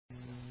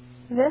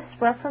This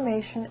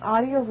Reformation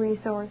audio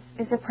resource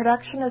is a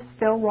production of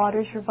Still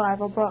Waters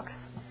Revival Books.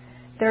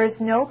 There is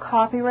no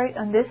copyright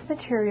on this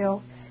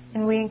material,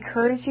 and we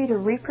encourage you to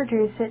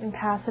reproduce it and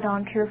pass it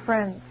on to your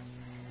friends.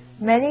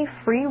 Many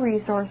free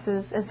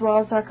resources, as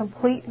well as our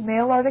complete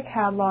mail-order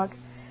catalog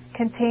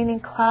containing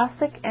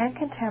classic and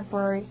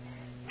contemporary,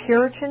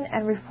 Puritan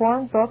and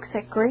Reformed books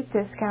at great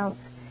discounts,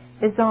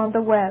 is on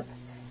the web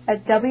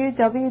at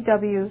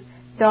www.swrb.com.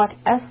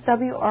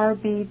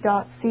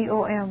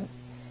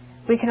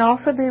 We can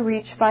also be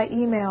reached by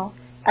email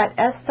at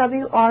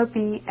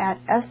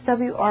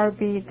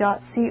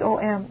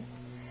swrb@swrb.com,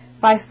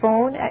 by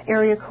phone at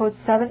area code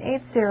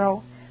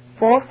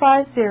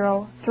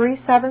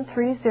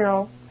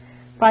 780-450-3730,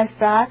 by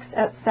fax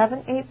at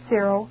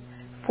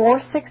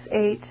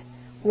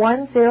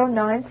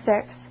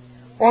 780-468-1096,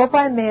 or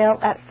by mail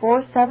at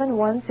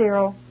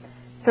 4710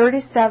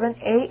 37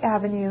 A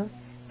Avenue,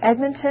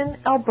 Edmonton,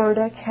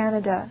 Alberta,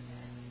 Canada,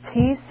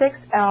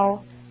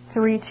 T6L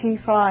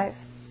 3T5.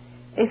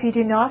 If you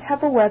do not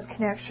have a web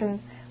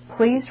connection,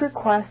 please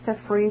request a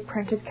free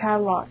printed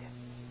catalog.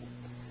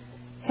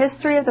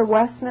 History of the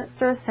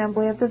Westminster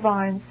Assembly of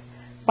Divines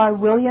by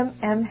William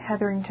M.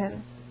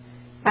 Hetherington,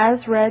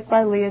 as read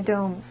by Leah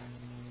Domes.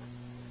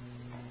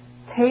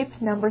 Tape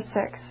number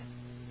 6.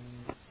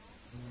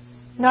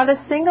 Not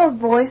a single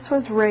voice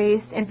was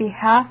raised in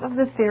behalf of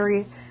the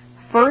theory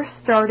first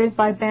started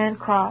by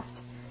Bancroft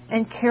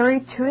and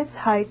carried to its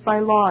height by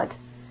Laud,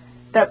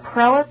 that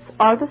prelates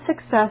are the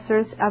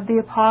successors of the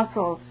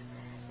apostles,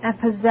 and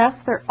possess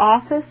their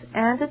office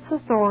and its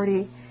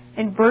authority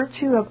in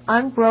virtue of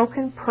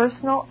unbroken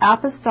personal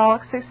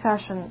apostolic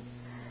succession,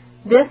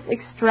 this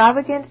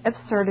extravagant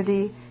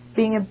absurdity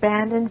being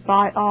abandoned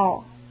by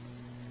all.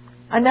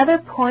 Another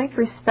point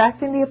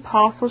respecting the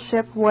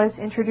apostleship was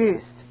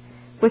introduced,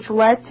 which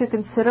led to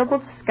considerable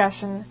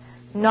discussion,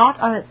 not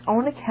on its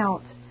own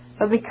account,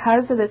 but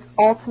because of its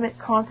ultimate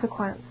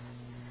consequence,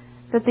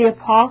 that the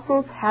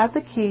apostles had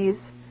the keys,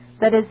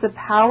 that is, the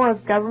power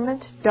of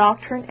government,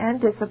 doctrine, and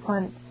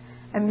discipline,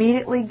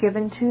 immediately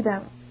given to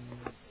them.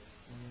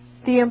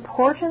 The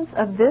importance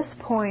of this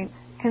point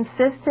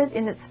consisted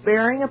in its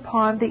bearing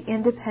upon the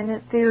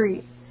independent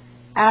theory,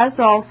 as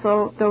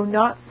also, though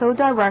not so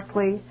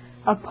directly,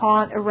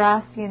 upon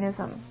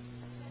Erastianism.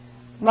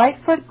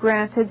 Lightfoot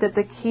granted that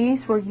the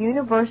keys were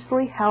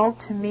universally held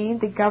to mean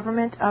the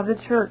government of the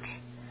Church,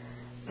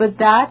 but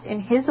that,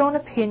 in his own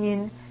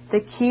opinion, the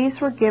keys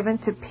were given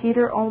to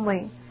Peter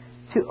only,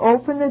 to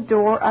open the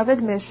door of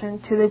admission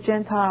to the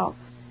Gentiles,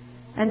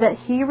 and that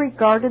he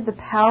regarded the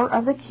power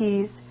of the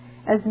keys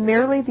as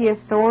merely the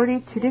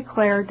authority to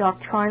declare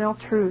doctrinal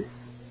truth.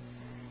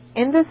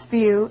 In this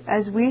view,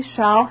 as we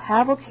shall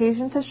have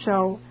occasion to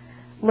show,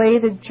 lay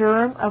the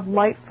germ of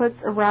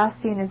Lightfoot's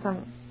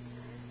Erastianism.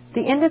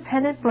 The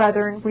independent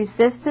brethren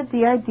resisted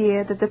the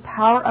idea that the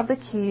power of the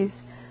keys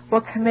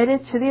were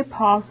committed to the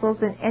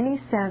apostles in any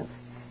sense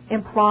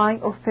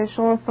implying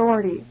official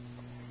authority,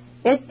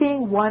 it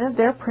being one of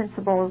their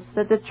principles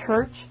that the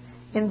Church,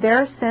 in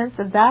their sense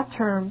of that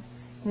term,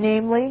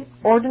 namely,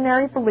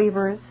 ordinary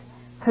believers,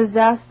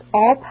 possessed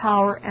all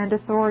power and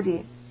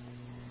authority.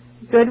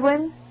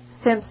 Goodwin,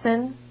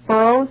 Simpson,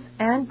 Burroughs,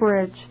 and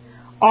Bridge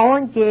all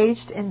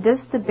engaged in this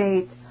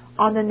debate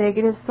on the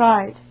negative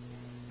side,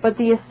 but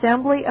the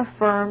Assembly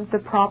affirmed the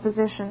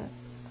proposition.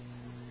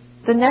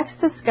 The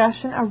next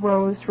discussion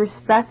arose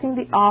respecting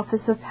the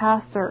office of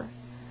pastor,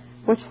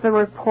 which the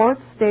report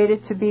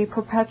stated to be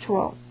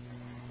perpetual,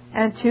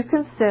 and to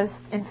consist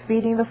in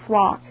feeding the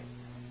flock,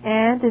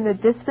 and in the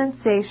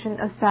dispensation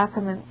of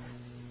sacraments.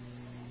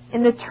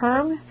 In the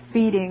term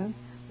feeding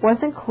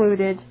was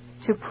included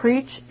to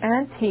preach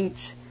and teach,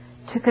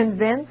 to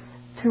convince,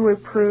 to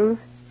reprove,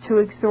 to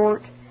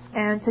exhort,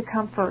 and to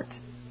comfort.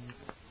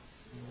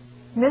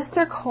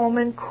 Mr.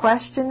 Coleman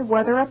questioned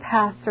whether a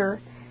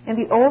pastor in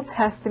the Old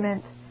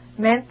Testament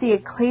meant the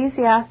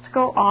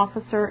ecclesiastical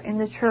officer in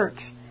the church,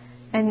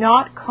 and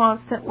not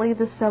constantly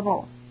the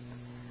civil.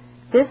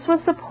 This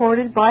was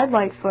supported by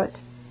Lightfoot,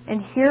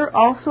 and here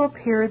also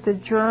appeared the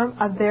germ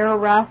of their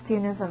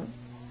Erastianism.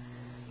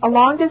 A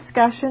long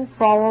discussion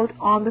followed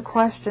on the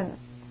question,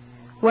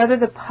 whether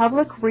the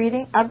public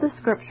reading of the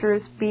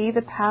Scriptures be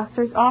the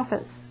pastor's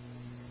office,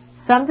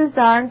 some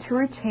desiring to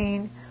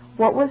retain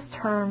what was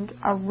termed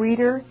a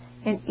reader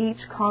in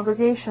each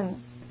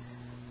congregation,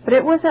 but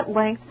it was at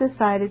length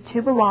decided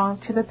to belong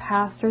to the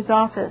pastor's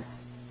office.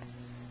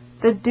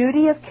 The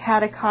duty of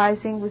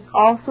catechizing was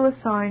also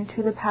assigned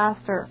to the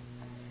pastor,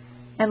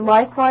 and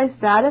likewise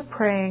that of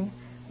praying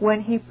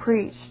when he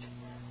preached,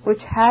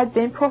 which had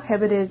been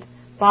prohibited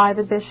by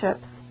the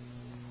bishops.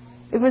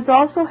 It was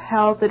also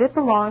held that it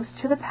belongs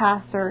to the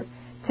pastor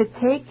to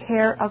take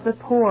care of the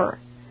poor,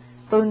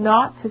 though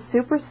not to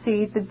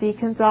supersede the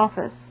deacon's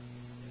office.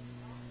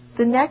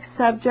 The next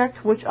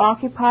subject which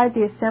occupied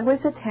the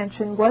Assembly's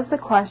attention was the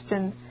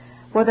question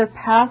whether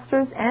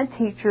pastors and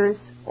teachers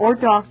or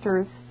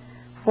doctors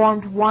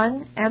formed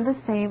one and the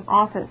same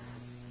office.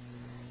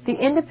 The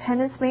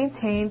Independents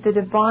maintained the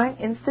divine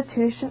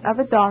institution of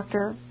a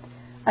doctor,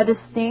 a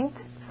distinct,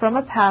 from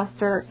a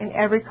pastor in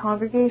every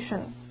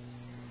congregation.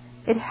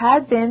 It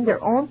had been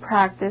their own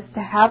practice to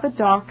have a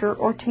doctor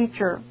or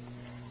teacher,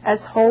 as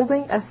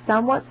holding a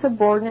somewhat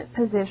subordinate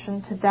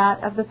position to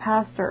that of the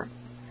pastor,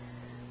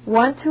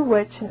 one to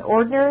which an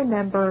ordinary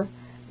member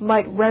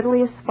might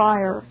readily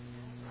aspire,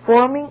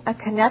 forming a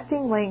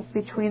connecting link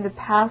between the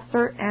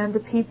pastor and the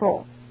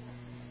people.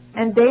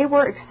 And they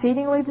were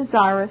exceedingly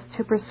desirous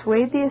to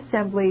persuade the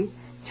assembly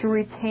to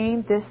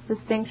retain this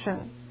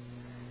distinction.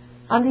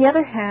 On the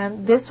other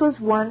hand, this was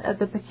one of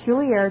the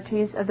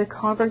peculiarities of the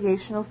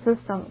congregational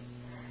system,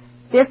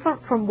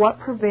 different from what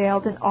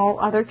prevailed in all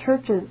other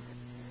churches,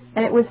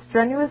 and it was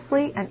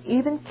strenuously and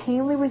even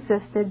keenly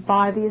resisted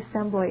by the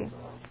assembly.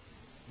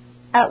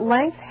 At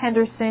length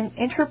Henderson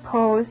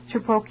interposed to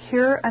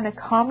procure an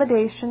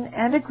accommodation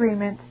and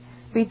agreement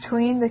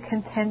between the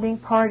contending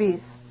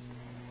parties.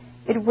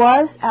 It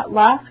was at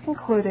last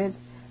concluded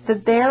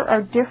that there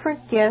are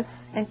different gifts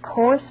and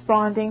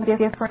corresponding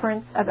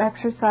difference of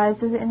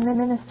exercises in the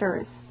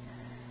ministers,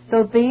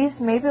 though these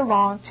may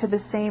belong to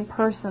the same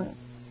person,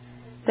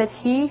 that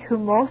he who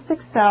most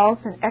excels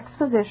in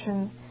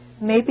exposition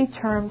may be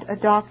termed a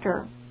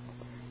doctor,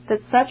 that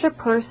such a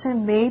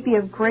person may be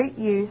of great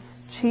use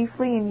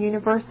chiefly in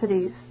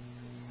universities,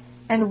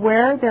 and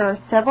where there are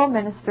several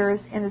ministers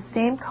in the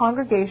same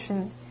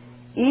congregation,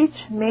 each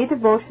may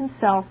devote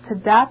himself to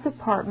that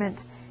department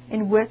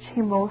in which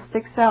he most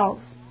excels,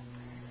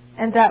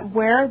 and that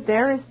where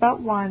there is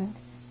but one,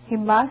 he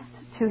must,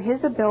 to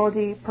his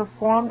ability,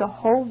 perform the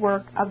whole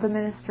work of the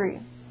ministry.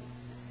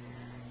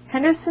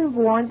 Henderson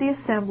warned the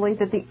assembly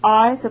that the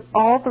eyes of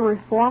all the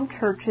Reformed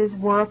churches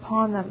were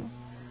upon them,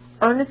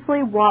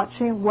 earnestly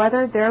watching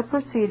whether their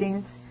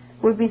proceedings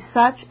would be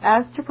such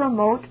as to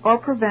promote or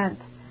prevent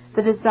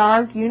the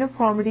desired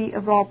uniformity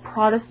of all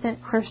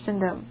Protestant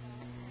Christendom,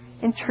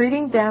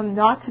 entreating them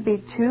not to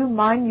be too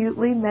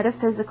minutely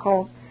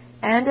metaphysical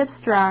and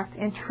abstract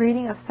in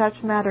treating of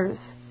such matters,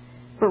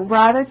 but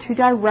rather to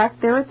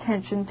direct their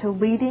attention to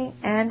leading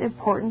and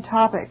important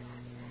topics,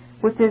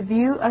 with the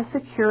view of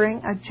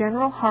securing a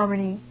general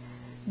harmony.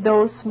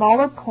 Those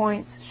smaller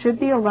points should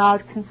be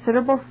allowed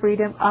considerable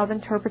freedom of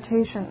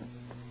interpretation.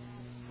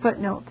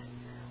 Footnote: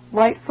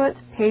 Lightfoot,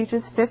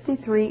 pages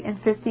 53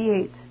 and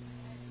 58.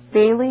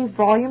 Bailey,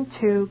 volume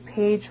 2,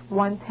 page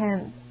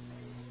 110.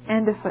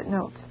 End of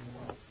footnote.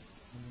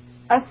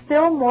 A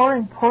still more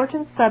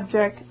important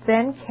subject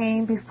then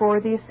came before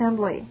the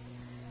assembly,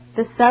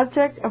 the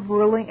subject of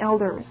ruling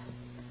elders,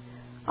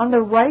 on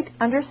the right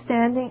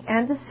understanding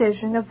and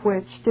decision of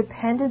which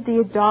depended the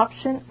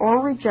adoption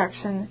or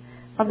rejection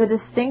of the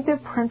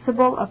distinctive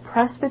principle of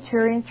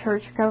Presbyterian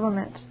church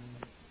government.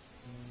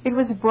 It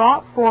was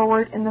brought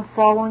forward in the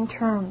following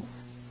terms: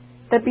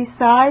 that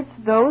besides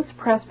those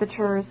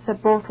presbyters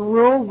that both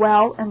rule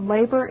well and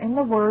labor in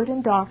the word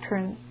and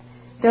doctrine,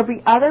 there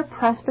be other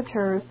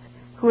presbyters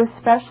who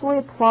especially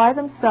apply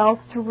themselves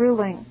to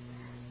ruling,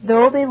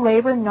 though they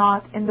labor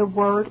not in the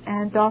word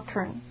and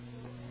doctrine.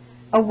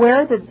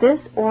 Aware that this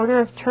order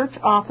of church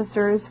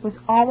officers was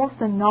almost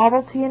a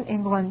novelty in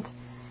England,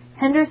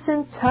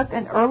 Henderson took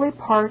an early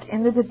part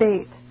in the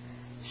debate,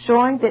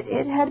 showing that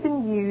it had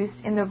been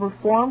used in the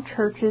Reformed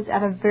churches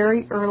at a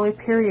very early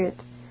period,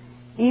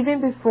 even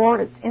before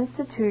its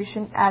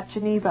institution at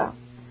Geneva,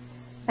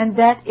 and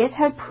that it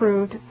had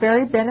proved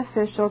very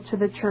beneficial to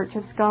the Church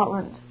of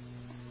Scotland.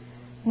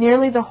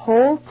 Nearly the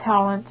whole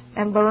talent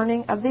and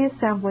learning of the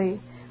assembly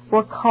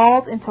were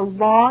called into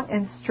long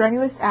and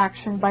strenuous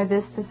action by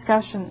this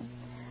discussion,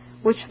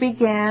 which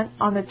began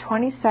on the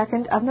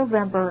 22nd of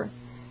November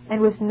and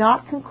was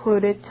not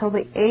concluded till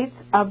the 8th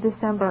of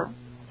December.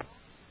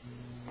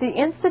 The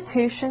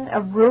institution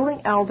of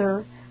ruling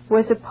elder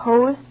was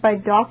opposed by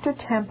Dr.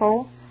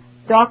 Temple,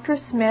 Dr.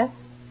 Smith,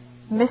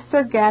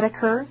 Mr.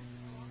 Gattaker,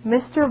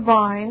 Mr.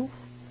 Vines,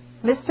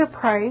 Mr.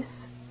 Price,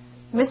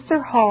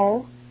 Mr.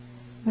 Hall,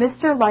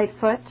 Mr.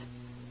 Lightfoot,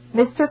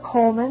 Mr.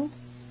 Coleman,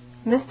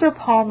 Mr.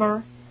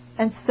 Palmer,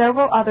 and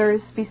several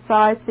others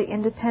besides the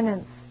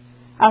independents,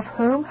 of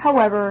whom,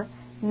 however,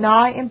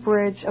 Nye and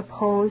Bridge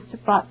opposed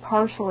but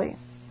partially.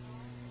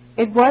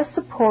 It was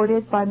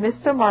supported by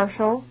Mr.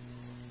 Marshall,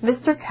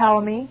 Mr.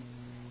 Calamy,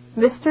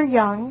 Mr.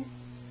 Young,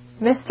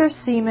 Mr.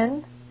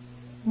 Seaman,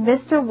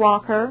 Mr.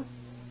 Walker,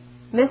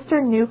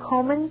 Mr.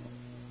 Newcomen,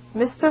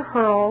 Mr.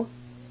 Hurl,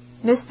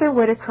 Mr.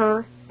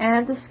 Whitaker,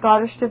 and the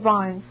Scottish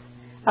divines,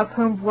 of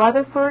whom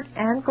Rutherford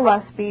and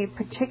Gillespie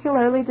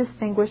particularly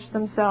distinguished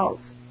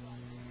themselves.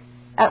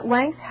 At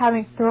length,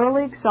 having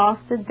thoroughly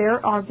exhausted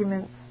their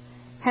arguments,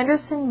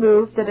 Henderson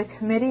moved that a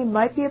committee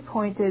might be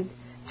appointed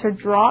to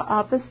draw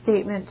up a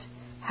statement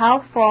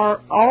how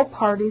far all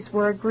parties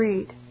were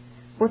agreed,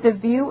 with a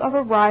view of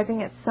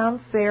arriving at some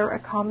fair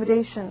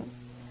accommodation,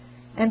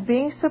 and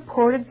being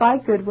supported by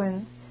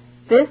Goodwin,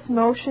 this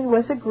motion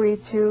was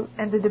agreed to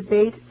and the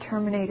debate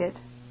terminated.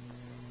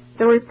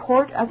 The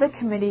report of the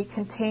committee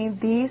contained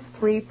these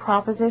three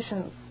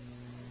propositions.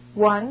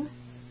 1.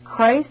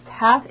 Christ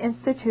hath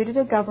instituted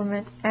a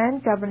government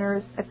and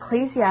governors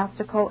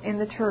ecclesiastical in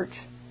the church.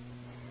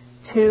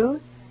 2.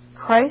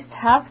 Christ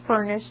hath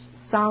furnished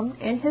some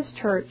in his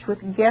church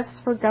with gifts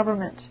for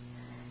government,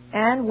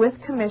 and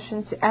with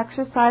commission to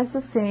exercise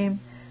the same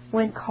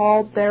when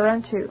called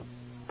thereunto.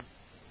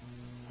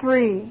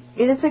 3.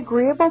 It is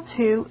agreeable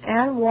to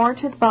and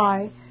warranted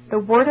by the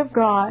Word of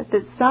God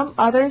that some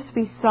others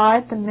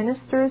beside the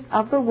ministers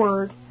of the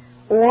Word,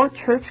 or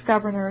church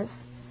governors,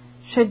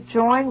 should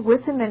join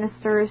with the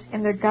ministers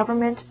in the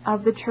government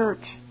of the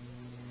church.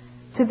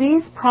 To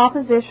these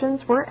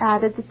propositions were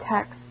added the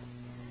texts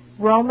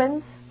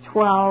Romans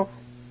 12,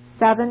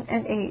 7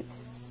 and 8,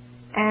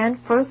 and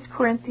 1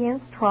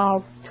 Corinthians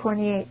 12,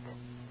 28.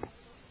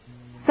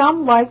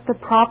 Some like the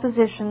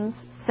propositions,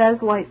 says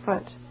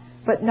Lightfoot,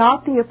 but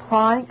not the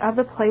applying of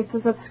the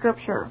places of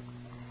Scripture,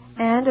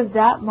 and of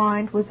that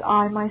mind was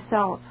I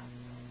myself.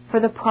 For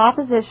the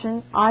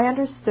proposition I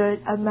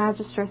understood of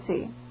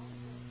magistracy.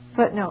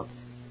 Footnote.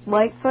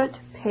 Lightfoot,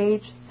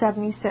 page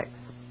 76.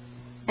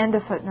 End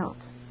of footnote.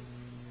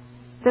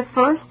 The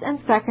first and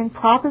second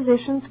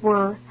propositions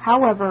were,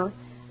 however,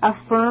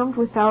 affirmed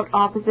without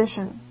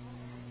opposition,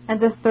 and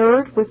the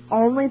third with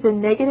only the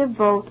negative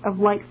vote of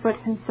Lightfoot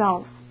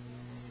himself.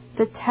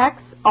 The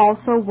texts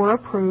also were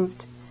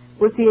approved,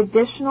 with the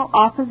additional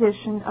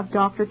opposition of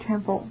Dr.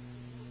 Temple.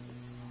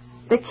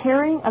 The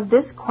carrying of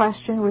this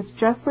question was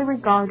justly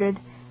regarded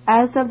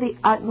as of the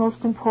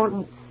utmost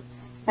importance,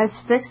 as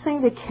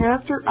fixing the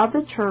character of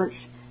the church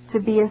to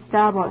be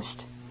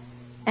established,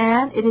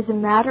 and it is a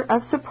matter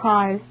of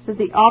surprise that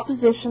the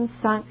opposition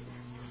sunk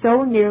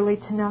so nearly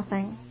to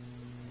nothing.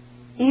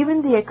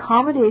 Even the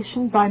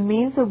accommodation by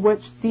means of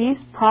which these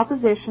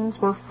propositions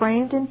were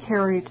framed and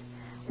carried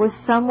was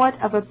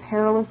somewhat of a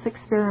perilous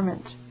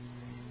experiment,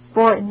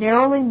 for it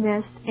narrowly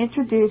missed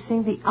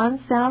introducing the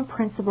unsound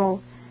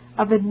principle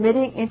of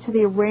admitting into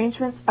the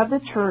arrangements of the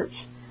church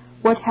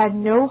what had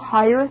no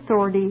higher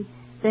authority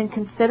than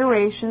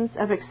considerations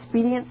of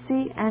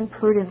expediency and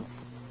prudence.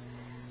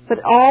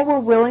 But all were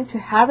willing to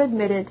have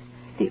admitted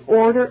the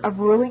order of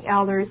ruling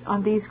elders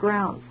on these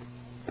grounds.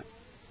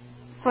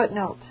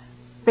 Footnote.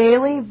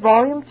 Bailey,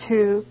 Volume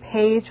 2,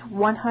 page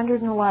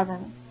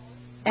 111.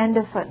 End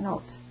of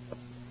footnote.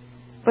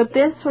 But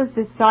this was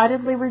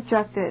decidedly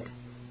rejected,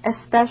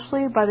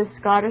 especially by the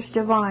Scottish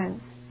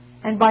divines,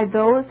 and by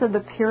those of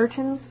the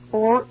Puritans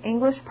or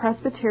English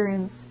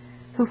Presbyterians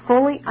who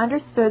fully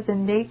understood the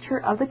nature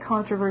of the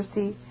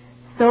controversy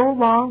so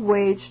long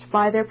waged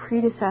by their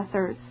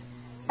predecessors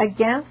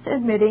against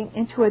admitting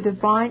into a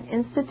divine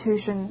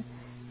institution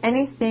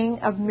anything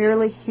of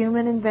merely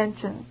human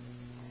invention.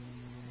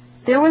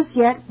 There was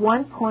yet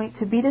one point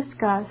to be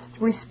discussed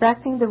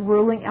respecting the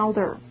ruling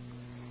elder.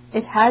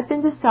 It had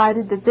been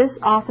decided that this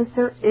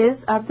officer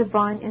is of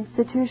divine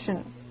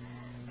institution,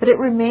 but it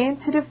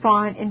remained to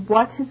define in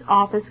what his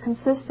office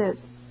consisted,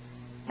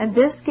 and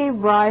this gave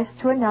rise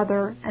to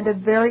another and a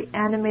very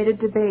animated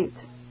debate.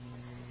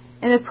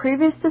 In a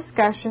previous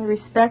discussion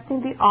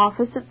respecting the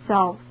office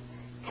itself,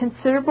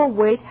 considerable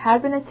weight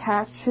had been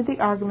attached to the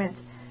argument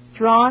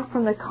drawn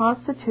from the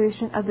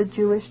constitution of the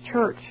Jewish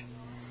Church,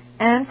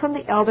 and from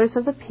the elders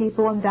of the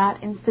people in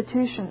that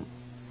institution.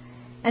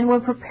 And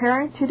when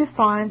preparing to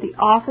define the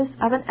office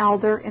of an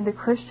elder in the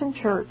Christian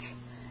Church,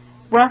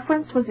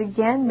 reference was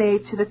again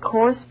made to the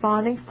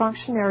corresponding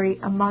functionary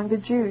among the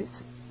Jews,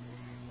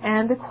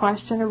 and the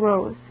question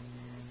arose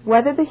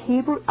whether the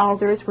Hebrew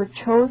elders were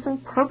chosen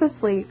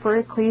purposely for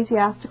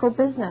ecclesiastical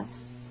business.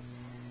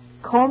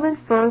 Coleman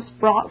first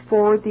brought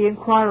forward the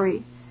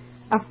inquiry,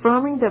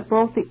 affirming that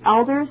both the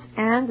elders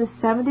and the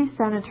 70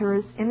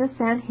 senators in the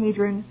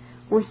Sanhedrin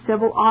were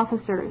civil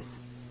officers.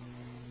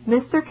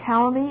 Mr.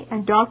 Calamy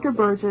and Dr.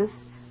 Burgess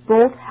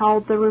both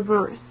held the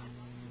reverse,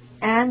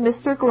 and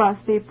Mr.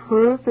 Gillespie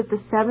proved that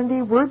the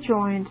 70 were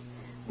joined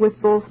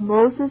with both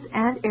Moses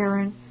and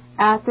Aaron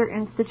at their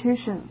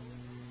institution,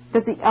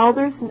 that the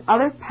elders in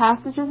other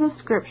passages of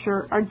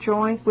Scripture are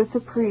joined with the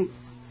priests,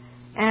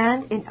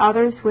 and in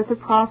others with the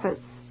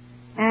prophets,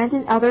 and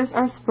in others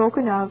are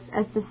spoken of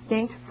as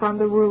distinct from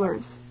the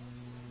rulers.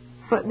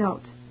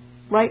 Footnote.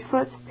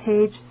 Lightfoot,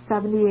 page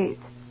 78.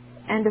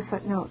 End of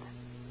footnote.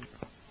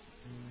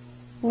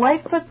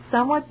 Lightfoot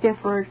somewhat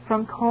differed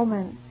from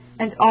Coleman,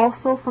 and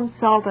also from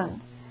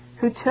Selden,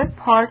 who took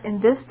part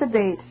in this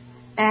debate,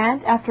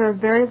 and after a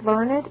very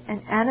learned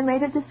and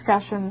animated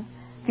discussion,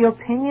 the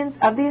opinions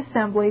of the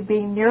assembly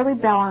being nearly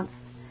balanced,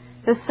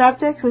 the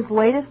subject was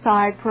laid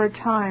aside for a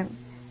time,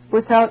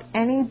 without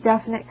any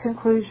definite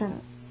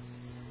conclusion.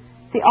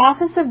 The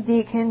office of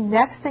deacon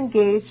next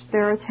engaged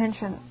their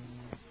attention.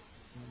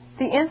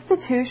 The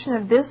institution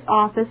of this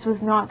office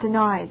was not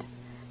denied,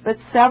 but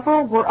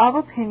several were of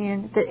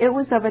opinion that it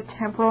was of a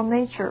temporal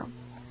nature.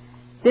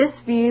 This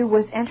view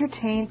was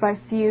entertained by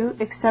few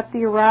except the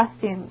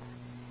Erastians,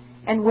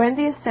 and when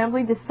the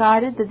assembly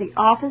decided that the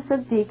office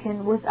of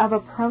deacon was of a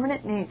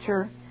permanent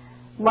nature,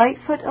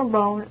 Lightfoot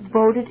alone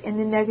voted in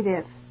the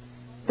negative,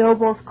 though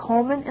both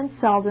Coleman and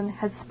Selden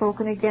had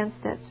spoken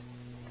against it.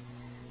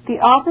 The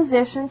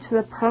opposition to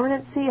the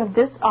permanency of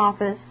this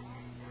office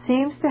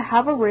seems to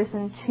have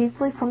arisen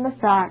chiefly from the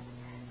fact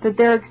that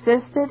there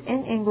existed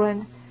in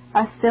England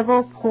a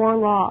civil poor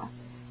law,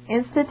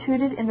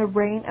 instituted in the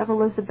reign of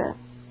Elizabeth,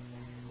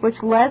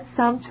 which led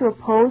some to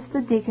oppose the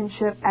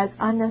deaconship as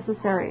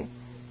unnecessary,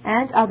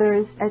 and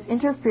others as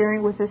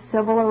interfering with the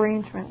civil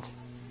arrangement.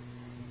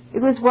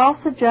 It was well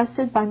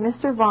suggested by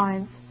Mr.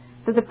 Vines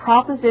that the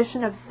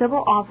proposition of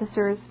civil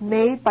officers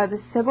made by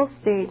the civil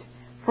state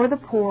for the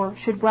poor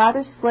should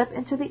rather slip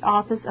into the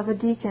office of a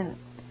deacon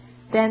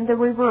than the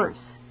reverse,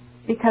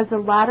 because the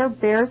latter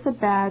bears the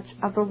badge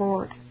of the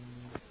Lord.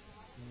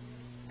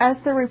 As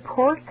the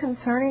report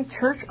concerning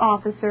church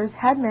officers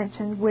had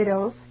mentioned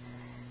widows,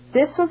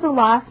 this was the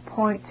last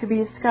point to be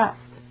discussed,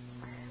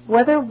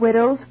 whether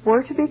widows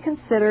were to be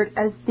considered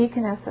as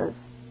deaconesses,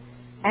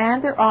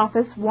 and their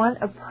office one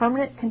of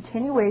permanent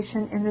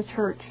continuation in the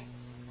church.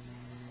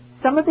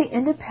 Some of the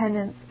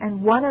independents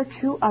and one or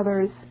two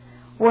others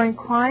were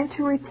inclined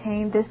to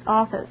retain this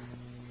office,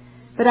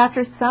 but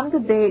after some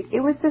debate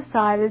it was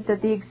decided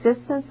that the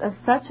existence of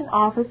such an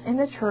office in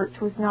the church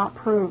was not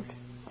proved.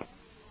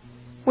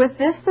 With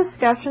this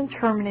discussion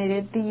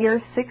terminated the year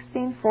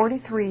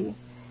 1643,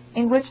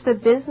 in which the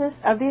business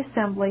of the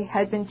assembly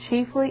had been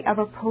chiefly of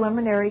a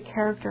preliminary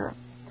character.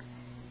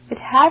 It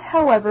had,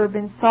 however,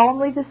 been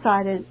solemnly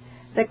decided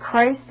that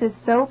Christ is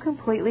so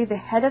completely the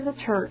head of the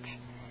church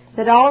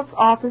that all its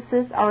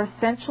offices are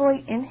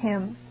essentially in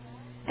Him,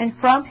 and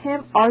from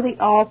Him are they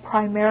all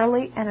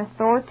primarily and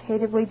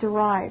authoritatively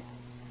derived,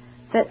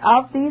 that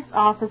of these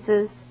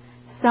offices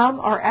some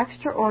are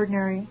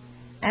extraordinary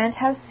and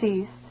have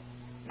ceased,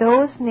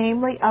 those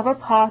namely of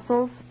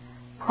apostles,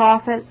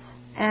 prophets,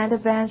 and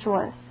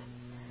evangelists,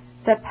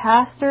 that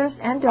pastors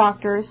and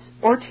doctors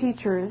or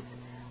teachers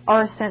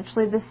are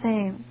essentially the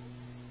same,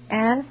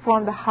 and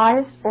form the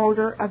highest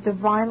order of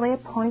divinely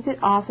appointed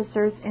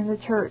officers in the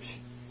church,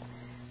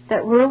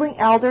 that ruling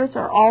elders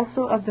are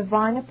also of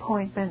divine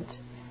appointment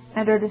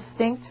and are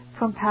distinct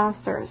from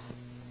pastors,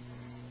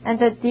 and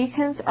that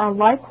deacons are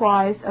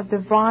likewise of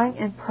divine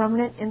and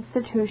permanent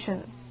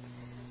institution,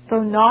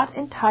 though not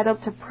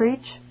entitled to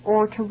preach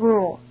or to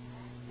rule,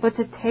 but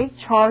to take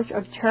charge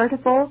of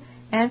charitable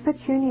and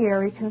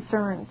pecuniary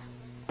concerns.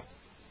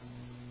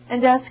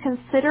 And as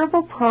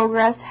considerable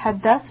progress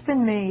had thus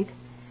been made,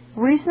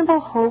 reasonable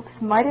hopes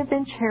might have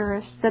been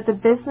cherished that the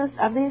business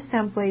of the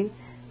assembly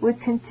would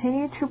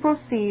continue to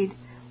proceed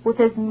with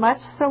as much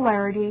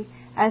celerity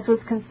as was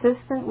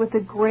consistent with the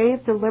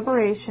grave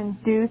deliberation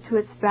due to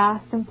its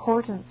vast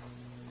importance.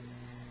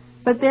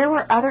 But there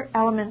were other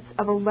elements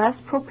of a less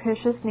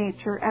propitious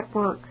nature at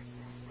work,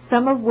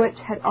 some of which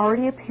had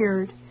already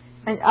appeared,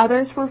 and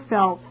others were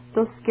felt,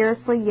 though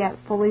scarcely yet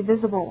fully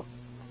visible.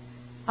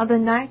 On the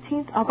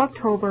 19th of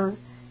October,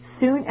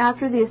 soon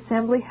after the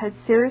Assembly had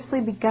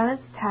seriously begun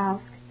its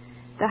task,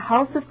 the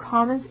House of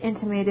Commons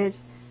intimated,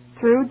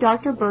 through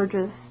Dr.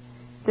 Burgess,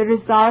 their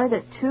desire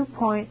that 2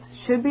 points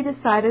should be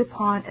decided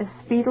upon as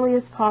speedily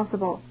as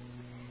possible,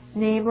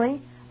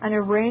 namely, an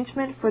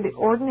arrangement for the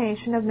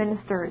ordination of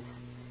ministers,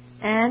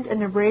 and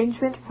an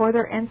arrangement for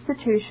their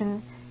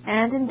institution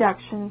and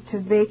induction to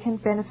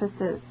vacant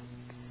benefices.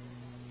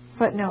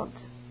 Footnote.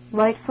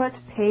 Lightfoot,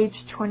 page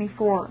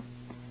 24.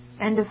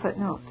 End of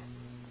footnote.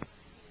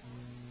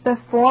 The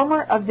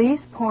former of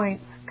these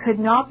points could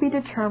not be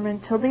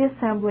determined till the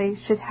Assembly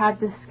should have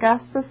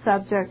discussed the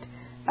subject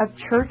of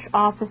church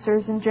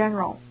officers in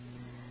general.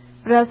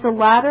 But as the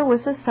latter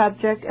was a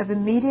subject of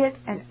immediate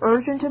and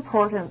urgent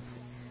importance,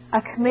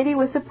 a committee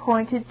was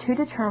appointed to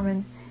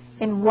determine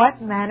in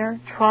what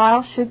manner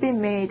trial should be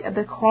made of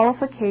the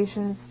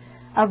qualifications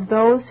of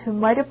those who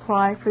might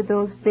apply for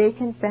those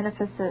vacant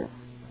benefices.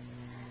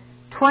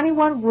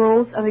 21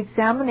 rules of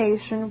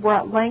examination were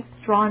at length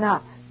drawn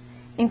up,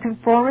 in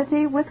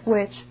conformity with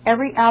which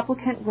every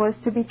applicant was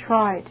to be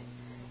tried,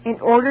 in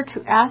order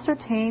to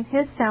ascertain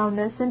his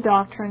soundness in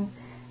doctrine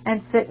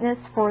and fitness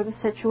for the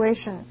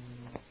situation.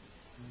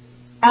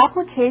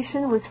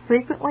 Application was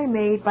frequently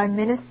made by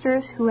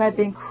ministers who had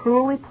been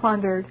cruelly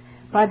plundered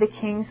by the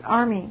King's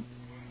army,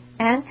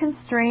 and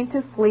constrained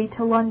to flee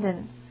to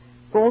London,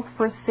 both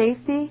for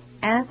safety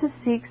and to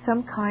seek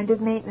some kind of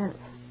maintenance.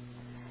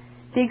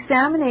 The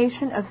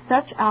examination of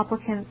such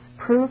applicants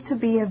proved to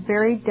be a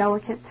very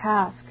delicate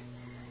task,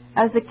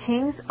 as the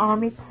King's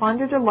army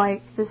plundered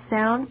alike the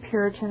sound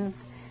Puritans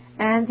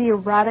and the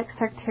erratic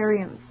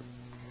sectarians,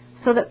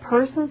 so that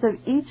persons of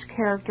each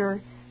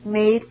character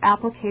made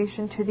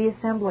application to the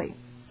Assembly.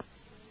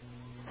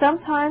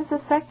 Sometimes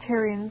the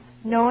sectarians,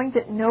 knowing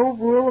that no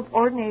rule of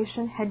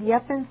ordination had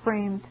yet been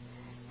framed,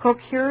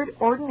 procured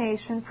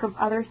ordination from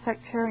other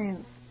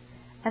sectarians,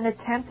 and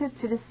attempted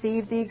to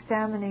deceive the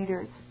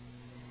examinators.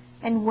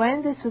 And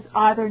when this was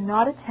either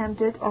not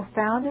attempted or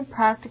found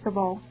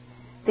impracticable,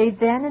 they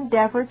then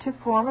endeavored to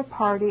form a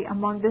party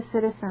among the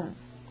citizens,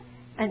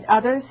 and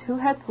others who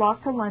had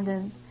flocked to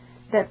London,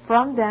 that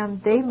from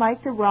them they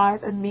might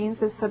derive a means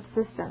of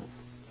subsistence.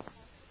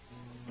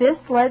 This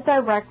led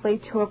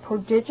directly to a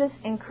prodigious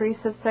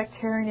increase of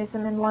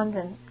sectarianism in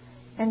London,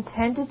 and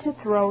tended to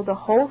throw the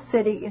whole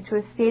city into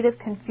a state of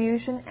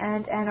confusion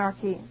and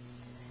anarchy.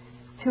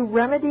 To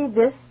remedy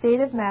this state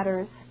of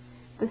matters,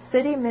 the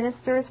city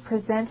ministers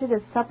presented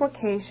a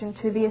supplication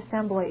to the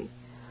Assembly,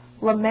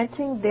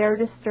 lamenting their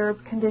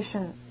disturbed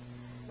condition,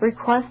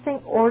 requesting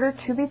order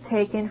to be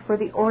taken for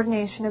the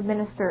ordination of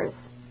ministers,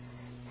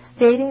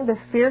 stating the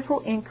fearful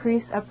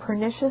increase of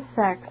pernicious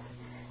sects,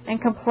 and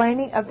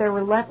complaining of their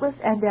relentless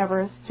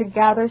endeavors to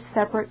gather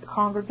separate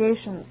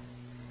congregations,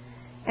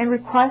 and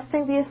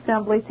requesting the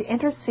Assembly to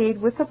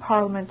intercede with the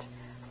Parliament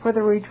for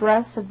the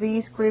redress of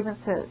these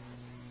grievances,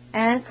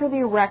 and for the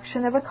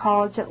erection of a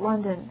college at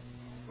London,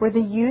 where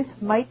the youth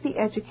might be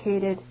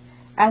educated,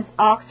 as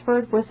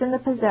Oxford was in the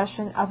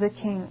possession of the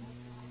King.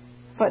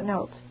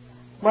 Footnote: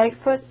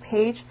 Lightfoot,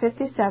 page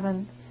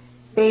 57,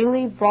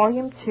 Bailey,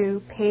 volume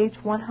 2, page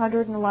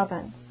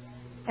 111.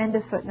 End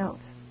of footnote.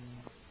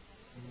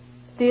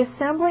 The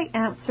Assembly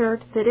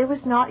answered that it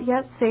was not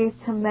yet safe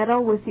to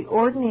meddle with the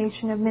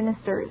ordination of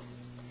ministers,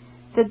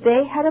 that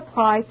they had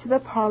applied to the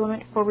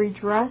Parliament for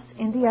redress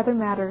in the other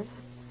matters,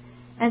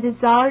 and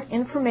desired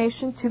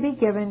information to be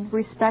given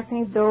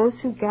respecting those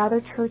who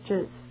gather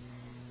churches,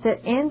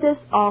 that in this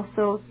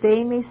also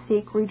they may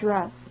seek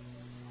redress.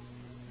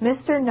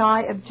 Mr.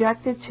 Nye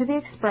objected to the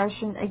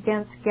expression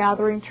against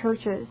gathering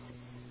churches,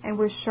 and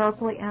was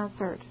sharply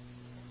answered.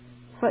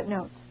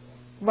 Footnote: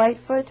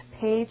 Lightfoot,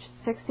 page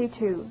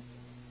 62.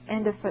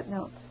 End of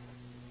footnote.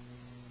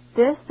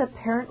 This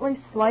apparently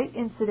slight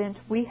incident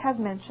we have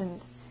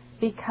mentioned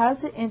because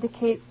it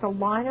indicates the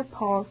line of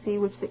policy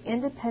which the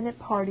independent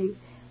party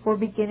were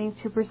beginning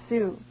to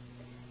pursue,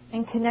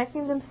 in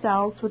connecting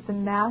themselves with the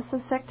mass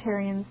of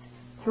sectarians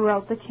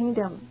throughout the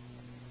kingdom,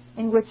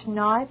 in which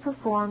Nye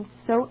performed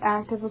so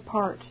active a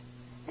part,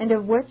 and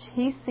of which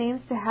he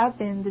seems to have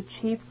been the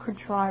chief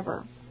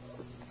contriver.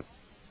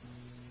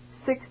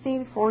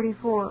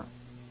 1644.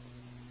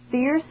 The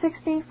year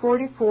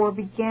 1644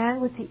 began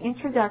with the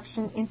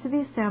introduction into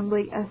the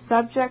Assembly a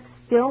subject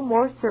still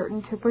more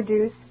certain to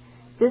produce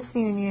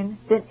disunion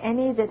than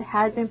any that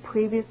had been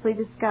previously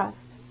discussed.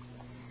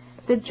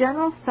 The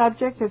general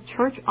subject of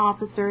church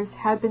officers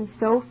had been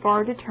so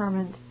far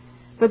determined,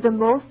 but the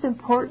most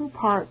important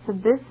parts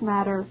of this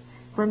matter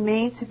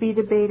remained to be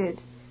debated,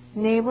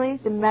 namely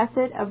the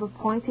method of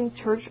appointing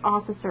church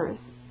officers,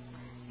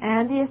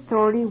 and the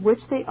authority which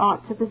they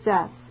ought to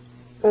possess,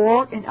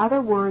 or, in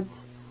other words,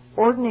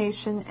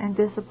 ordination and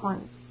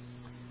discipline.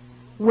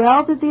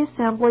 Well did the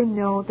Assembly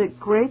know that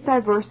great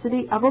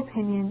diversity of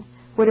opinion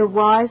would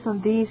arise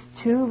on these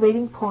two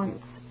leading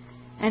points,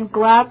 and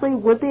gladly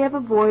would they have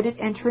avoided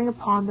entering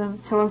upon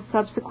them till a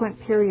subsequent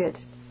period,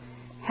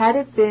 had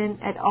it been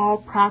at all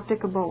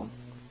practicable.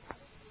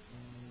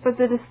 But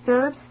the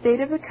disturbed state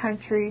of the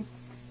country,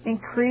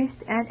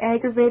 increased and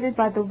aggravated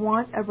by the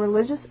want of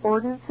religious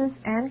ordinances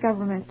and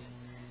government,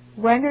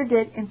 rendered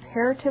it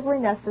imperatively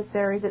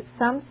necessary that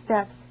some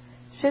steps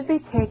should be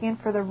taken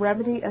for the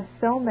remedy of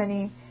so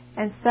many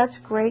and such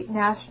great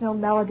national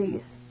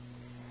maladies.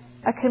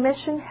 A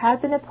commission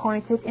had been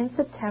appointed in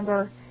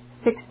September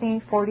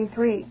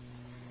 1643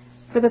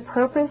 for the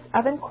purpose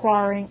of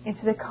inquiring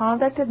into the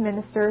conduct of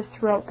ministers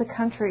throughout the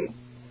country,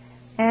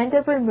 and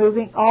of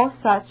removing all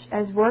such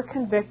as were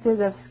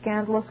convicted of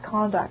scandalous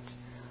conduct,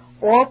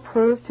 or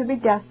proved to be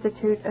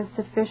destitute of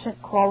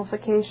sufficient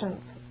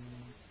qualifications.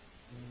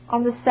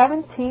 On the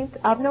 17th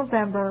of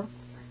November,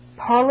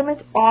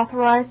 Parliament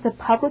authorized the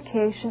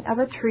publication of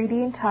a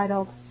treaty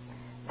entitled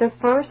The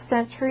First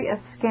Century of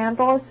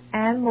Scandalous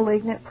and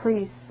Malignant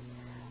Priests,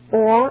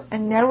 or a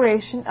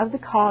narration of the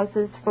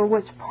causes for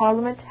which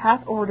Parliament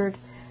hath ordered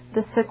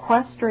the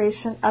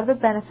sequestration of the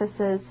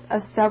benefices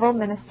of several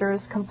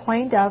ministers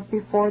complained of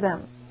before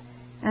them,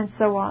 and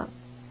so on.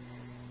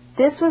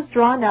 This was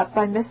drawn up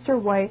by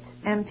Mr. White,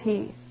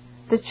 M.P.,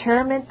 the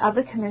chairman of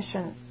the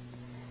commission,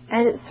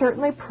 and it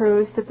certainly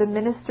proves that the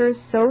ministers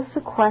so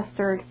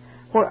sequestered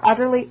were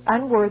utterly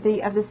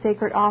unworthy of the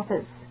sacred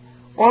office,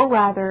 or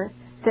rather,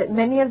 that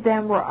many of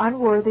them were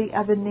unworthy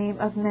of the name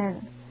of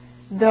men,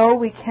 though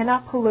we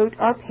cannot pollute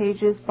our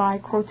pages by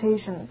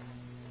quotations.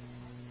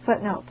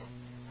 Footnote: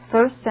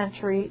 First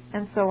century,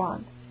 and so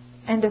on.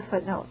 End of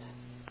footnote.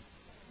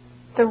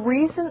 The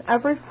reason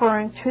of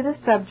referring to the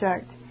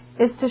subject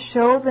is to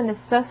show the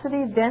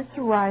necessity thence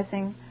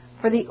arising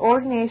for the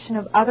ordination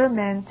of other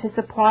men to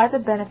supply the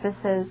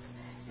benefices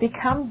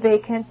become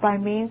vacant by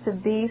means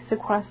of these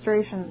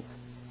sequestrations.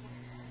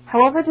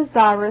 However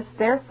desirous,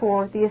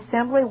 therefore, the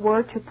Assembly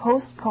were to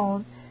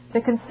postpone the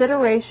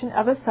consideration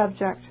of a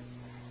subject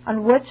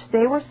on which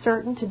they were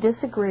certain to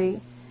disagree,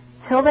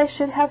 till they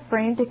should have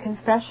framed a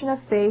confession of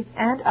faith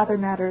and other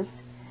matters,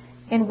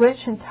 in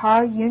which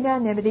entire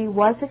unanimity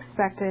was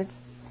expected,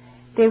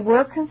 they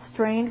were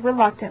constrained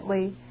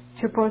reluctantly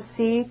to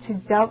proceed to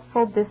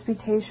doubtful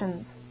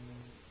disputations.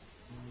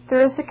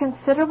 There is a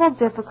considerable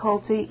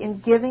difficulty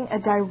in giving a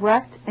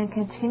direct and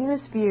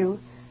continuous view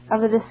of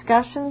the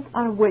discussions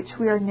on which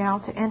we are now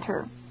to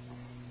enter,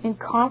 in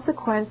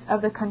consequence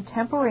of the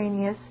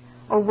contemporaneous,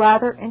 or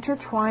rather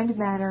intertwined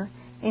manner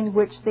in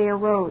which they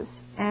arose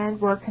and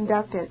were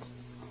conducted.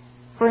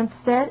 For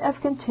instead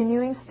of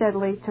continuing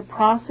steadily to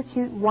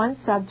prosecute one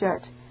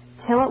subject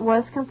till it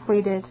was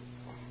completed,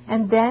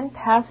 and then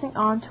passing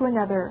on to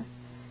another,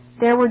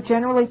 there were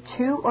generally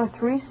 2 or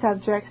 3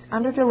 subjects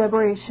under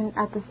deliberation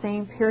at the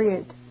same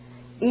period,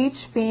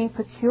 each being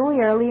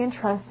peculiarly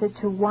entrusted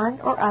to one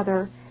or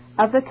other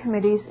of the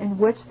committees in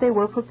which they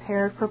were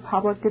prepared for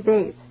public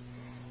debate,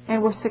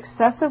 and were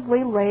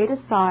successively laid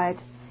aside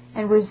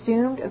and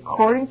resumed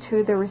according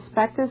to their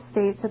respective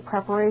states of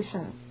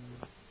preparation.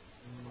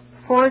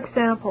 For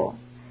example,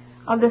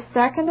 on the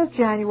 2nd of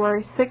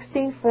January,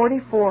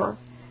 1644,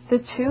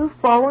 the two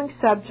following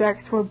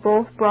subjects were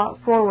both brought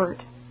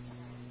forward.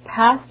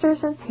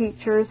 Pastors and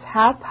teachers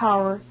have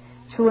power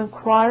to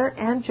inquire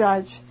and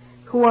judge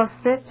who are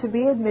fit to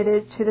be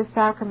admitted to the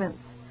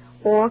sacraments,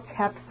 or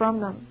kept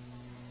from them,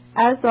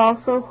 as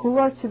also who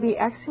are to be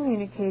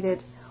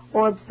excommunicated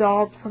or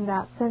absolved from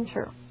that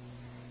censure.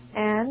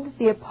 And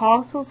the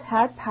apostles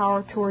had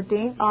power to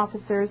ordain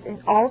officers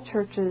in all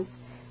churches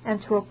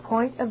and to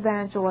appoint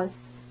evangelists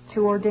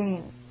to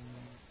ordain.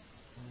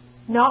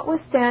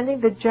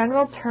 Notwithstanding the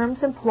general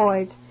terms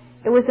employed,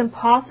 it was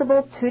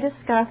impossible to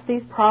discuss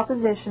these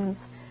propositions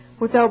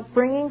without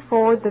bringing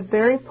forward the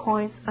very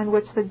points on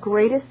which the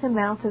greatest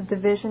amount of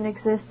division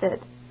existed,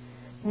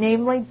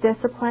 namely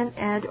discipline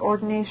and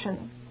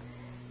ordination.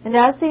 And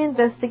as they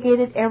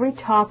investigated every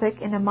topic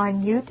in a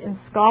minute and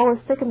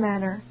scholastic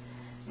manner,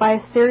 by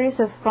a series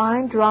of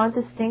fine-drawn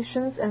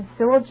distinctions and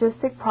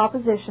syllogistic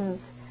propositions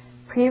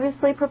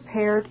previously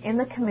prepared in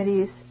the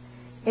committees,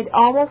 it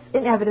almost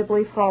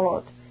inevitably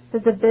followed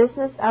that the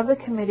business of the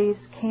committees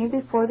came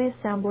before the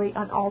assembly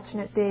on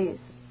alternate days.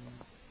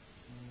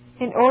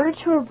 In order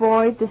to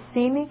avoid the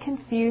seeming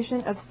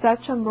confusion of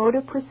such a mode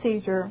of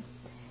procedure,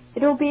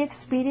 it will be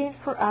expedient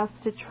for us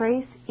to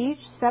trace each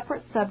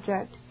separate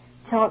subject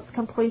till its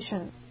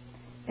completion,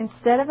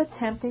 instead of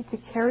attempting to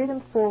carry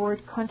them forward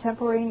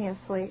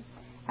contemporaneously,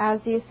 as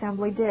the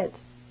assembly did.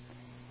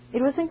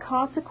 It was in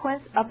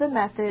consequence of the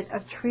method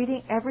of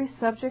treating every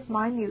subject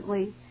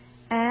minutely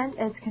and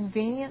as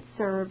convenience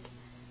served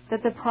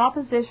that the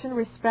proposition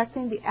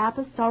respecting the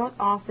apostolic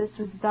office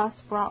was thus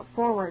brought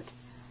forward,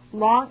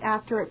 long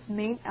after its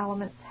main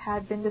elements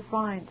had been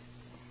defined,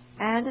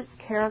 and its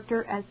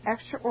character as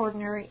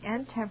extraordinary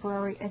and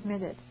temporary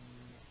admitted.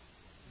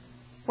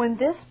 When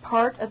this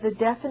part of the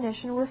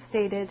definition was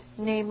stated,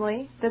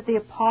 namely, that the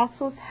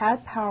apostles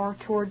had power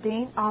to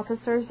ordain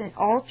officers in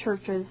all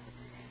churches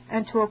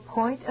and to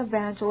appoint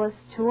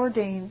evangelists to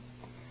ordain,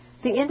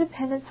 the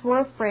Independents were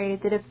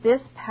afraid that if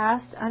this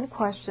passed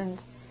unquestioned,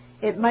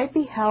 it might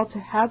be held to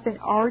have been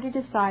already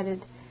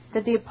decided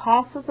that the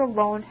apostles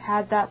alone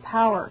had that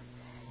power,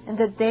 and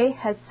that they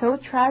had so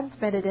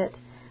transmitted it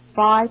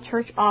by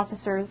church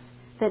officers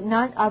that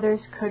none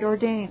others could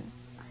ordain,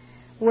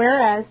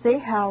 whereas they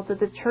held that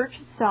the church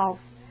itself,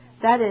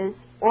 that is,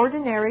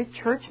 ordinary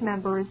church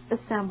members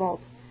assembled,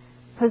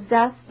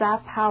 possessed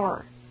that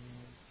power.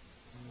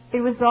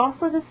 It was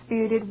also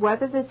disputed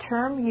whether the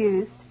term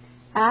used,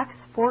 Acts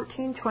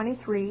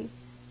 14:23,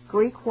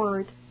 Greek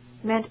word,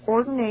 meant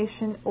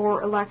ordination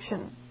or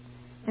election,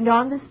 and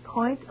on this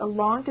point a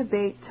long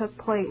debate took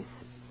place,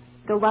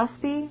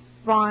 Gillespie,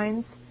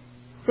 Vines,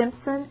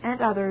 Simpson,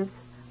 and others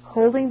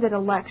holding that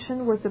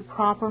election was the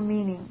proper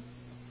meaning.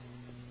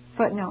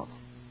 Footnote: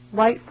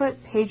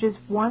 Lightfoot, pages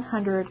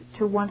 100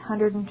 to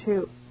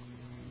 102.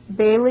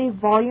 Bailey,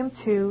 volume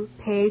 2,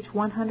 page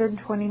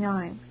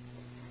 129.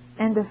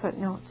 End of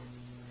footnote.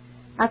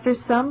 After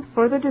some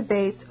further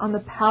debate on the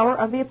power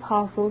of the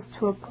apostles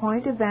to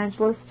appoint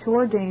evangelists to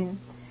ordain,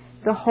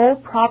 the whole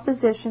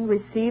proposition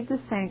received the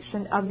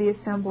sanction of the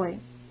assembly.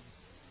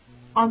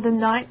 On the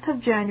 9th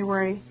of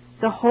January,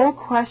 the whole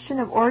question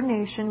of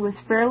ordination was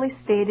fairly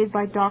stated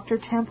by Dr.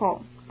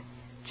 Temple,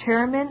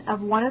 chairman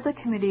of one of the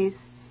committees,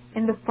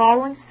 in the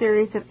following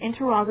series of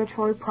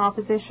interrogatory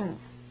propositions.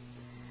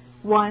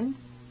 1.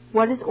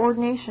 What is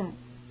ordination?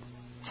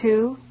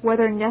 2.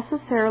 Whether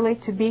necessarily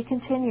to be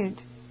continued.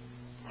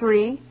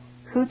 3.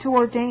 Who to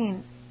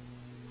ordain.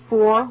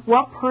 4.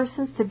 What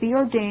persons to be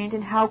ordained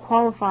and how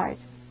qualified.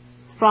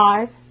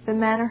 5. The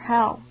manner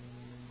how.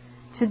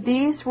 To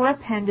these were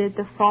appended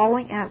the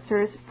following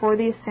answers for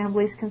the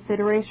Assembly's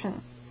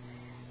consideration.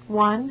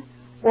 1.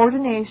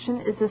 Ordination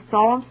is the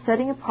solemn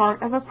setting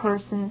apart of a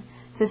person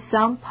to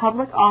some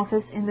public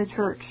office in the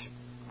church.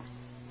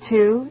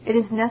 2. It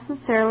is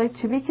necessarily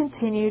to be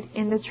continued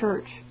in the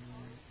church.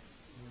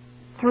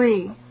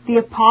 3. The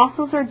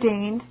apostles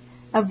ordained,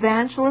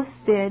 evangelists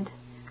did,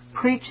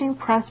 preaching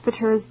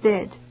presbyters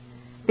did,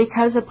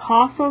 because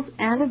apostles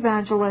and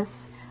evangelists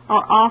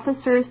are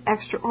officers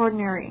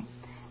extraordinary,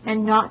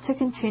 and not to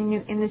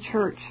continue in the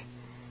church.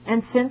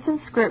 And since in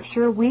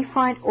Scripture we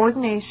find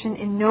ordination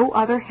in no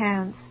other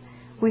hands,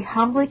 we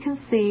humbly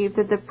conceive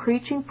that the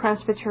preaching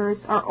presbyters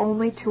are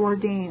only to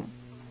ordain.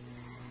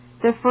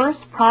 The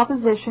first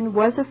proposition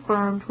was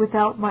affirmed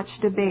without much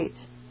debate.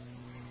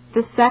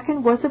 The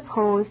second was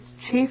opposed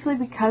chiefly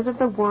because of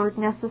the word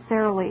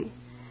necessarily,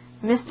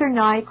 Mr.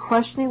 Nye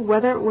questioning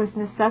whether it was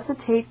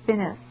necessitate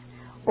finis,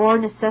 or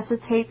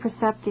necessitate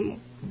precepti,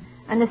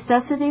 a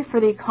necessity for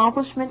the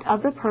accomplishment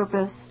of the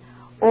purpose,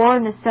 or a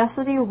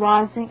necessity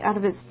arising out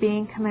of its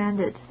being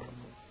commanded.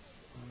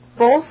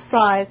 Both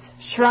sides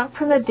shrunk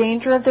from the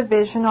danger of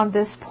division on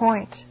this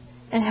point,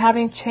 and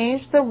having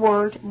changed the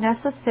word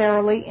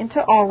necessarily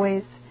into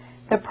always,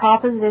 the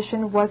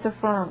proposition was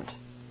affirmed.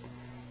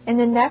 In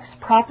the next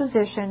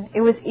proposition,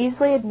 it was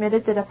easily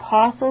admitted that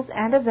apostles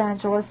and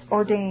evangelists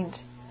ordained.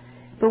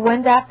 But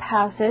when that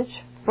passage,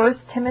 1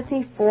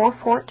 Timothy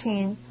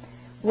 4:14,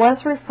 was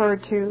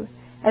referred to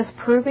as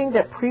proving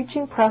that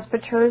preaching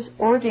presbyters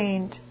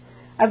ordained,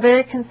 a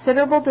very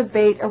considerable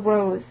debate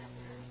arose,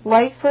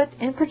 Lightfoot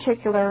in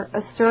particular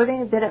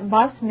asserting that it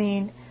must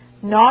mean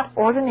not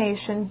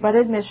ordination but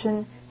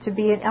admission to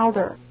be an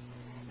elder.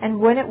 And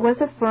when it was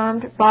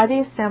affirmed by the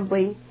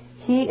assembly,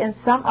 he and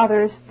some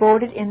others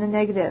voted in the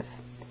negative.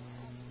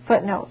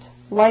 Footnote.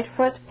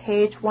 Lightfoot,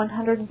 page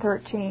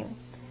 113.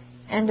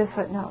 End of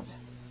footnote.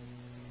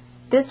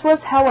 This was,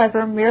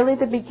 however, merely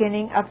the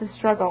beginning of the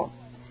struggle.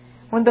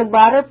 When the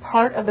latter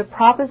part of the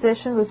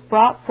proposition was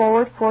brought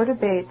forward for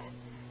debate,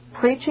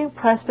 preaching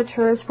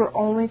presbyters were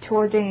only to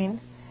ordain,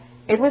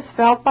 it was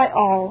felt by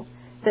all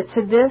that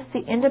to this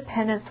the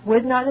Independents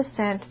would not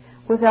assent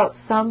without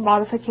some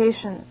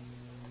modification.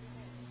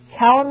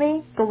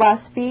 Calamy,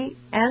 Gillespie,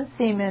 and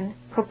Seaman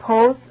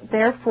proposed,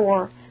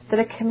 therefore, that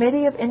a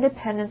committee of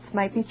Independents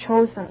might be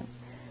chosen,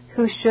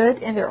 who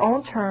should, in their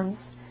own terms,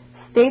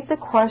 state the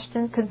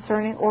question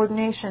concerning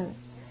ordination,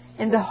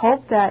 in the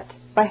hope that,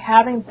 by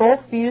having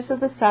both views of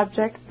the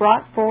subject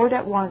brought forward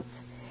at once,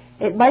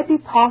 it might be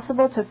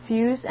possible to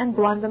fuse and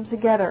blend them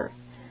together,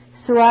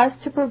 so as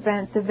to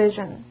prevent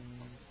division.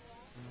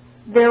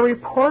 Their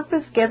report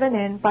was given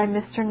in by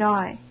Mr.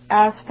 Nye,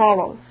 as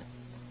follows.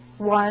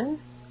 1.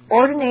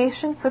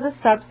 Ordination, for the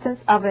substance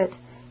of it,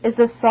 is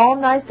the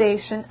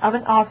solemnization of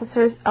an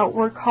officer's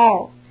outward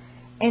call,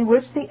 in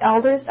which the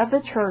elders of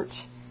the church,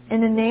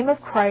 in the name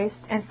of Christ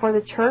and for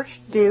the church,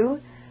 do,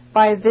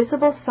 by a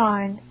visible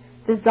sign,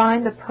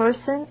 design the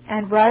person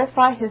and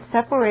ratify his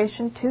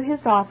separation to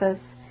his office,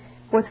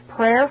 with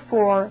prayer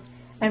for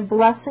and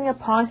blessing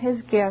upon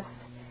his gifts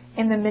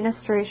in the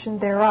ministration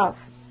thereof.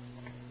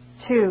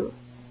 2.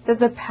 That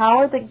the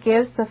power that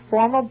gives the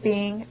formal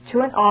being to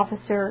an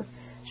officer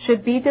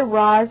should be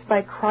derived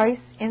by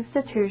Christ's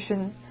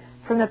institution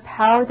from the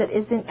power that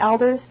is in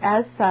elders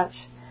as such,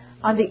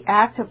 on the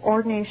act of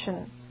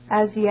ordination,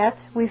 as yet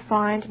we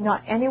find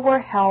not anywhere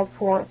held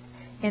forth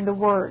in the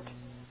Word.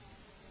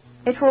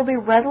 It will be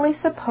readily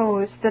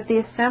supposed that the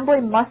assembly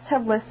must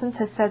have listened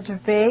to such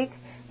vague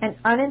and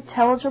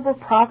unintelligible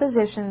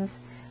propositions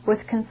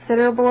with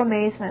considerable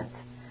amazement,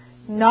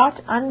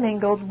 not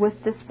unmingled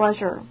with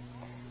displeasure,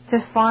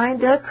 to find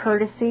their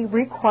courtesy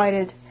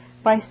requited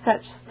by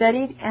such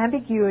studied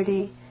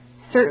ambiguity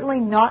certainly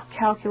not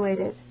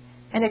calculated,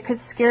 and it could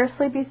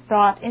scarcely be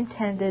thought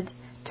intended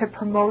to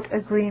promote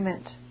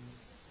agreement.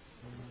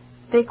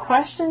 They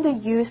questioned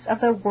the use of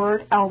the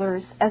word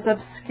elders as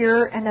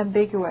obscure and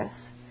ambiguous,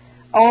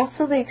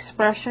 also the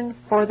expression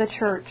for the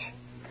church,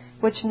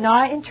 which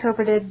Nye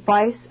interpreted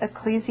vice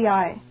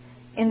ecclesiae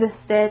in the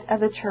stead of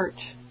the church.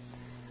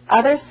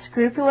 Other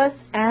scrupulous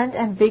and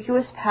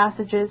ambiguous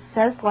passages,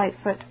 says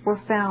Lightfoot,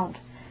 were found,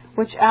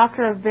 which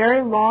after a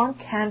very long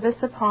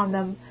canvass upon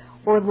them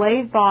were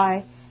laid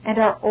by, and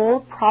our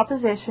old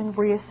proposition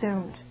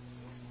reassumed.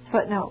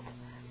 Footnote.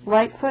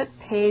 Lightfoot,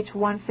 page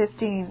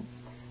 115.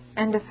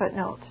 End of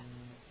footnote.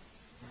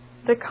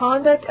 The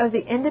conduct of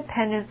the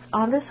Independents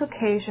on this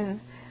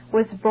occasion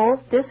was both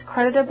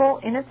discreditable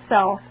in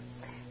itself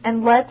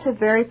and led to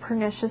very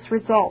pernicious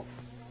results.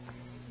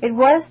 It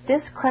was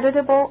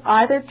discreditable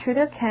either to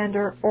their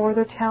candor or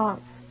their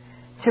talents,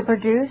 to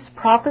produce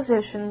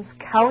propositions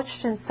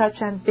couched in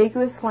such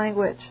ambiguous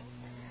language,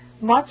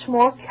 much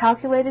more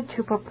calculated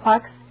to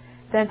perplex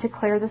than to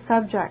clear the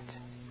subject.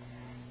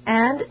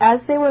 And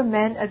as they were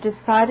men of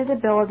decided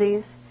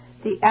abilities,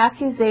 the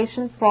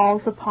accusation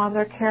falls upon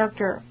their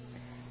character,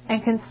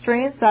 and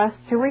constrains us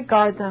to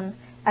regard them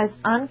as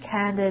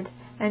uncandid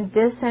and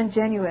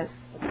disingenuous.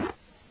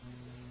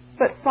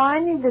 But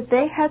finding that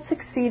they had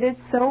succeeded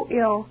so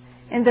ill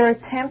in their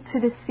attempt to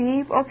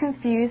deceive or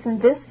confuse in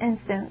this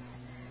instance,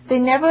 they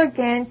never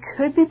again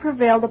could be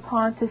prevailed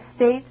upon to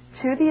state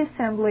to the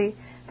assembly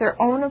their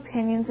own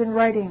opinions in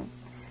writing,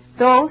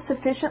 though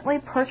sufficiently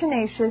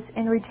pertinacious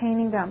in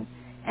retaining them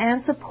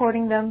and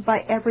supporting them by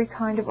every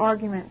kind of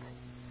argument.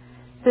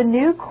 The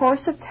new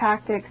course of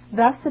tactics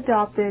thus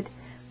adopted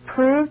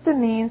proved the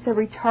means of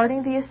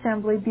retarding the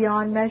assembly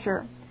beyond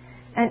measure,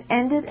 and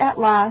ended at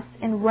last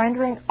in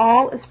rendering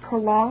all its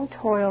prolonged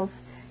toils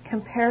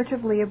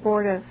comparatively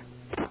abortive.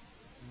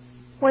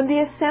 When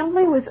the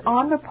assembly was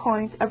on the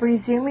point of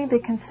resuming the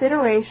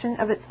consideration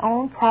of its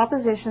own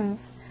propositions,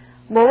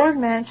 Lord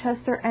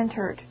Manchester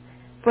entered,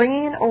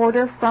 bringing an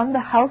order from the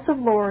House of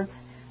Lords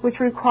which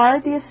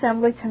required the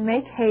assembly to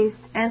make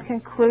haste and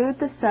conclude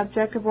the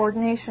subject of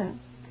ordination.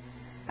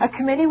 A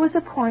committee was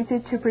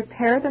appointed to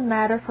prepare the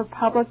matter for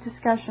public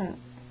discussion,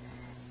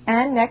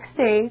 and next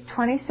day,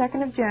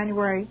 22nd of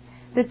January,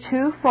 the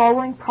two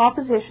following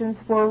propositions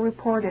were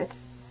reported.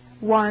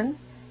 1.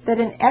 That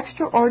in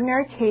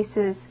extraordinary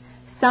cases,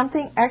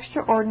 something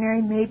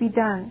extraordinary may be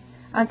done,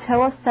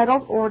 until a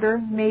settled order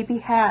may be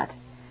had,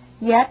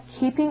 yet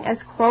keeping as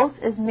close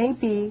as may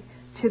be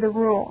to the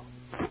rule.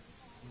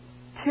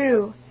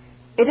 2.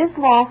 It is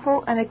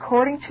lawful and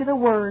according to the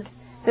word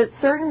that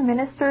certain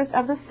ministers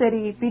of the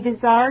city be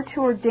desired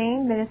to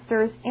ordain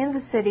ministers in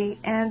the city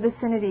and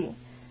vicinity,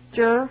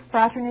 jure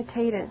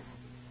fraternitatis.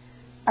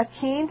 A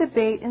keen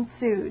debate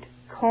ensued,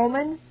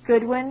 Colman,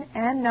 Goodwin,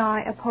 and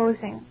Nye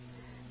opposing,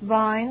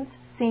 Vines,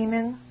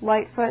 Seaman,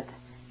 Lightfoot,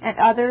 and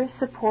others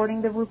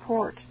supporting the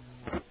report.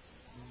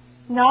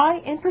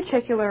 Nye, in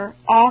particular,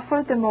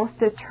 offered the most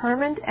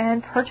determined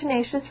and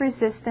pertinacious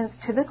resistance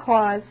to the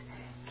clause,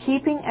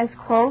 keeping as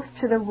close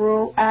to the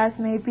rule as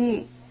may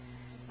be.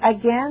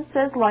 Again,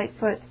 says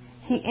Lightfoot,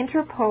 he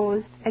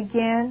interposed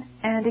again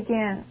and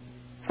again.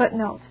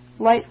 Footnote.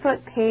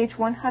 Lightfoot, page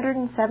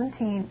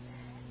 117,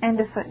 end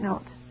of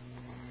footnote.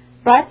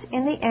 But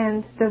in the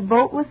end, the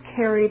vote was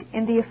carried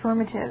in the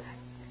affirmative.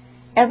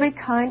 Every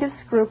kind of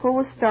scruple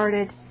was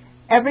started,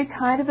 every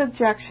kind of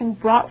objection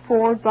brought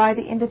forward by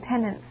the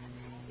independents,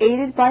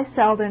 aided by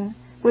Selden,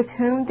 with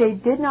whom they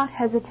did not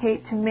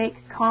hesitate to make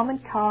common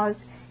cause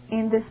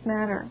in this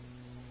matter.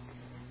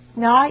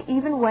 Nye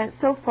even went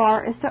so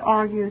far as to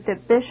argue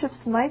that bishops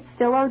might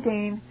still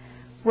ordain,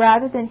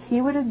 rather than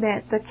he would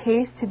admit the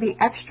case to be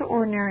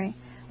extraordinary,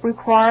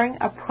 requiring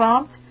a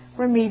prompt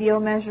remedial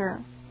measure.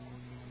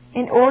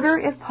 In order,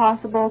 if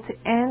possible,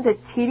 to end the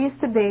tedious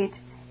debate,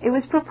 it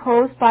was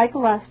proposed by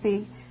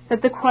Gillespie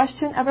that the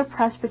question of a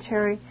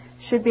presbytery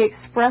should be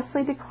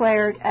expressly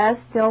declared as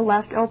still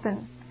left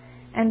open,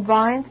 and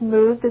Vines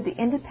moved that the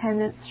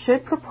independents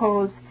should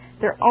propose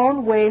their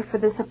own way for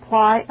the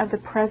supply of the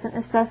present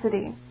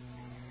necessity.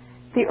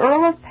 The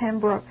Earl of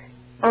Pembroke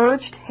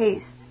urged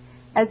haste,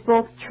 as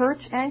both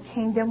church and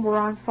kingdom were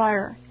on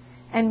fire,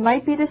 and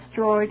might be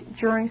destroyed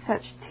during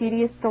such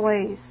tedious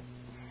delays.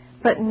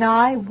 But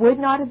Nye would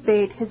not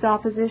abate his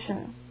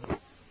opposition.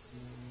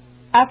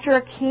 After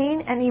a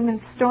keen and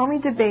even stormy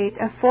debate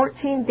of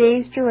 14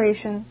 days'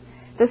 duration,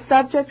 the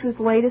subject was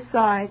laid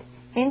aside,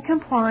 in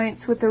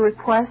compliance with the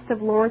request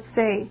of Lord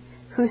Say,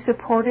 who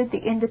supported the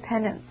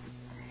independents,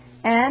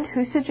 and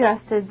who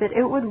suggested that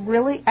it would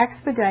really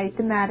expedite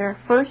the matter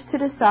first to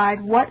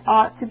decide what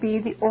ought to be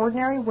the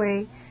ordinary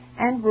way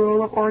and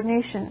rule of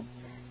ordination,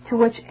 to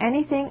which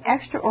anything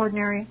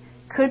extraordinary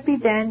could be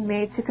then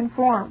made to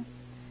conform.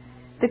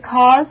 The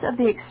cause of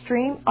the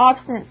extreme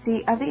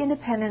obstinacy of the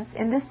independents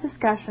in this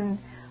discussion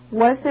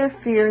was their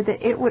fear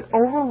that it would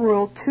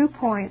overrule 2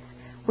 points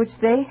which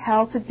they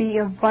held to be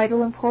of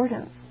vital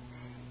importance,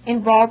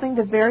 involving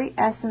the very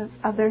essence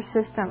of their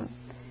system,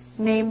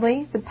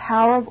 namely the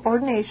power of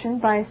ordination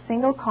by a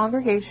single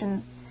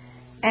congregation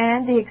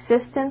and the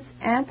existence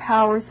and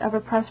powers of a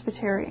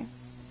presbytery.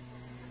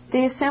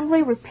 The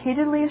assembly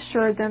repeatedly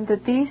assured them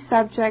that these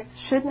subjects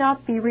should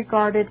not be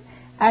regarded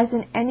as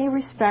in any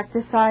respect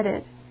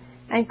decided,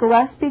 and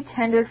Gillespie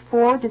tendered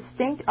 4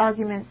 distinct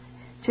arguments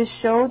to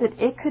show that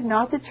it could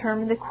not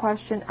determine the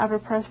question of a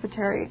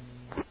presbytery.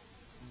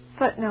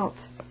 Footnote.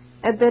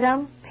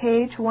 Abitum,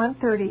 page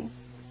 130,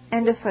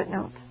 end of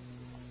footnote.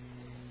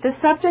 The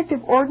subject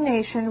of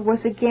ordination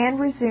was again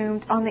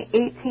resumed on the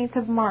 18th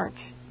of March,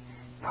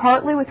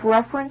 partly with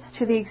reference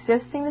to the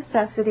existing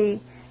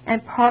necessity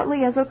and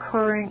partly as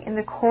occurring in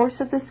the course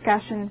of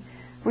discussion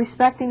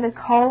respecting the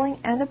calling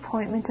and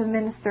appointment of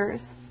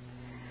ministers.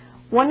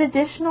 One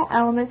additional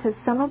element of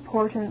some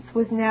importance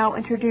was now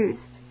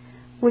introduced,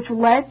 which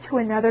led to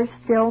another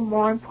still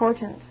more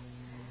important.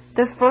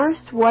 The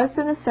first was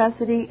the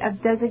necessity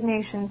of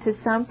designation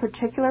to some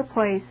particular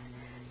place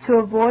to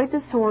avoid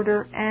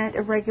disorder and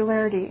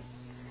irregularity,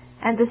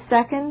 and the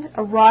second,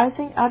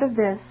 arising out of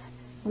this,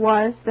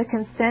 was the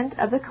consent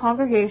of the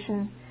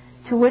congregation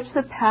to which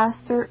the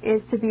pastor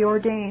is to be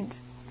ordained.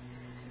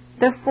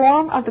 The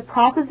form of the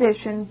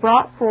proposition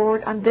brought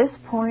forward on this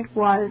point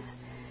was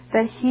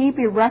that he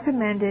be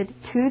recommended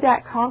to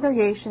that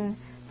congregation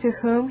to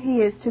whom he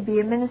is to be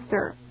a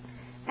minister,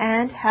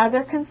 and have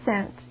their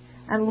consent,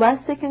 unless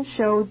they can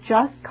show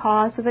just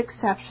cause of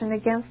exception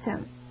against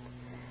him.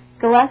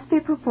 Gillespie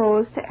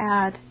proposed to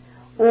add,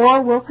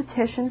 or will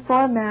petition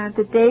for a man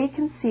that they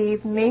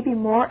conceive may be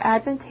more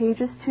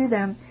advantageous to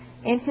them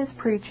in his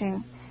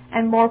preaching,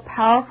 and more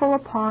powerful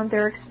upon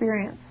their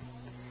experience.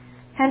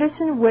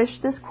 Henderson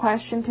wished this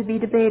question to be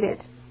debated.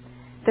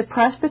 The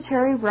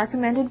presbytery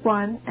recommended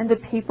one, and the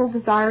people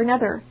desire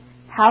another.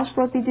 How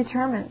shall it be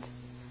determined?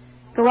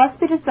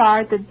 Gillespie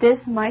desired that this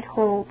might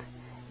hold.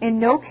 In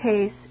no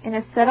case, in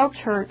a settled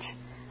church,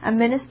 a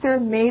minister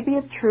may be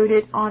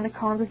obtruded on a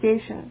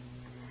congregation.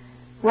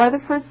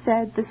 Rutherford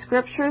said the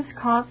Scriptures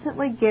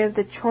constantly give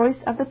the choice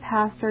of the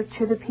pastor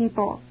to the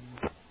people.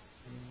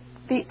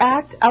 The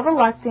act of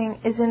electing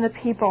is in the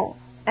people,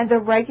 and the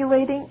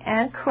regulating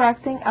and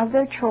correcting of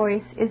their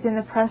choice is in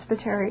the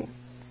presbytery.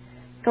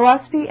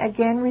 Gillespie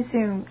again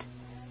resumed,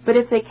 but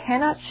if they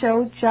cannot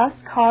show just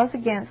cause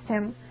against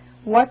him,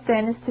 what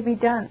then is to be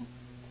done?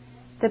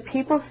 The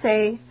people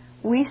say,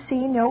 we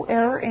see no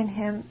error in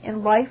him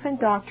in life and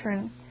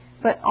doctrine,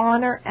 but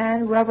honor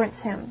and reverence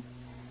him.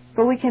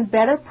 But we can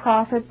better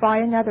profit by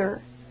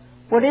another.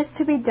 What is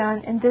to be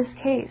done in this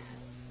case?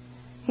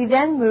 He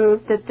then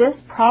moved that this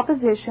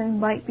proposition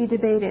might be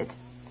debated.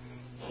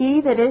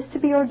 He that is to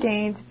be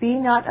ordained be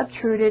not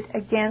obtruded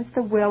against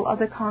the will of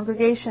the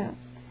congregation.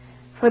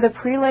 for the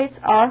prelates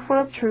are for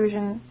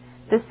obtrusion,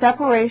 the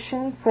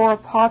separation for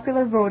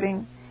popular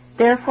voting,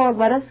 therefore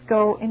let us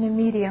go in a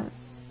medium.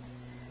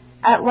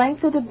 At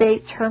length the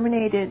debate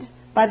terminated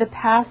by the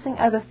passing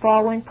of the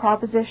following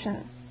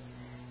proposition: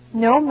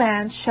 no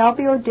man shall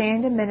be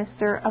ordained a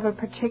minister of a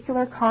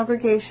particular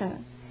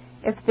congregation,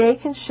 if they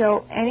can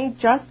show any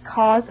just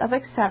cause of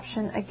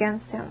exception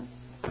against him.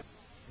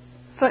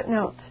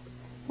 Footnote: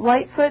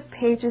 Lightfoot,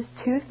 pages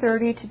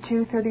 230 to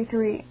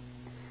 233.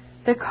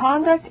 The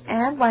conduct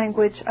and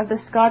language of the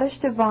Scottish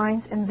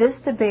divines in this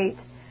debate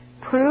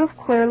prove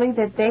clearly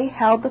that they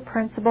held the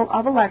principle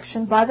of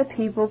election by the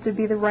people to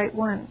be the right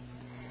one,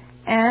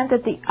 and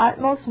that the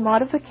utmost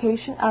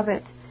modification of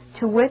it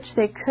to which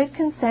they could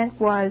consent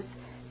was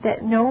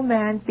that no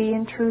man be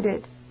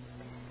intruded.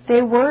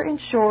 They were, in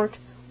short,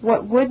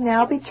 what would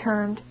now be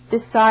termed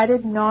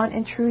decided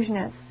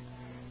non-intrusionists,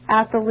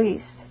 at the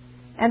least,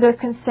 and their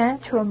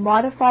consent to a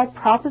modified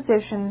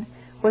proposition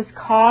was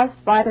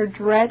caused by their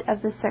dread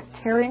of the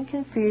sectarian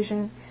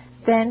confusion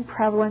then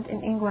prevalent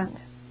in England.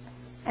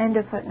 End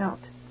of footnote.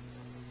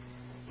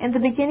 In the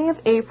beginning of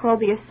April,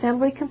 the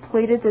Assembly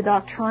completed the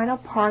doctrinal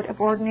part of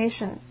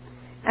ordination,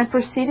 and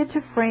proceeded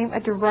to frame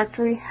a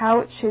directory how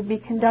it should be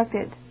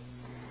conducted.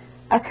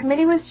 A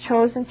committee was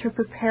chosen to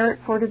prepare it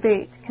for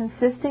debate,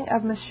 consisting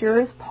of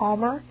Messrs.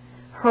 Palmer,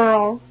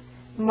 Hurrell,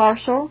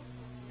 Marshall,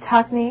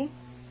 Tuckney,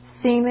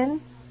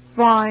 Seaman,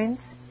 Vines,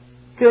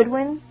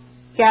 Goodwin,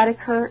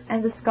 Gattaker,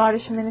 and the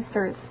Scottish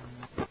ministers.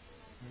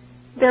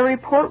 Their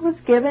report was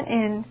given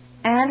in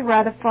and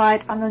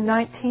ratified on the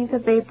 19th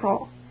of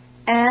April,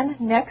 and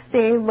next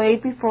day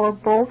laid before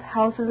both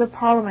Houses of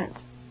Parliament.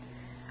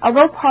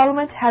 Although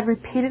Parliament had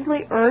repeatedly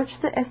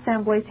urged the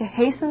Assembly to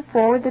hasten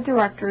forward the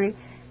directory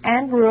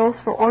and rules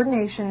for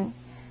ordination,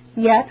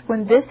 yet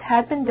when this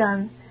had been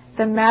done,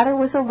 the matter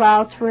was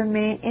allowed to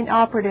remain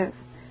inoperative,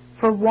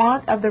 for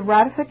want of the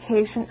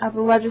ratification of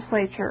the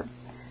legislature,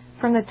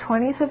 from the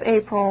 20th of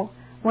April,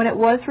 when it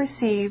was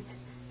received,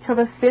 till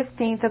the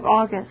 15th of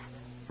August.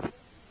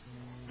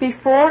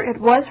 Before it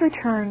was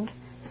returned,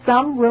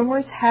 some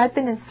rumors had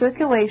been in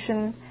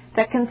circulation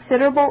that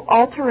considerable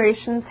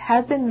alterations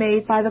had been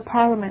made by the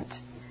Parliament,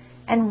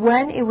 and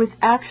when it was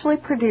actually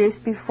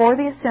produced before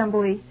the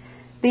Assembly,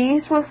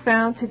 these were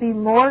found to be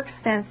more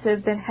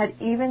extensive than had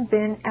even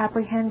been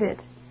apprehended.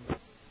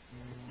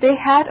 They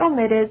had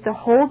omitted the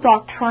whole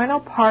doctrinal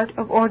part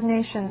of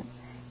ordination,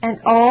 and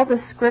all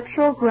the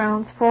scriptural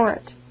grounds for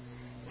it,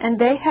 and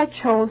they had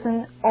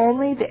chosen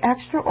only the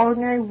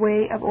extraordinary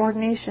way of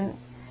ordination,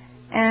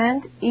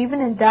 and,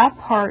 even in that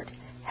part,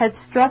 had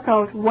struck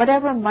out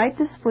whatever might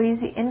displease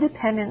the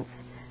Independents,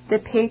 the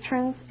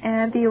Patrons,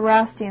 and the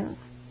Erastians.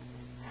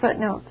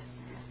 Footnote: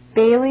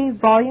 Bailey,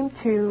 Volume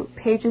 2,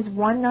 pages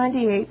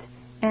 198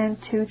 and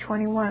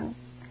 221.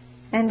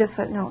 End of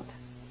footnote.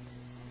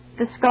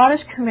 The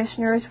Scottish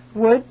Commissioners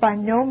would by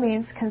no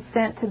means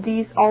consent to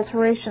these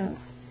alterations,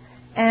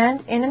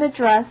 and in an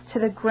address to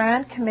the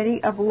Grand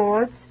Committee of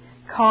Lords,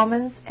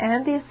 Commons,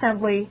 and the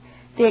Assembly,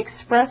 they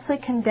expressly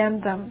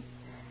condemned them.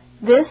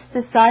 This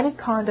decided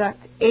conduct,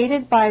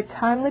 aided by a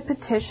timely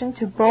petition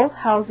to both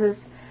Houses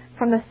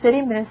from the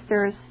city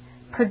ministers,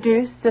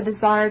 produced the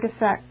desired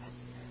effect.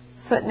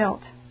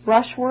 Footnote: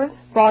 Rushworth,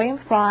 Volume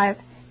 5,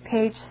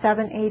 page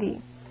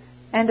 780.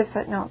 End of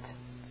footnote.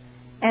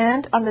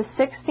 And on the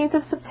 16th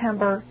of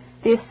September,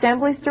 the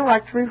Assembly's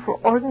directory for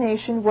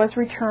ordination was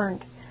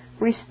returned,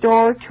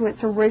 restored to its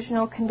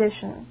original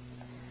condition.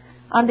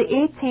 On the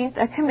 18th,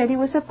 a committee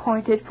was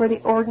appointed for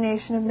the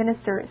ordination of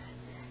ministers,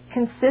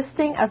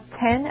 consisting of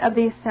 10 of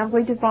the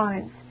Assembly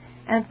divines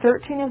and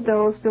 13 of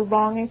those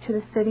belonging to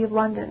the City of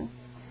London.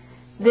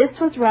 This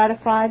was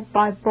ratified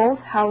by both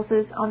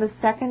Houses on the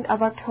 2nd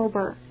of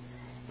October,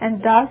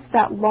 and thus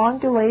that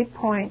long-delayed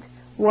point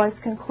was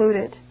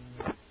concluded.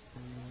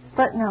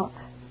 Footnote: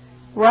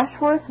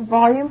 Rushworth,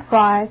 Volume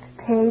 5,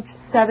 page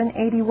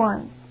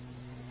 781.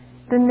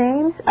 The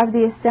names of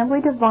the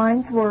Assembly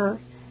divines were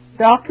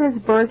Doctors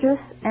Burgess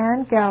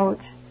and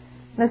Gouge,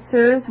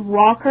 Messrs.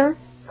 Walker,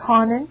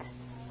 Conant,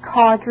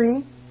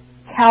 Caudry,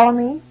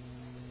 Calamy,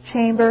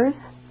 Chambers,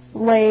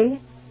 Lay,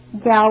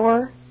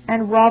 Gower,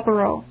 and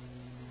Rotherow.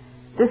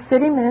 The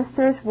city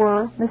ministers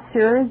were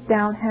Messrs.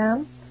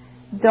 Downham,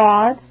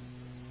 Dodd,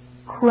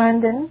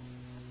 Clendon,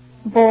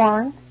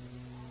 Bourne,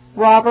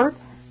 Roberts,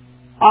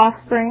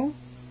 Offspring,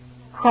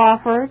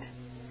 Crawford,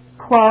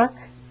 Clark,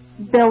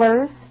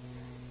 Billers,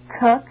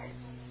 Cook,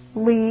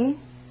 Lee,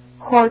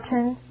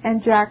 Horton,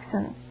 and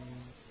Jackson.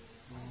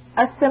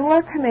 A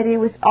similar committee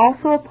was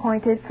also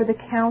appointed for the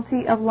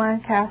county of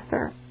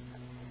Lancaster.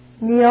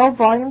 Neale,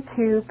 Volume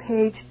 2,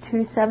 page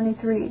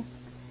 273.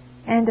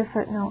 End of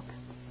footnote.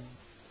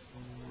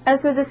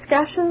 As the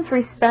discussions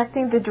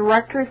respecting the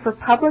directory for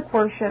public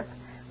worship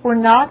were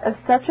not of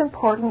such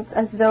importance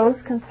as those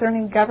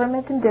concerning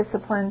government and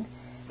discipline,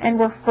 and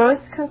were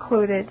first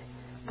concluded,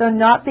 though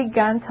not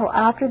begun till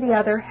after the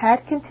other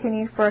had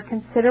continued for a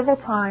considerable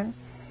time,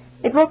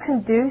 it will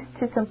conduce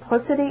to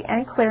simplicity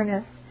and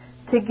clearness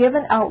to give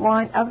an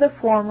outline of the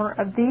former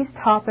of these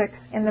topics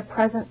in the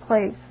present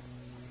place.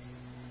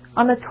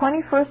 On the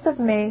 21st of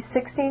May,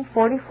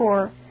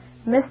 1644,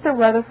 Mr.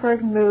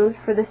 Rutherford moved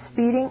for the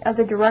speeding of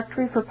the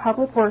Directory for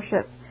Public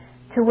Worship,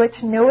 to which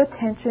no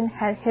attention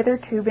had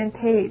hitherto been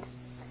paid.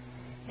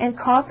 In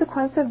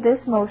consequence of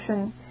this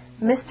motion,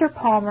 Mr.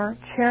 Palmer,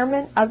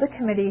 chairman of the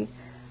committee,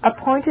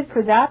 appointed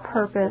for that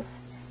purpose,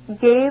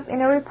 gave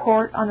in a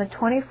report on the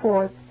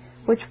 24th,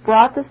 which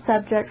brought the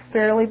subject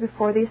fairly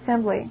before the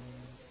Assembly.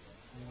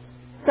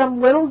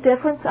 Some little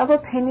difference of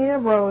opinion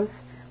arose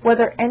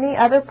whether any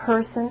other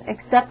person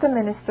except the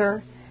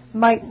minister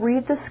might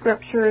read the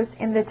Scriptures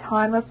in the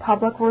time of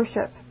public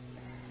worship,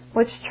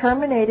 which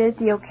terminated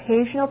the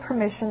occasional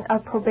permission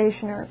of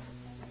probationers.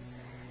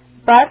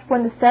 But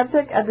when the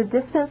subject of the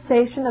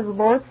dispensation of the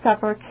Lord's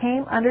Supper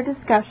came under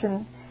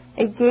discussion,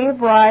 it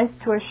gave rise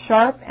to a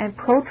sharp and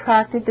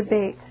protracted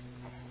debate,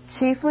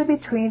 chiefly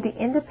between the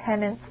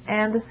Independents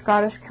and the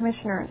Scottish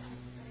Commissioners.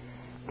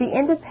 The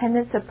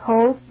Independents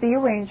opposed the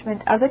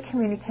arrangement of the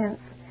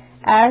communicants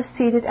as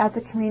seated at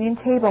the communion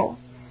table,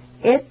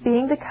 it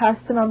being the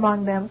custom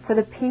among them for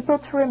the people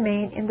to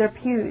remain in their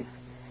pews,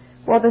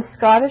 while the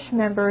Scottish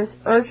members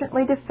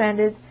urgently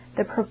defended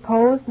the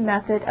proposed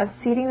method of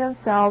seating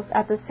themselves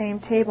at the same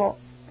table.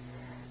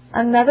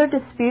 Another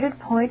disputed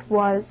point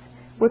was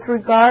with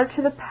regard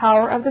to the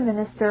power of the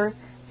minister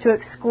to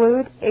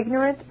exclude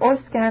ignorant or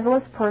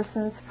scandalous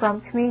persons from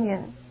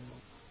communion.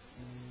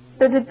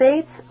 The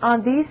debates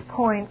on these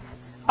points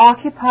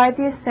occupied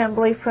the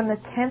Assembly from the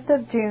 10th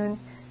of June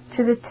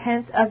to the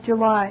 10th of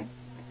July.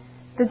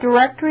 The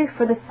Directory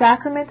for the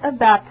Sacrament of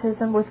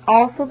Baptism was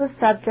also the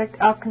subject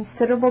of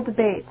considerable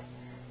debate,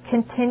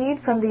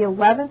 continued from the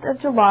 11th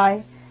of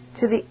July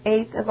to the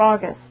 8th of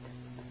August.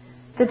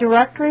 The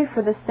Directory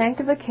for the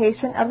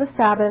Sanctification of the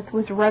Sabbath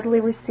was readily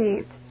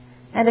received,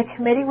 and a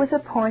committee was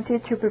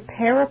appointed to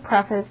prepare a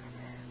preface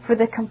for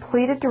the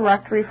completed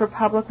Directory for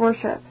Public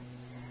Worship.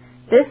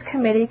 This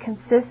committee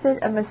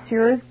consisted of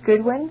Messrs.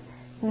 Goodwin,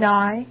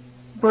 Nye,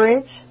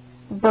 Bridge,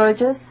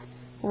 Burgess,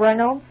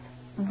 Reynolds,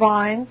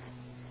 Vines,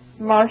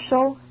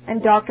 Marshall,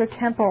 and Dr.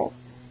 Temple,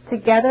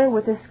 together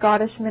with the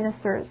Scottish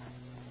ministers.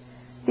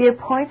 The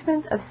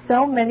appointment of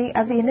so many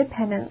of the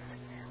Independents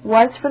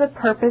was for the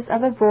purpose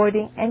of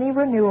avoiding any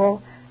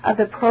renewal of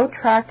the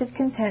protracted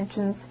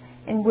contentions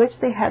in which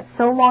they had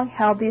so long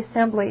held the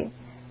Assembly,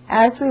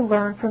 as we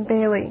learn from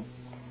Bailey.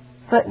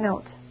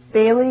 Footnote: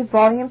 Bailey,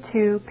 Volume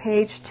 2,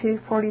 page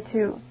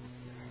 242.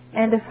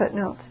 End of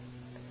footnote.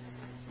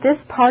 This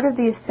part of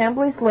the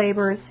Assembly's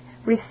labors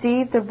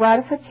received the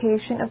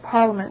ratification of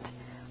Parliament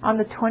on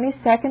the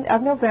 22nd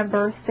of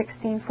November,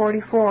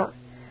 1644,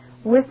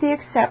 with the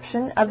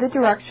exception of the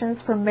directions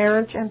for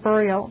marriage and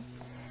burial,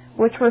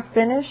 which were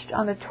finished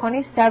on the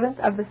 27th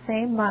of the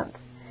same month,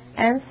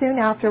 and soon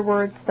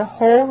afterwards the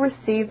whole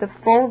received the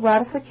full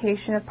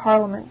ratification of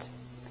Parliament.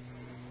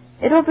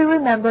 It will be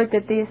remembered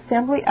that the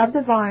Assembly of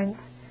Divines,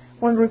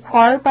 when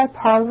required by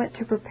Parliament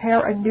to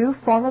prepare a new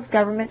form of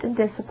government and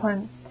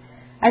discipline,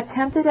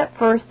 attempted at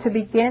first to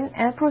begin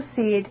and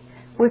proceed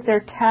with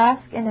their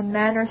task in a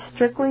manner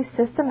strictly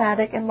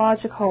systematic and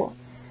logical,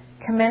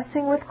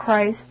 commencing with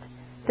Christ,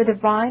 the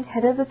divine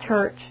head of the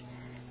Church,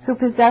 who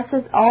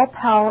possesses all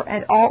power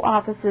and all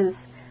offices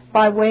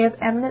by way of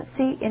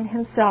eminency in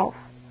himself.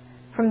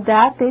 From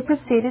that they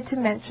proceeded to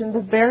mention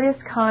the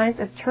various kinds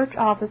of church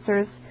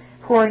officers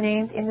who are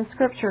named in the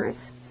Scriptures,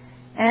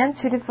 and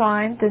to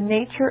define the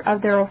nature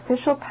of their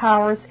official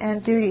powers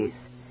and duties,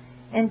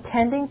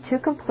 intending to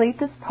complete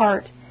this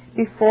part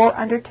before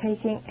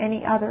undertaking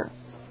any other.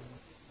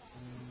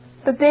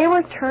 But they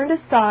were turned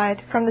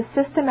aside from the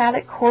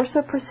systematic course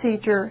of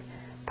procedure,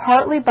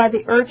 partly by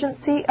the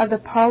urgency of the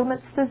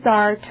Parliament's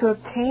desire to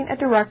obtain a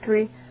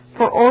directory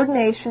for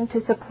ordination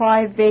to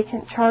supply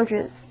vacant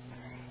charges,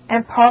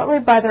 and partly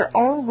by their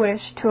own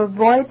wish to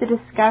avoid the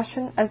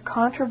discussion of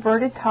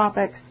controverted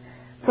topics,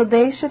 so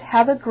they should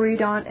have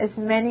agreed on as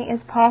many as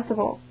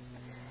possible.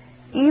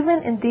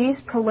 Even in these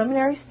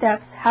preliminary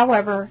steps,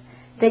 however,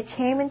 they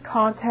came in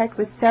contact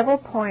with several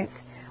points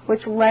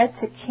which led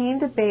to keen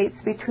debates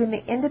between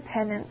the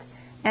Independent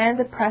and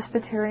the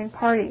Presbyterian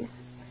parties,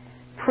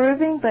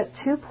 proving but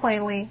too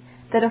plainly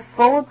that a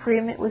full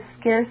agreement was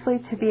scarcely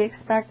to be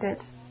expected.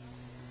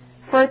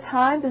 For a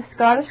time the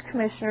Scottish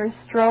Commissioners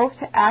strove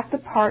to act the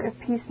part of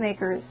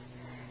peacemakers,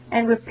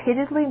 and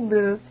repeatedly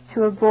moved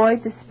to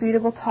avoid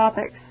disputable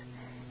topics,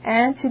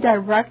 and to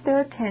direct their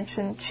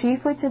attention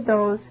chiefly to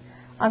those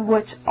on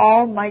which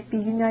all might be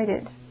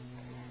united.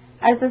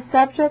 As the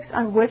subjects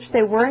on which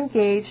they were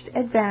engaged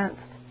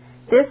advanced,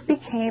 this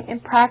became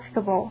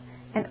impracticable,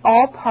 and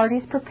all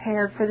parties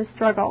prepared for the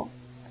struggle.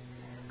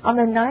 On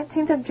the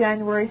 19th of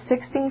January,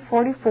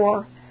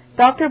 1644,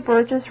 Dr.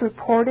 Burgess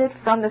reported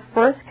from the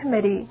First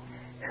Committee,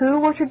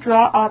 who were to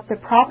draw up the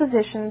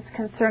propositions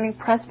concerning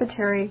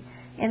presbytery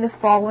in the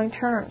following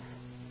terms.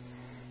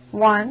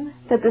 1.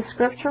 That the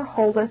Scripture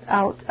holdeth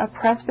out a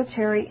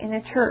presbytery in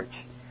a church.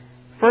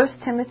 1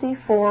 Timothy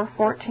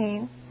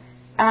 4:14,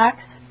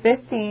 Acts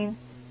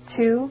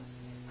 15:2,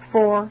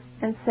 4,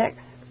 and 6.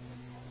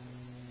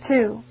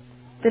 2.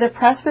 That a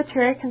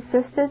presbytery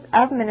consisted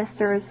of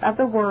ministers of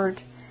the Word,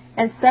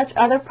 and such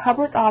other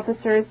public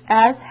officers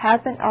as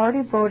had been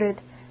already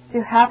voted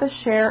to have a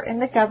share in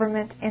the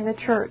government in the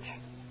Church.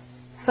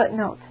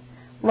 Footnote.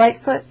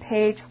 Lightfoot,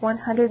 page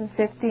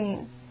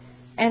 115.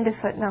 End of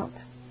footnote.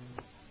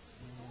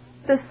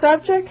 The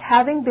subject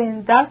having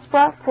been thus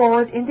brought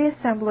forward in the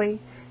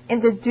Assembly in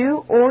the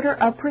due order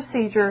of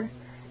procedure,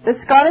 the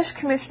Scottish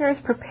Commissioners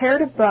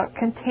prepared a book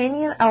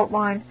containing an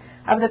outline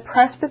of the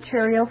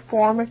presbyterial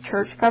form of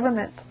church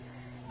government,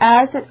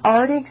 as it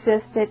already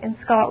existed in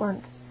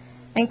Scotland,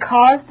 and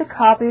caused a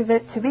copy of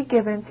it to be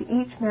given to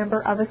each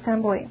member of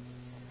Assembly.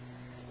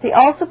 They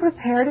also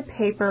prepared a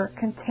paper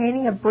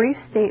containing a brief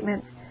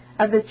statement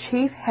of the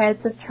chief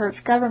heads of church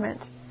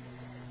government,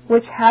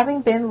 which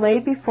having been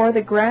laid before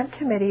the Grand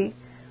Committee,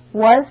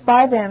 was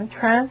by them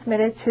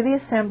transmitted to the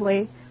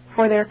Assembly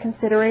for their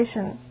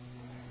consideration.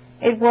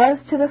 It was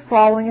to the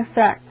following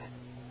effect.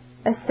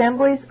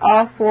 Assemblies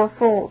are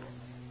fourfold.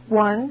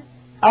 1.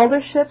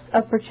 Elderships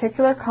of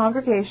particular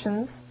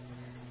congregations.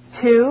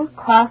 2.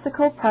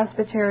 Classical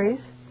presbyteries.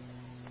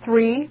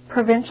 3.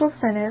 Provincial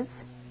synods.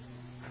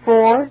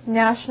 4.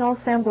 National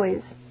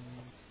assemblies.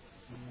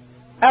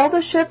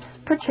 Elderships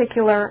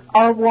particular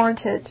are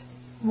warranted.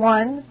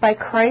 1. By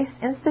Christ's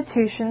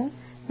institution,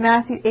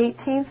 Matthew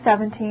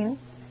 18:17.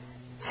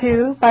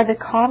 2. By the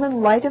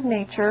common light of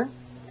nature.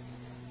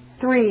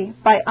 3.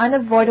 By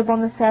unavoidable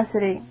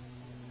necessity.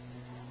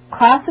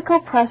 Classical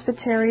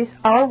presbyteries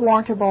are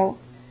warrantable.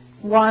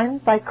 1.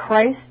 By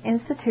Christ's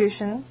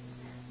institution,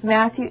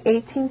 Matthew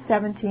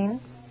 18:17.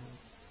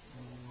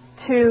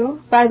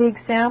 2. By the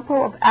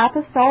example of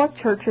apostolic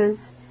churches,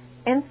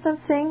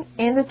 instancing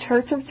in the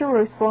Church of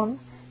Jerusalem,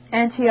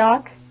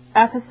 Antioch,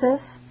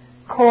 Ephesus,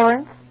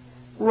 Corinth,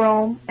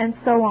 Rome, and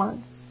so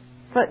on.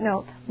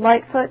 Footnote.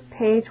 Lightfoot,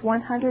 page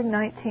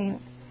 119.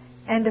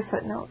 End of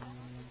footnote.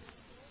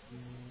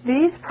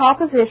 These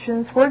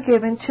propositions were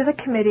given to the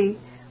committee,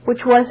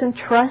 which was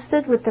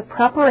entrusted with the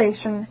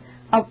preparation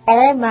of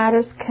all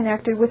matters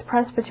connected with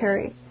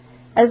presbytery,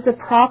 as the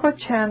proper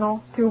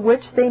channel through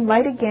which they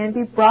might again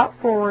be brought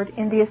forward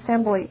in the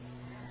Assembly,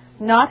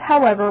 not,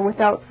 however,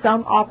 without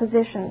some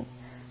opposition,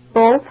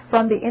 both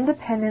from the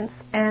Independents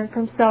and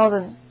from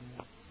Selden.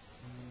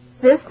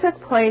 This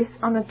took place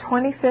on the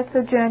 25th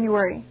of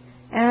January,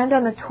 and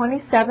on the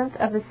 27th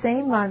of the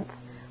same month,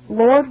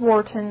 Lord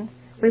Wharton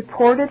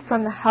reported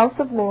from the House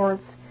of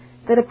Lords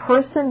that a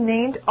person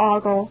named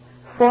Ogle,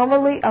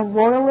 formerly a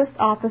Royalist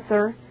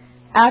officer,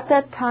 at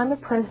that time a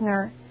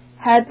prisoner,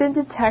 had been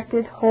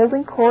detected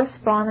holding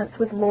correspondence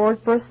with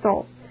Lord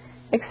Bristol,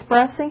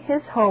 expressing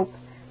his hope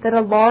that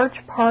a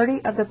large party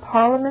of the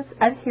Parliament's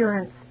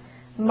adherents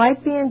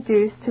might be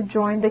induced to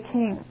join the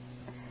King,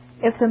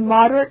 if the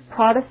moderate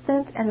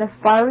Protestant and the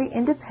fiery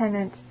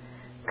Independent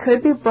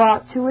could be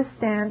brought to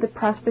withstand the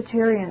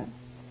Presbyterian.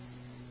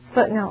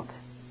 Footnote.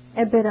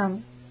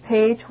 Ibidem,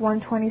 page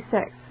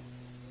 126.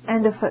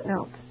 End of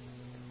footnote.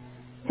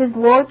 His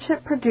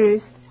Lordship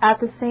produced, at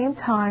the same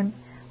time,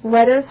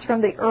 letters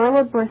from the Earl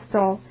of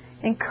Bristol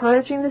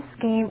encouraging the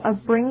scheme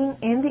of bringing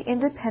in the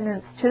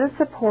Independents to the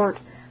support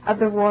of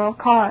the royal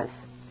cause.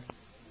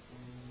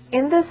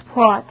 In this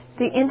plot,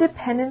 the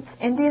Independents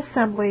in the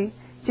Assembly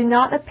do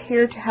not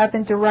appear to have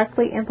been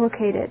directly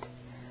implicated,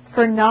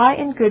 for Nye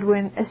and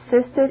Goodwin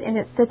assisted in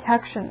its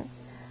detection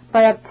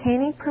by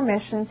obtaining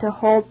permission to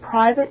hold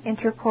private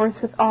intercourse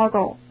with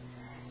Ogle,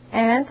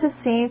 and to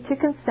seem to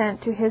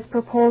consent to his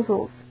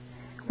proposals,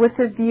 with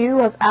the view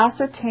of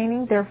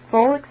ascertaining their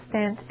full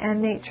extent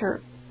and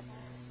nature.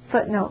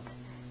 Footnote.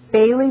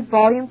 Bailey,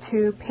 Volume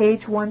 2,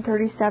 page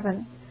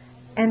 137.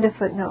 End of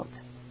footnote.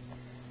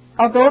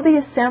 Although the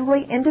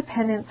Assembly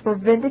Independents were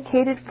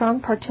vindicated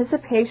from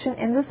participation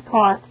in this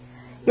plot,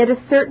 yet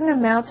a certain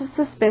amount of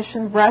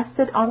suspicion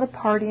rested on the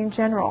party in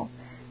general,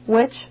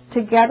 which,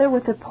 together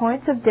with the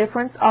points of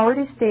difference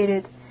already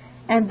stated,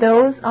 and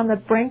those on the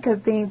brink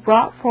of being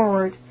brought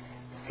forward,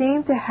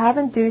 seemed to have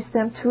induced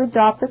them to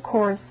adopt a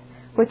course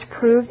which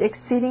proved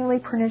exceedingly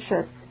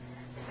pernicious,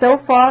 so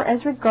far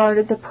as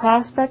regarded the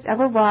prospect of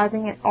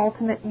arriving at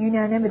ultimate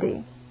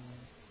unanimity.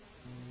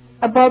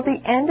 About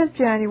the end of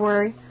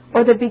January,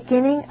 or the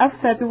beginning of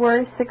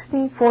February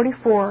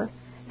 1644,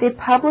 they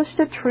published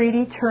a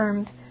treaty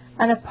termed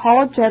An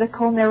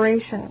Apologetical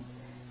Narration,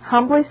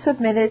 humbly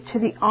submitted to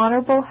the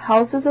Honourable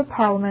Houses of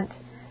Parliament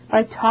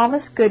by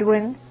Thomas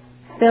Goodwin,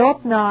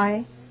 Philip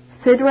Nye,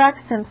 Sidrak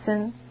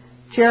Simpson,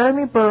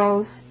 Jeremy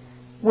Burroughs,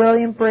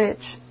 William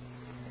Bridge.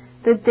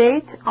 The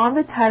date on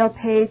the title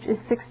page is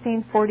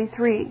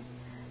 1643,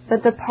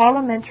 but the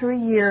parliamentary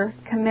year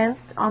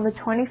commenced on the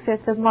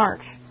 25th of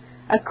March,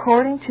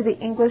 according to the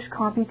English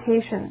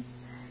computation,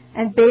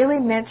 and Bailey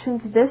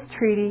mentions this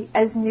treaty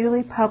as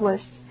newly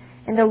published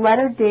in the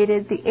letter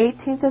dated the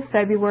 18th of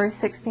February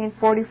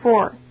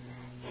 1644,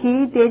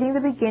 he dating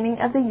the beginning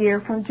of the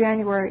year from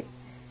January,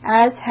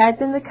 as had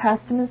been the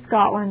custom in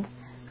Scotland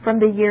from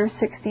the year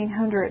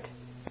 1600.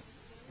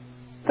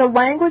 The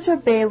language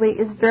of Bailey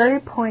is very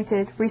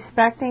pointed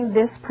respecting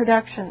this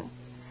production.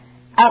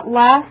 At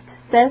last,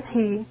 says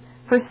he,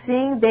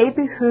 foreseeing they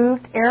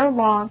behooved ere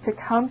long to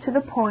come to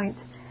the point,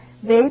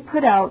 they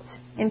put out,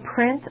 in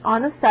print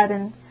on a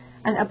sudden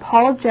an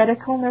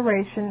apologetical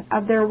narration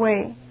of their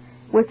way,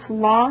 which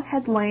long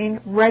had lain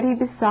ready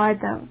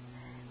beside them,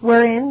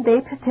 wherein they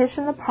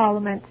petitioned the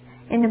Parliament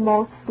in a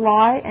most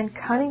sly and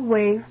cunning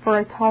way for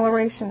a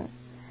toleration,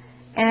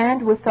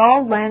 and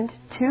withal lent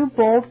two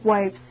bold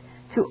wipes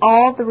to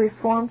all the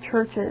Reformed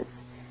churches,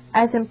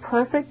 as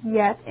imperfect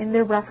yet in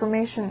their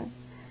Reformation,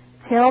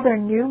 till their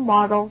new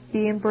model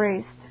be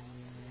embraced.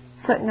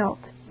 Footnote: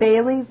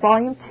 Bailey,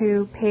 Volume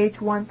 2, page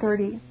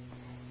 130.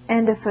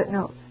 End of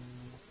footnote.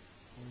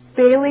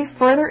 Bailey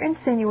further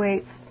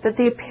insinuates that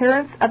the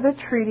appearance of the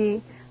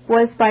treaty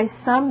was by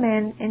some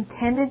men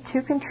intended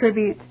to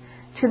contribute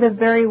to the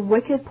very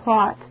wicked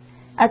plot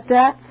at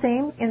that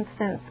same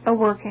instance a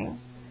working,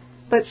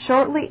 but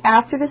shortly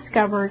after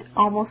discovered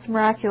almost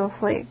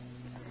miraculously.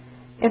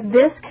 If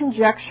this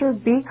conjecture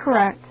be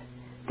correct,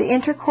 the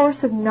intercourse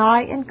of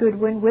Nye and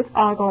Goodwin with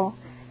Ogle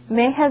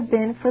may have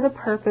been for the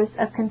purpose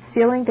of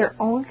concealing their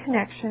own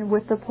connection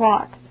with the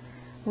plot,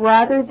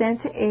 rather than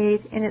to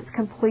aid in its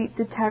complete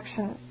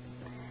detection.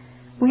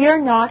 We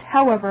are not,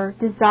 however,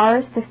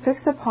 desirous to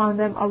fix upon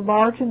them a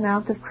large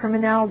amount of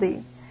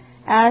criminality,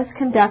 as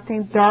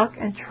conducting dark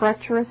and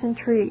treacherous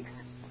intrigues,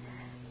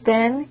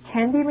 then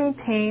can be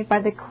maintained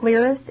by the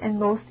clearest and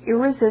most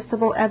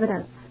irresistible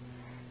evidence,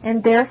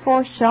 and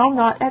therefore shall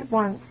not at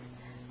once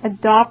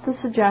adopt the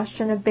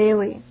suggestion of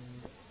Bailey.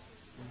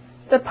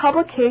 The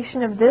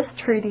publication of this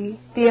treaty,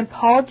 the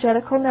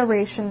apologetical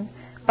narration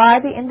by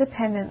the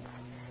Independents,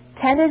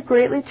 tended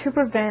greatly to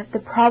prevent the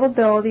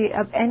probability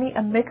of any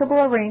amicable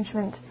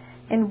arrangement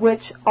in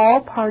which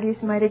all parties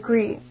might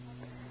agree.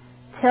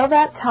 Till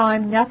that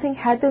time nothing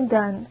had been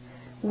done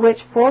which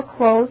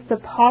foreclosed the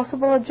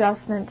possible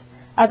adjustment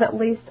of at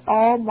least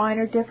all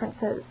minor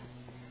differences,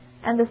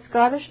 and the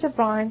Scottish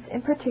divines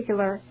in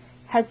particular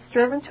had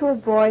striven to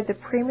avoid the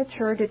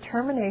premature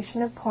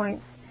determination of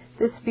points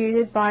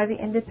disputed by the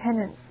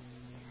Independents.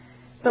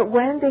 But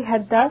when they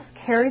had thus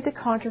carried the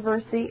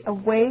controversy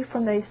away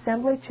from the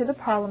Assembly to the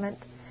Parliament,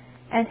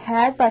 and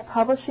had by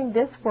publishing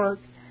this work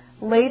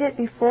laid it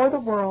before the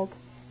world,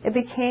 it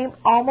became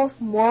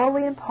almost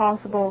morally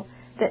impossible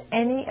that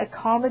any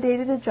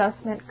accommodated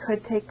adjustment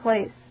could take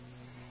place,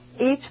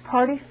 each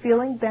party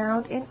feeling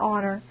bound in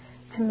honor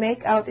to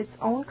make out its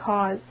own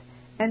cause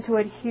and to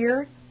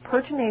adhere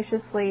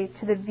pertinaciously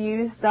to the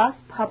views thus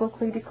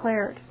publicly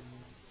declared.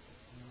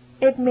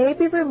 It may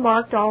be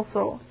remarked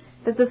also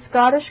that the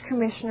Scottish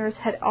Commissioners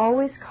had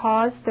always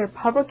caused their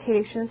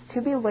publications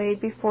to be laid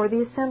before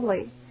the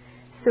Assembly,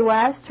 so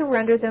as to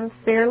render them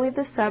fairly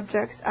the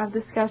subjects of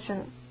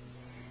discussion,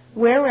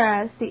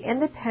 whereas the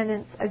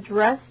Independents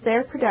addressed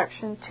their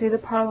production to the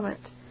Parliament,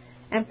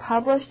 and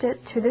published it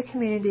to the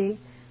community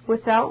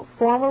without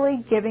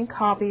formally giving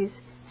copies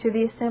to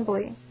the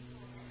Assembly,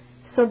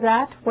 so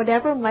that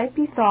whatever might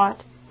be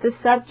thought, the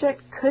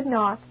subject could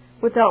not,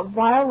 without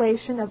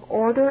violation of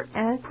order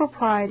and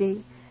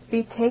propriety,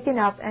 be taken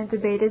up and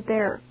debated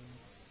there.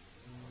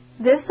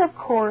 This, of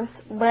course,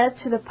 led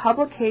to the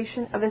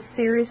publication of a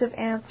series of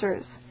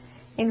answers,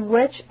 in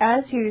which,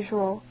 as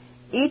usual,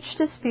 each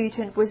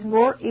disputant was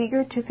more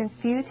eager to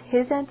confute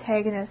his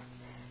antagonist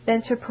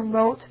than to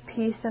promote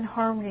peace and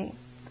harmony.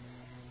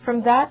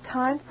 From that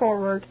time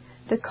forward,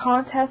 the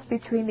contest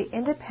between the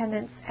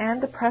Independents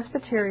and the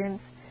Presbyterians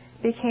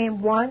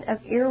became one of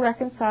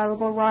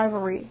irreconcilable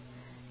rivalry,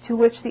 to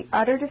which the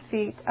utter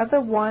defeat of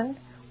the one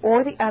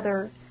or the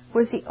other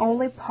was the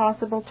only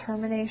possible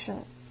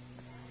termination.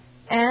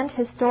 And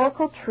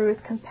historical truth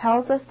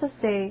compels us to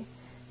say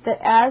that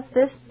as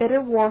this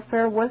bitter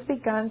warfare was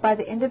begun by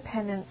the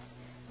Independents,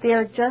 they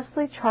are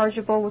justly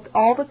chargeable with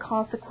all the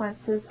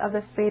consequences of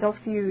the fatal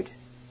feud.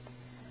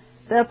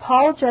 The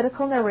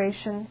apologetical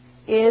narration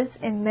is,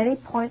 in many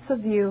points of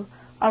view,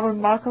 a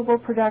remarkable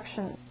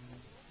production.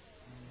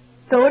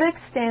 Though it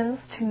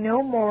extends to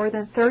no more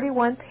than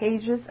 31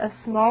 pages of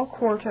small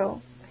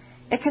quarto,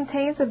 it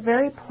contains a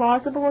very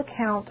plausible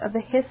account of the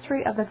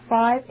history of the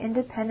 5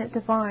 independent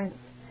divines,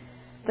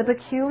 the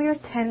peculiar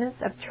tenets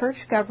of church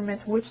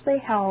government which they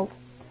held,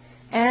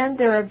 and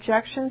their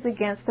objections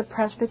against the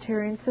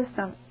Presbyterian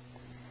system,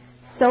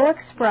 so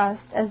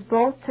expressed as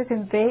both to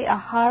convey a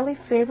highly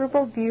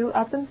favorable view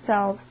of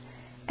themselves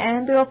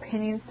and their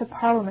opinions to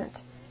Parliament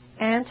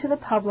and to the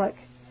public,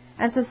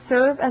 and to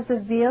serve as a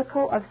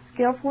vehicle of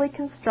skillfully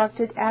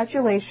constructed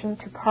adulation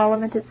to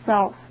Parliament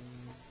itself.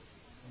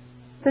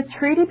 The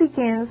treaty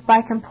begins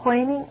by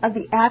complaining of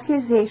the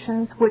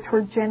accusations which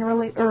were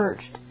generally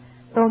urged,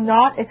 though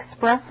not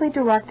expressly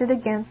directed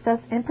against us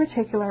in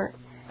particular,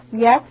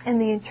 yet in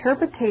the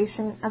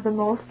interpretation of the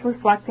most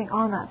reflecting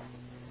on us,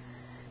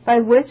 by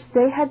which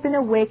they had been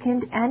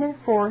awakened and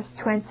enforced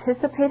to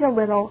anticipate a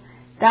little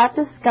that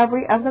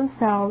discovery of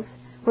themselves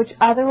which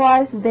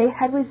otherwise they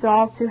had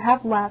resolved to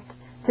have left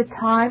to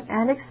time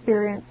and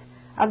experience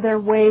of their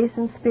ways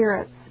and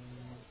spirits.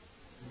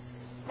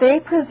 They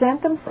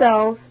present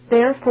themselves,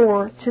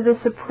 therefore, to the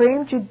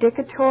supreme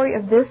judicatory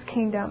of this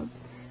kingdom,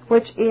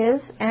 which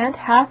is and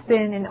hath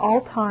been in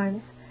all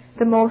times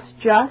the most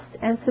just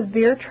and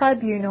severe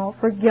tribunal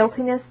for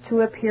guiltiness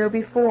to appear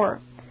before,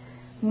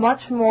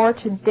 much more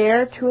to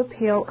dare to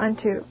appeal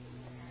unto,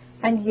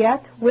 and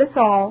yet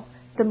withal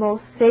the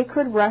most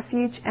sacred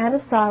refuge and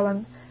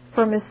asylum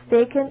for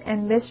mistaken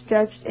and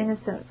misjudged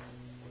innocence.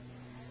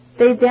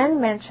 They then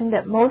mentioned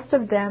that most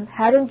of them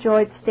had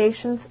enjoyed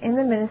stations in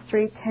the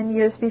ministry 10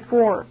 years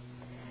before,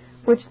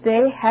 which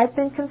they had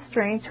been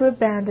constrained to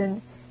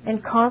abandon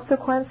in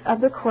consequence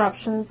of the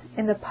corruptions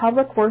in the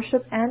public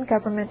worship and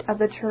government of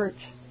the Church.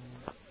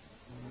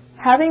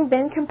 Having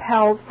been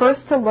compelled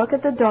first to look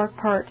at the dark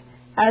part,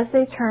 as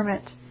they term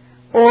it,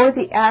 or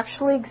the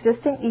actually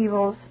existing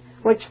evils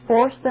which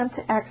force them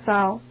to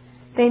exile,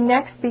 they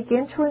next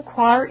begin to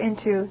inquire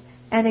into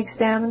and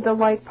examine the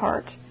light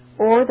part,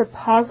 or the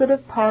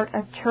positive part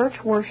of church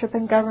worship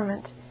and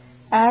government,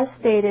 as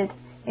stated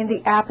in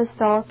the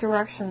apostolic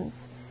directions,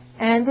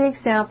 and the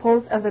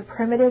examples of the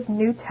primitive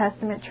New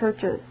Testament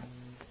churches.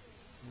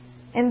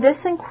 In this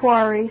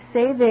inquiry,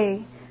 say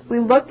they, we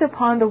looked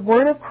upon the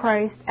Word of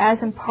Christ as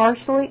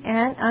impartially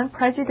and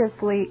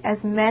unprejudicedly as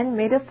men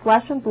made of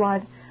flesh and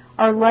blood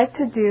are like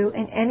to do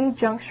in any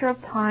juncture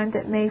of time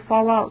that may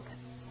fall out.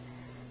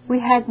 We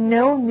had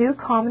no new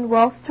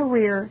commonwealths to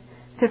rear,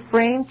 to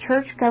frame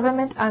church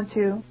government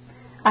unto,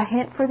 a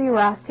hint for the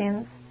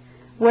Erastians,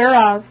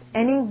 whereof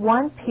any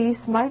one piece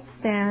might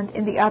stand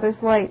in the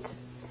other's light,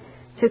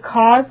 to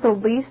cause the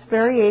least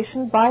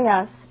variation by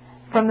us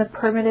from the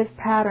primitive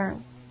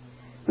pattern.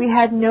 We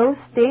had no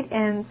state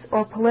ends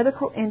or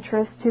political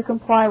interests to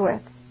comply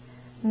with,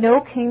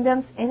 no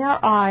kingdoms in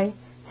our eye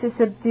to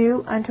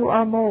subdue unto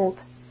our mold,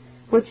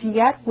 which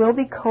yet will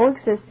be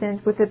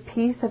coexistent with the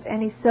peace of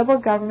any civil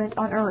government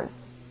on earth,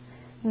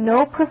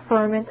 no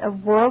preferment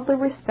of worldly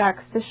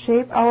respects to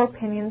shape our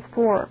opinions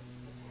for.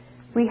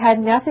 We had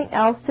nothing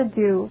else to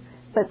do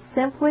but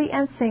simply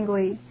and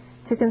singly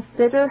to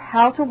consider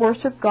how to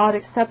worship God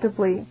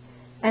acceptably,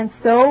 and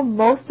so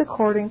most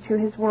according to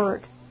His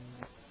Word.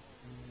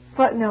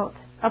 Footnote: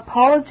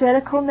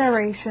 Apologetical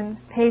Narration,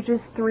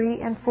 pages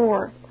 3 and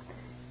 4.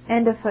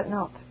 End of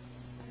footnote.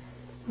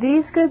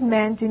 These good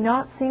men do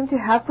not seem to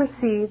have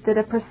perceived that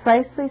a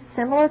precisely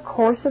similar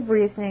course of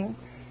reasoning,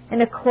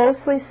 in a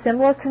closely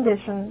similar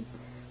condition,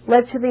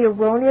 led to the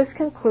erroneous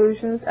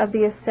conclusions of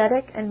the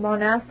ascetic and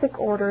monastic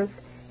orders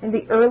in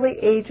the early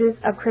ages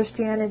of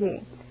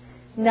Christianity,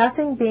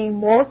 nothing being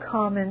more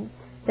common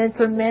than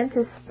for men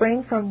to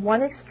spring from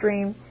one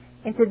extreme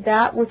into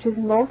that which is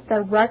most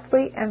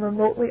directly and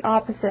remotely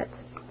opposite.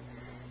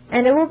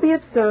 And it will be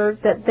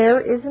observed that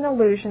there is an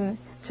allusion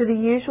to the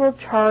usual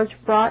charge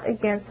brought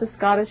against the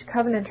Scottish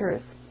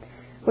Covenanters,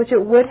 which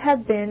it would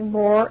have been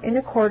more in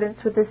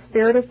accordance with the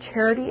spirit of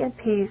charity and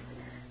peace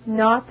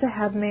not to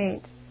have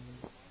made.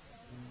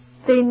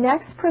 They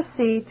next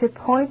proceed to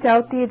point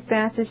out the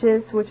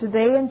advantages which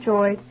they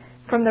enjoyed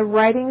from the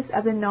writings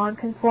of the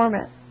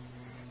Nonconformists,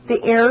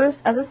 the errors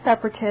of the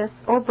Separatists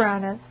or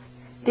Brownists,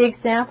 the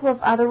example of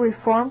other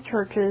Reformed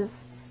churches,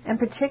 and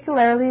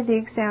particularly the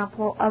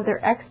example of their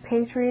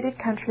expatriated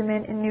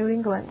countrymen in New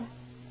England.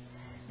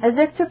 As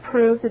if to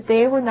prove that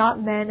they were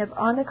not men of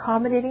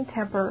unaccommodating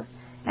temper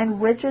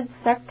and rigid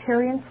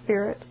sectarian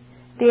spirit,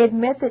 they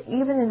admit that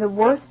even in the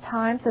worst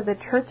times of the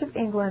Church of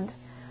England,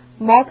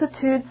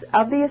 multitudes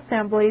of the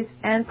assemblies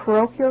and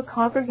parochial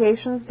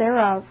congregations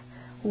thereof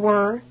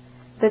were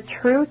the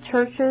true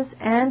churches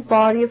and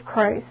body of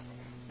Christ,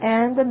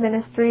 and the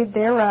ministry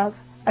thereof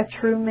a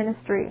true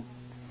ministry.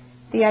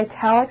 The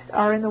italics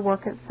are in the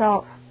work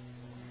itself.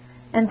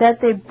 And that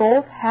they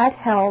both had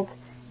held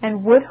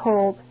and would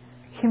hold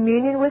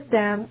communion with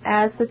them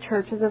as the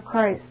churches of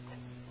Christ.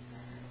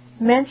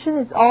 Mention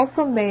is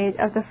also made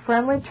of the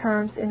friendly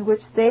terms in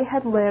which they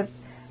had lived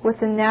with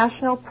the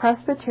National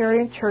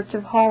Presbyterian Church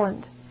of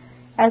Holland,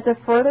 as a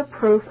further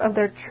proof of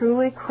their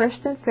truly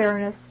Christian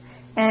fairness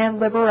and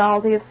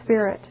liberality of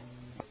spirit.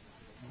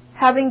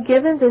 Having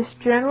given this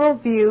general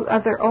view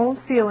of their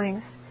own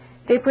feelings,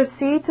 they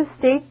proceed to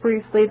state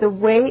briefly the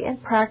way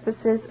and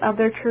practices of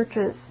their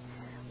churches,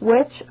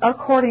 which,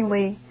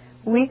 accordingly,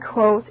 we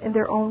quote in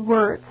their own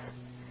words.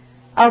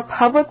 Our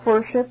public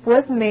worship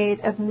was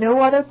made of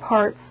no other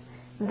parts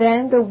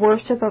than the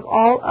worship of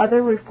all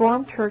other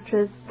Reformed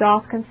churches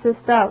doth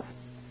consist of,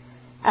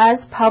 as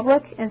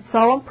public and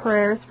solemn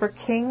prayers for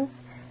kings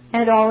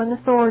and all in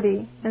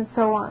authority, and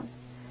so on,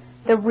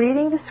 the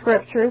reading the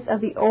Scriptures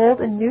of the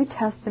Old and New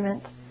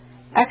Testament,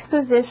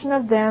 exposition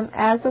of them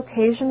as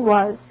occasion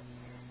was,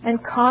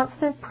 and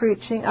constant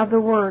preaching of the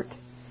Word,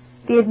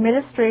 the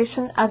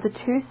administration of the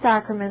two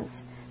sacraments,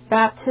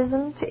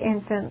 baptism to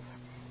infants,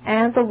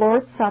 and the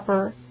Lord's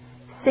Supper,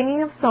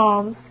 singing of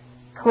psalms,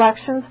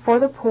 collections for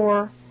the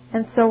poor,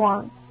 and so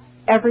on,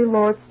 every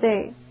Lord's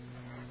Day.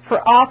 For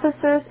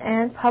officers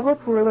and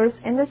public rulers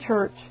in the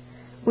Church,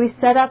 we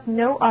set up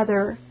no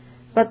other,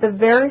 but the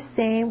very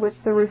same which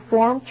the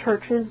Reformed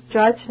churches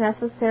judge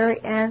necessary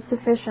and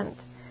sufficient,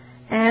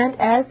 and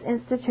as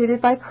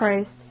instituted by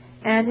Christ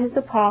and His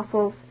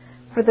apostles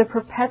for the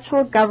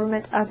perpetual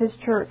government of His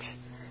Church,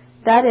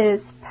 that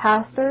is,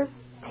 pastors,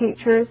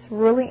 teachers,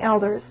 ruling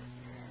elders,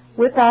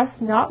 with us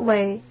not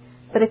lay,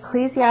 but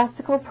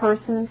ecclesiastical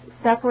persons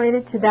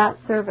separated to that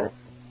service,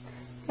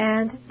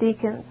 and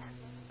deacons.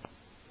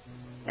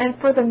 And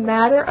for the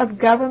matter of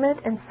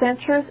government and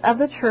censures of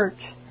the church,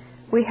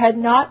 we had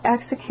not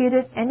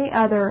executed any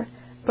other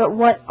but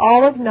what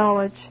all of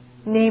knowledge,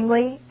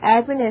 namely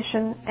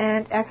admonition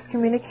and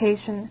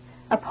excommunication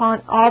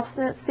upon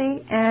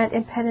obstinacy and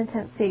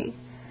impenitency,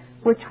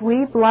 which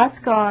we, bless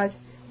God,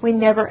 we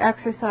never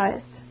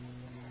exercised.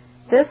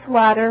 This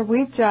latter,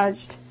 we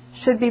judged,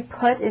 should be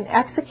put in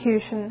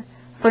execution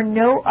for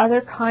no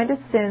other kind of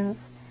sins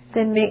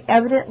than may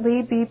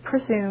evidently be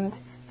presumed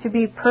to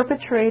be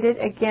perpetrated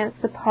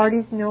against the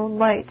party's known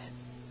light.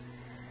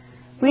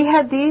 We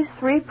had these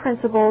three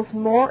principles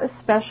more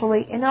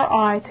especially in our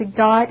eye to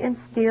guide and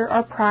steer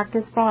our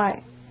practice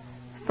by.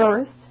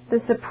 First,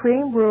 the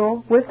supreme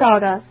rule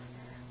without us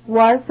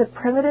was the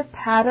primitive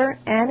pattern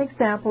and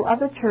example of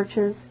the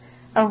churches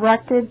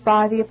erected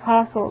by the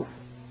apostles.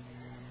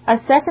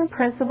 A second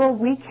principle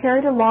we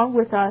carried along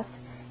with us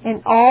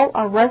in all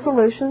our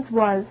resolutions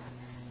was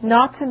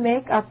not to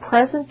make our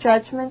present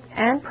judgment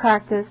and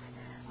practice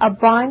a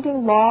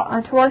binding law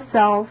unto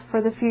ourselves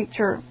for the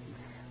future,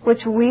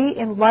 which we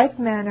in like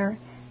manner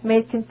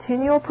made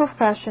continual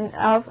profession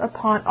of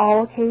upon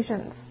all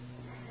occasions.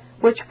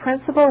 Which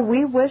principle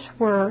we wish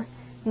were,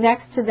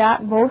 next to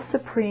that most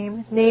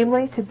supreme,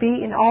 namely to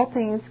be in all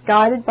things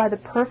guided by the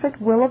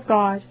perfect will of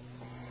God,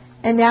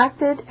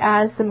 enacted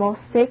as the most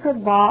sacred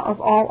law of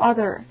all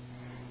other,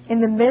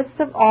 in the midst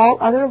of all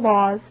other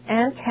laws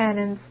and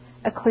canons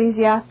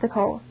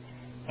ecclesiastical,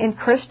 in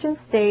Christian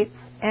states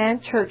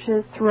and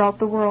churches throughout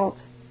the world.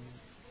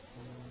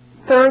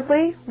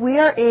 Thirdly, we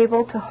are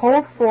able to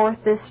hold forth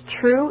this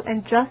true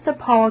and just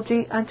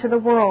apology unto the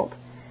world,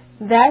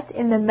 that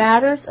in the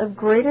matters of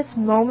greatest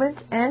moment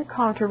and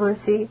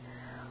controversy,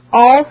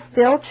 all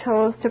still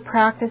chose to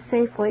practice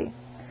safely,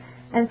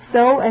 and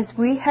so as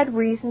we had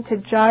reason to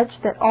judge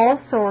that all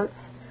sorts,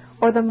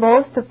 or the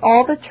most of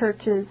all the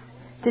churches,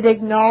 did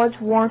acknowledge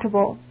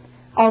warrantable,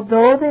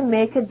 although they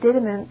make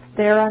additiaments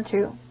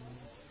thereunto.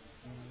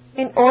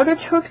 In order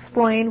to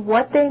explain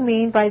what they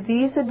mean by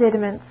these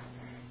additiaments,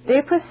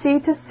 they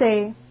proceed to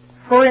say,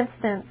 for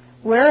instance,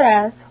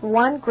 whereas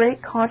one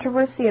great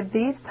controversy of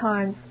these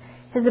times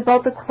is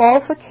about the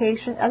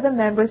qualification of the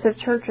members of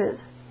churches,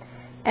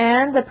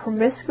 and the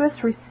promiscuous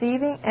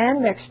receiving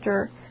and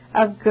mixture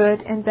of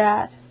good and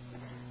bad,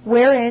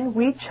 wherein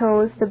we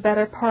chose the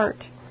better part,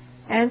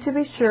 and to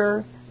be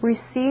sure,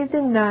 received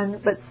in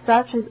none but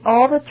such as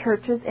all the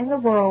churches in the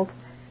world,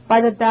 by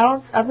the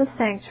balance of the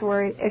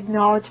sanctuary,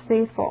 acknowledge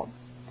faithful.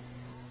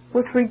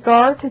 With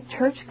regard to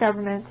church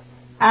government,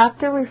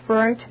 after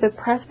referring to the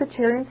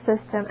Presbyterian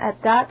system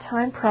at that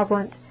time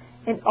prevalent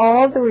in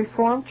all the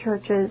Reformed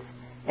churches,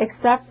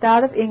 except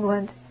that of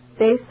England,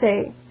 they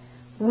say,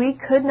 we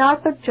could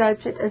not but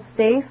judge it a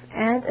safe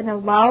and an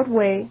allowed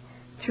way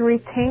to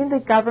retain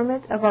the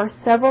government of our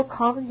several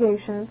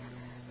congregations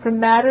for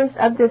matters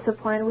of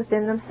discipline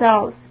within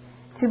themselves,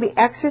 to be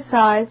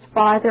exercised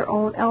by their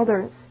own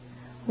elders,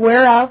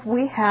 whereof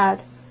we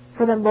had,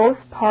 for the most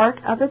part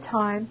of the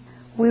time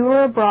we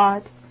were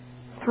abroad,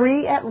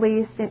 3 at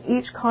least in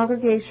each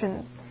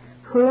congregation,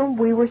 whom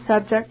we were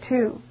subject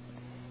to,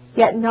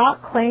 yet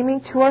not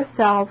claiming to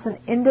ourselves an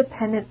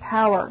independent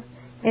power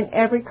in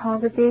every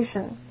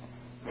congregation,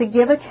 to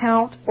give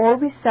account or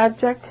be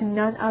subject to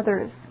none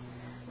others,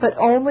 but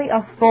only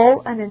a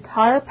full and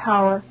entire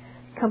power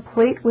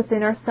complete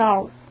within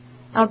ourselves,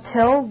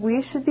 until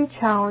we should be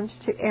challenged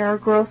to err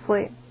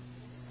grossly.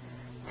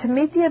 To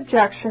meet the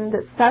objection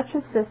that such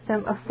a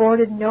system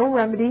afforded no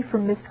remedy for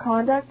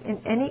misconduct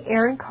in any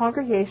erring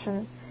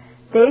congregation,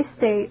 they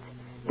state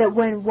that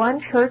when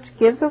one church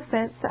gives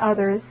offense to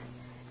others,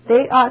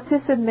 they ought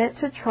to submit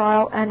to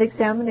trial and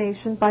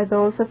examination by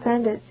those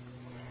offended,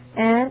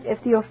 and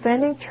if the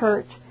offending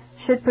church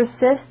should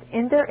persist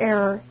in their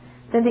error,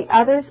 then the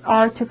others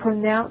are to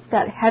pronounce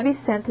that heavy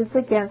sentence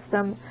against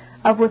them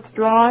of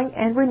withdrawing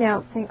and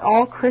renouncing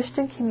all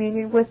Christian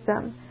communion with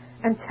them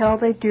until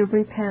they do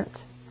repent.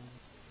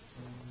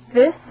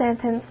 This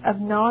sentence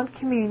of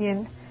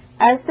non-communion,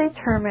 as they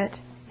term it,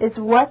 is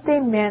what they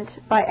meant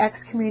by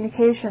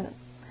excommunication,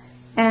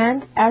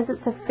 and as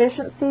its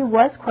sufficiency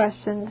was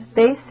questioned,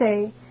 they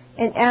say,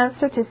 in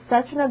answer to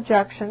such an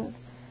objection,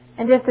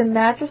 and if the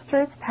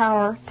magistrate's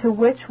power, to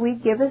which we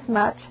give as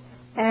much,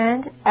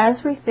 and, as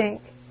we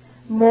think,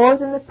 more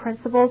than the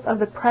principles of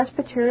the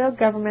Presbyterial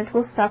government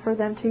will suffer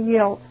them to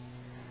yield,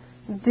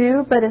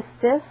 do but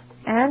assist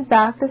and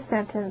back the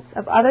sentence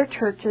of other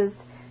churches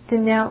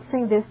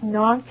denouncing this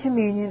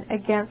non-communion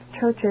against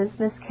churches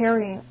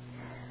miscarrying,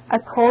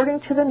 according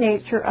to the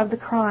nature of the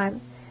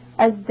crime,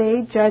 as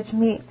they judge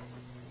meet,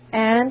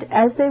 and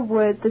as they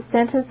would the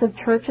sentence of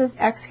churches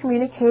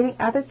excommunicating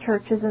other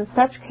churches in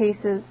such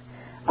cases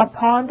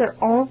upon their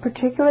own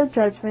particular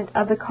judgment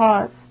of the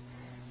cause,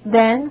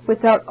 then,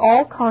 without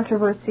all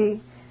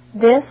controversy,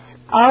 this,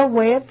 our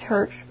way of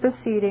church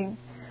proceeding,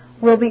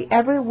 will be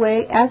every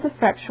way as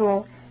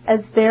effectual as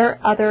their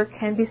other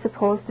can be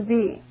supposed to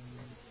be.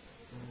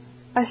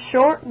 A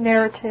short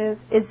narrative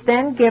is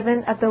then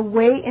given of the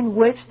way in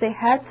which they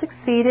had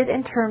succeeded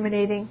in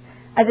terminating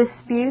a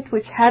dispute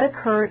which had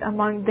occurred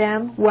among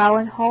them while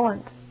in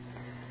Holland.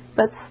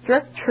 But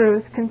strict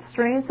truth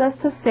constrains us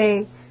to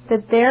say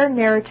that their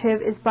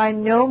narrative is by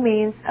no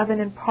means of an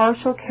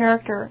impartial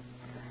character,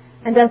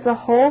 and as the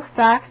whole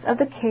facts of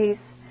the case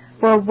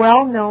were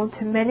well known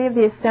to many of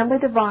the Assembly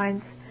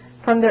divines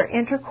from their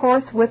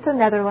intercourse with the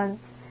Netherlands,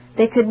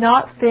 they could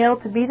not fail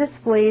to be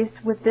displeased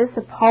with this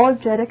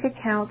apologetic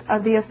account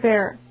of the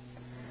affair.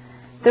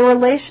 The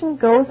relation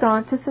goes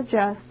on to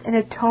suggest, in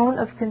a tone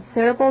of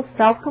considerable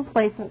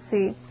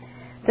self-complacency,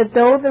 that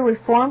though the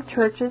Reformed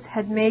churches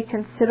had made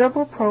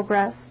considerable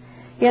progress,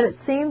 yet it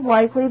seemed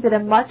likely that a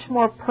much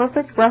more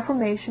perfect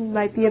Reformation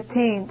might be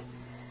obtained,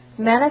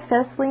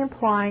 manifestly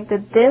implying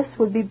that this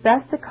would be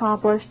best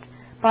accomplished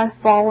by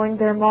following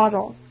their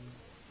model.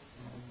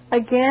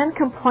 Again,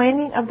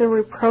 complaining of the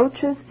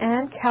reproaches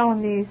and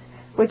calumnies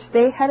which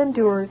they had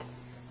endured,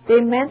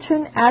 they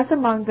mention as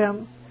among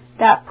them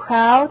that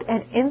proud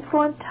and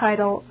insolent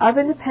title of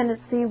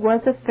independency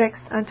was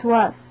affixed unto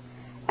us,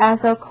 as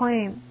our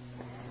claim,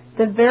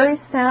 the very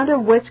sound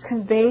of which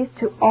conveys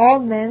to all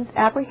men's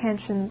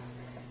apprehensions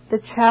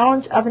the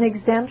challenge of an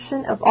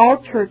exemption of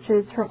all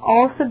churches from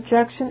all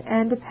subjection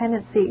and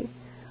dependency,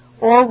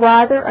 or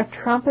rather a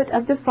trumpet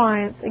of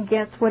defiance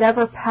against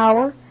whatever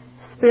power,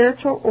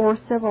 spiritual or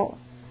civil,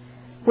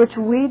 which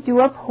we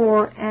do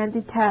abhor and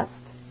detest,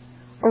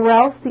 or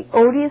else the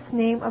odious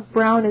name of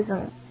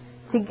Brownism,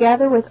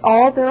 together with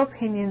all their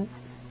opinions,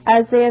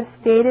 as they have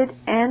stated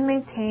and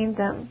maintained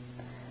them,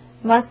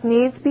 must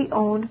needs be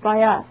owned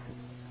by us,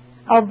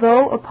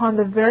 although upon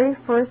the very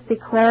first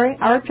declaring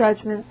our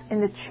judgments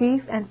in the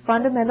chief and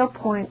fundamental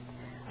points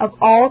of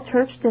all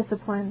church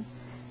discipline,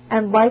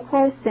 and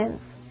likewise since,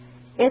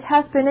 it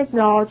has been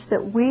acknowledged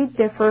that we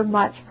differ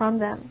much from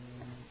them.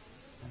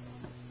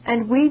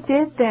 And we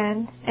did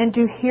then, and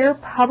do here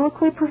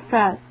publicly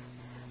profess,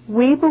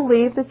 we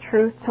believe the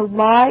truth to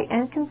lie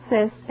and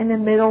consist in the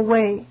middle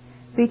way,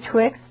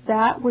 betwixt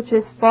that which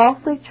is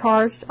falsely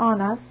charged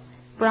on us,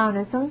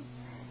 Brownism,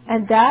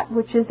 and that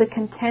which is the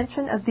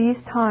contention of these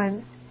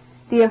times,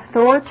 the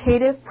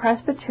authoritative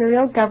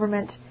Presbyterial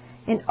government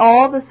in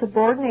all the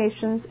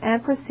subordinations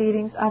and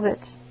proceedings of it.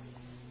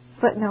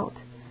 Footnote: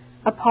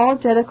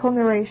 Apologetical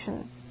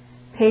Narration,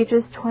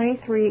 pages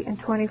 23 and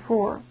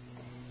 24.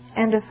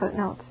 End of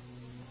footnote.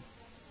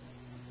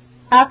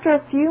 After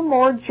a few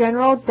more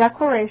general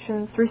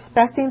declarations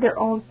respecting their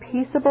own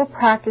peaceable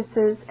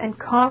practices and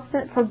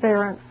constant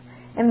forbearance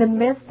in the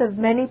midst of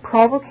many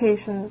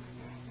provocations,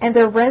 and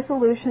their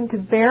resolution to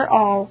bear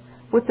all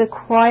with a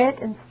quiet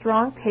and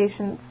strong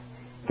patience,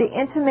 they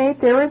intimate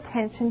their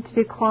intention to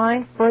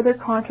decline further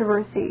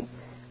controversy,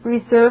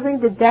 reserving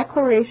the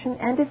declaration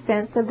and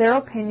defense of their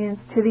opinions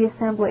to the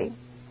Assembly.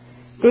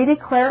 They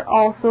declare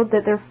also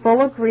that their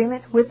full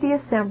agreement with the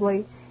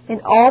Assembly in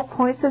all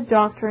points of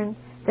doctrine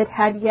that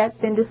had yet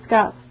been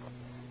discussed,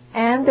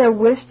 and their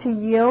wish to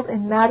yield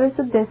in matters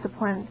of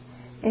discipline,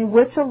 in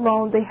which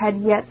alone they had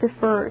yet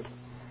deferred,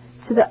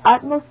 to the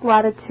utmost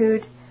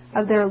latitude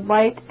of their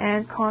light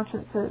and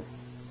consciences.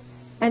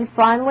 And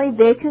finally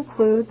they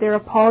conclude their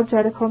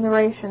apologetical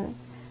narration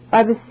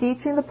by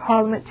beseeching the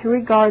Parliament to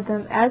regard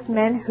them as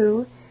men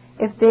who,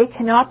 if they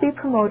cannot be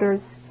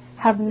promoters,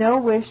 have no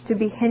wish to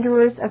be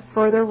hinderers of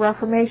further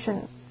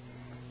reformation,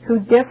 who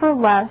differ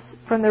less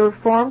from the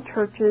Reformed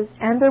churches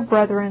and their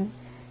brethren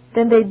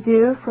than they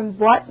do from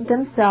what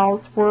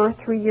themselves were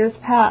 3 years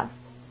past,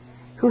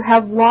 who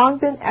have long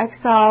been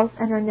exiles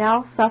and are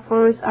now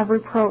sufferers of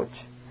reproach,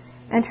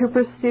 and who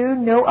pursue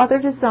no other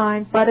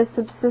design but a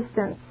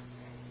subsistence,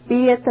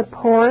 be it the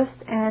poorest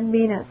and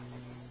meanest,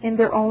 in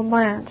their own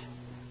land,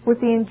 with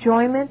the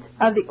enjoyment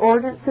of the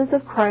ordinances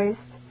of Christ,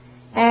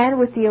 and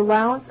with the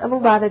allowance of a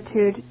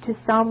latitude to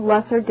some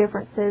lesser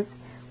differences,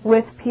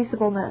 with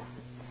peaceableness,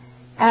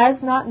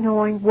 as not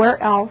knowing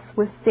where else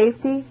with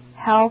safety,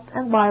 health,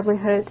 and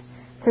livelihood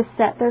to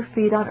set their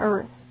feet on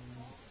earth.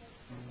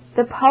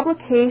 The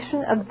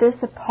publication of this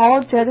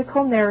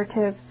apologetical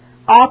narrative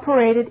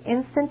operated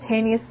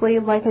instantaneously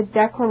like a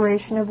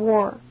declaration of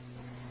war.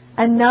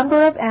 A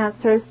number of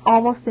answers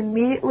almost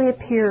immediately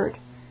appeared,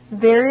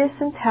 various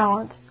in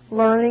talent,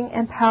 learning,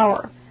 and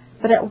power,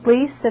 but at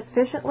least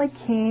sufficiently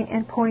keen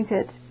and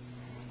pointed.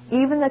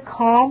 Even the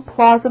calm,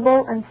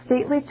 plausible, and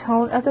stately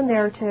tone of the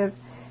narrative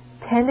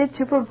tended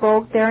to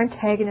provoke their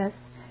antagonists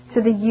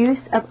to the use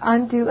of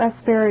undue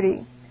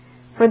asperity,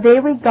 for they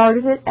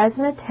regarded it as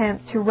an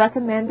attempt to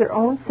recommend their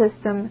own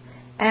system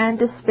and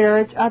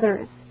disparage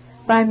others,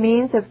 by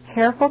means of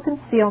careful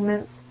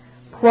concealments,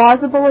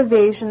 plausible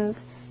evasions,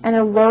 and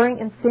alluring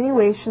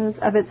insinuations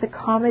of its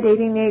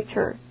accommodating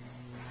nature,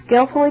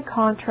 skillfully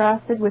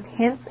contrasted with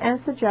hints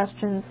and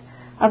suggestions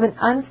of an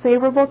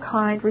unfavorable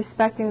kind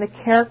respecting the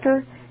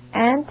character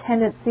and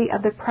tendency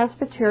of the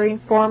Presbyterian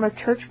form of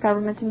church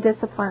government and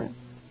discipline.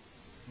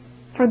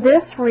 For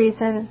this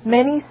reason,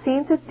 many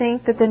seem to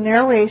think that the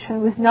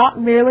narration was not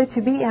merely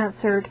to be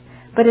answered,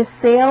 but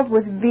assailed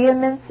with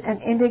vehemence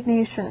and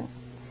indignation.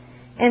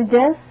 In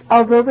this,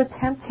 although the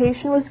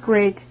temptation was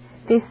great,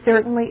 they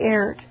certainly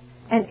erred,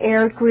 and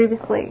erred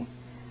grievously.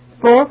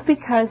 both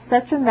because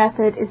such a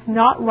method is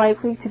not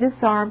likely to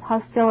disarm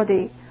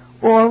hostility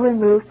or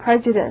remove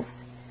prejudice,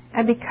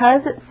 and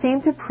because it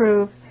seemed to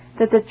prove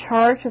that the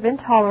charge of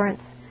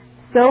intolerance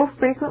so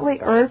frequently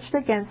urged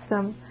against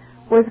them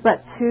was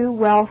but too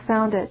well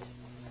founded.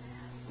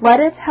 Let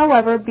it,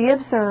 however, be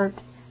observed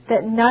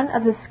that none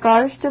of the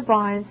Scottish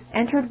divines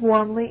entered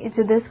warmly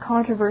into this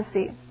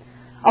controversy,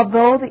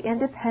 although the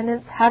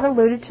Independents had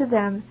alluded to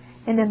them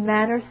in a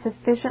manner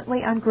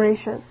sufficiently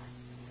ungracious.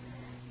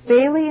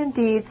 Bailey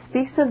indeed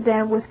speaks of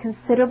them with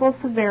considerable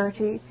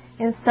severity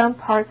in some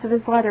parts of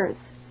his letters,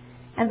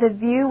 and the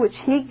view which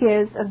he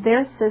gives of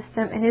their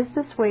system and is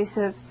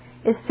dissuasive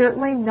is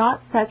certainly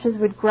not such as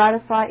would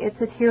gratify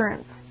its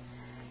adherents,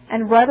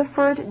 and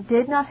Rutherford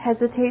did not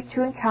hesitate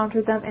to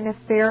encounter them in a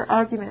fair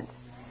argument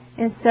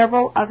in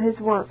several of his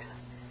works,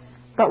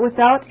 but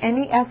without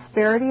any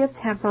asperity of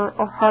temper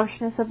or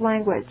harshness of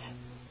language.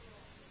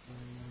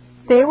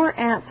 They were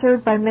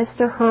answered by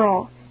Mr.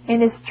 Hurrell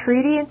in his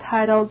treatise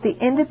entitled The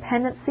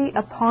Independency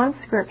upon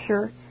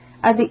Scripture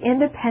of the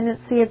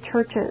Independency of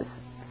Churches,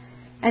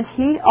 and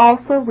he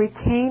also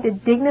retained a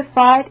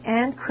dignified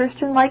and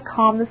Christian-like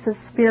calmness of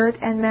spirit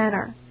and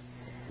manner.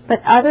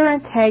 But other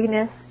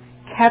antagonists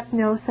kept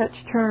no such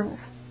terms.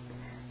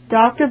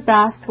 Dr.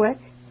 Bastwick,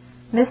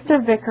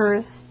 Mr.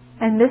 Vickers,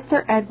 and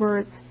Mr.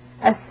 Edwards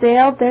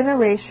assailed their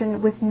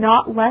narration with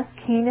not less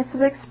keenness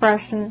of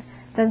expression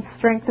than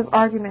strength of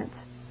argument.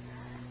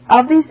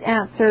 Of these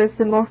answers,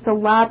 the most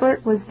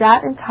elaborate was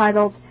that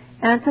entitled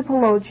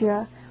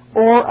Anthropologia,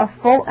 or a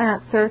full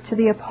answer to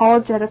the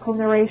apologetical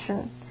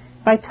narration,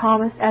 by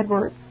Thomas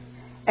Edwards,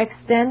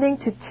 extending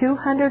to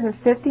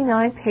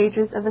 259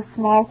 pages of a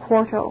small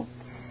quarto,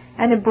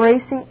 and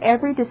embracing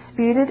every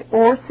disputed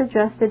or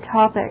suggested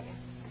topic.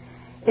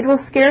 It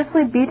will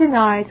scarcely be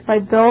denied by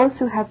those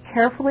who have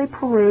carefully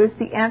perused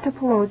the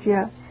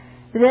Anthropologia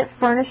that it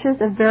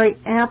furnishes a very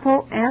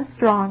ample and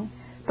strong,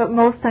 but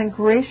most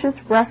ungracious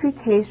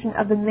refutation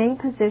of the main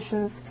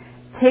positions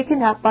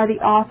taken up by the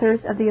authors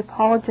of the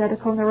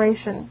apologetical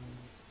narration.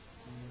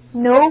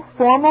 No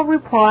formal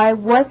reply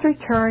was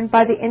returned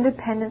by the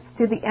Independents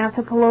to the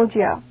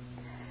Anthropologia,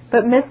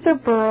 but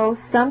Mr. Burroughs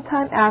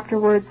sometime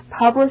afterwards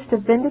published a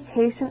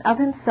vindication of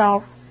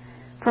himself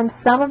from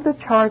some of the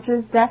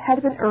charges that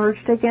had been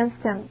urged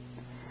against him.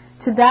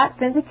 To that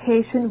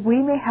vindication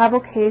we may have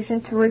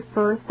occasion to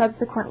refer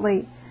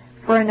subsequently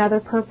for another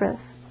purpose.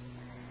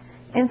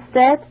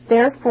 Instead,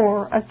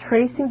 therefore, of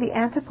tracing the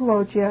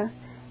Anthropologia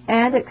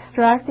and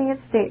extracting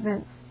its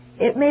statements,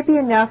 it may be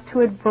enough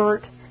to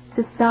advert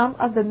to some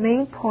of the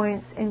main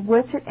points in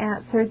which it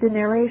answered the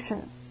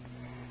narration.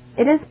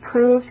 It is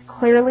proved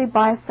clearly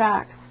by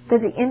facts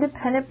that the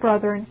Independent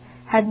Brethren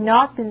had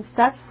not been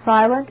such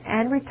silent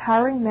and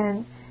retiring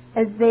men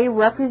as they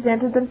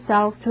represented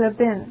themselves to have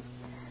been,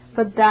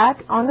 but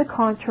that, on the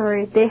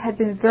contrary, they had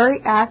been very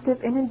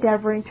active in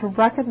endeavoring to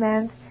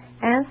recommend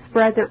and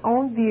spread their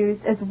own views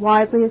as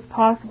widely as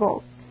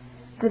possible,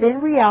 that in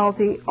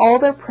reality all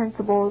their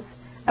principles,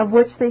 of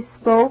which they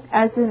spoke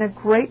as in a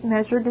great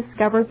measure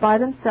discovered by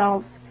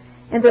themselves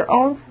in their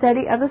own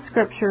study of the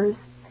Scriptures,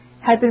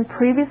 had been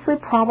previously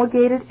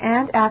promulgated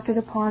and acted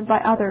upon by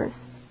others.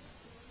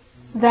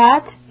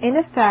 That, in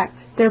effect,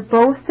 their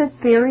boasted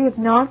theory of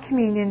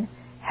non-communion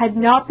had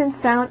not been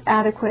found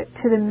adequate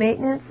to the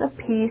maintenance of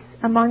peace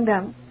among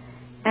them,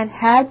 and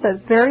had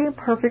but very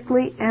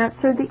imperfectly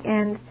answered the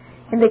end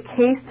in the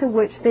case to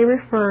which they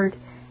referred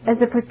as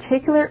a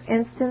particular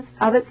instance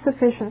of its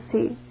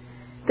sufficiency,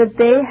 that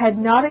they had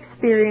not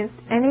experienced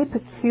any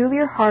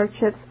peculiar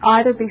hardships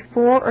either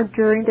before or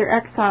during their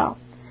exile,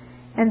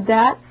 and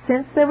that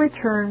since their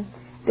return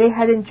they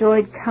had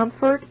enjoyed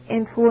comfort,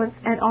 influence,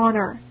 and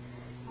honor,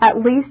 at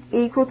least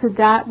equal to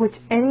that which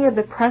any of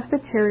the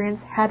Presbyterians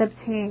had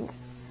obtained.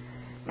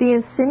 The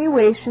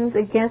insinuations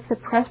against the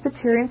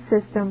Presbyterian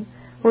system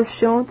were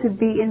shown to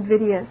be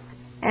invidious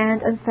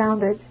and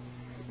unfounded,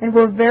 and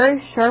were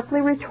very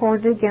sharply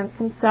retorted against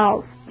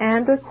themselves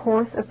and their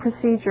course of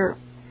procedure,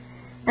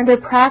 and their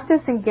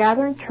practice in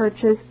gathering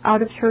churches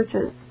out of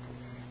churches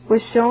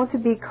was shown to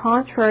be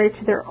contrary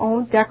to their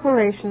own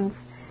declarations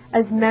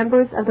as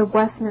members of the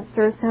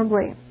Westminster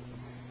Assembly.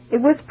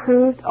 It was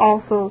proved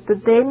also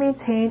that they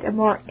maintained a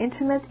more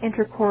intimate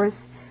intercourse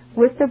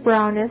with the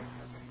Brownists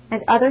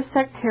and other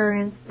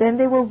sectarians than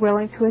they were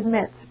willing to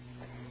admit,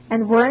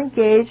 and were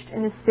engaged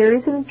in a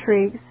series of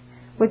intrigues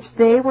which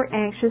they were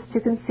anxious to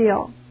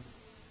conceal.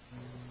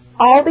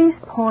 All these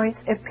points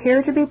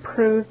appear to be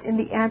proved in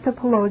the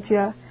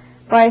Anthropologia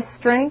by a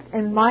strength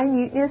and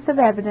minuteness of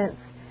evidence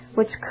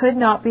which could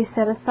not be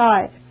set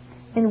aside,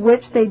 in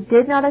which they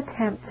did not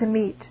attempt to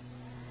meet.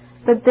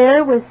 But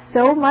there was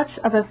so much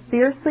of a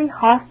fiercely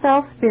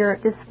hostile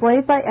spirit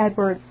displayed by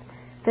Edwards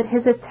that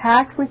his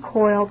attack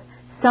recoiled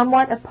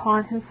somewhat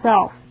upon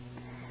himself,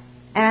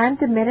 and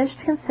diminished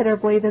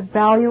considerably the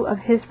value of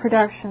his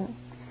production,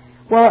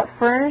 while it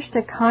furnished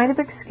a kind of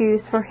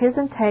excuse for his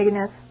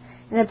antagonists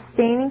in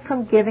abstaining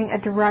from giving a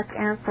direct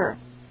answer.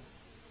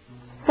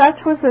 Such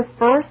was the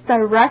first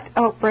direct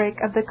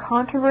outbreak of the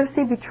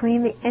controversy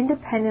between the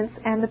Independents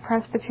and the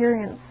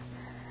Presbyterians.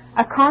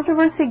 a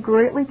controversy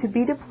greatly to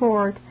be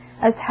deplored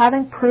as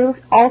having proved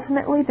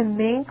ultimately the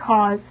main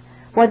cause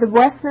why the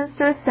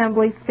Westminster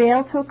Assembly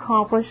failed to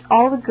accomplish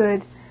all the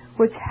good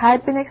which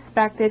had been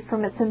expected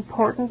from its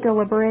important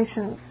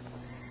deliberations.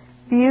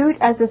 Viewed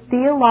as a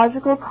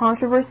theological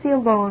controversy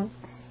alone,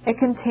 it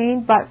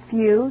contained but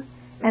few,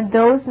 and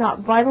those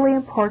not vitally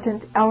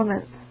important,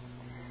 elements.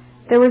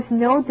 There was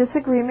no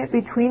disagreement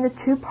between the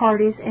two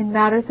parties in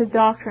matters of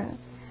doctrine.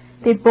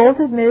 They both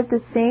admitted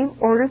the same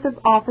orders of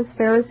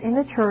office-bearers in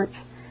the Church,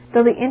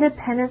 though the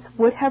Independents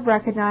would have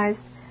recognized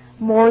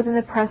more than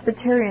the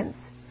Presbyterians,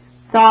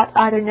 thought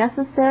either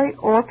necessary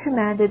or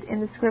commanded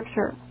in the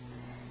Scripture.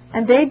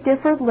 And they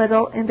differed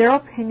little in their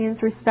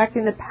opinions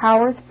respecting the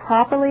powers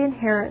properly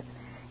inherent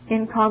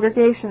in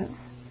congregations.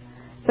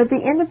 But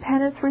the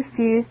Independents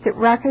refused to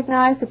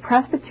recognize the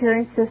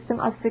Presbyterian system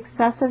of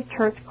successive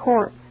church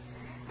courts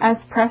as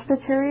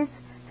presbyteries,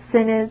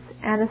 synods,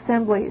 and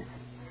assemblies,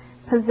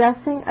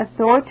 possessing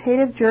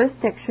authoritative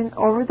jurisdiction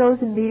over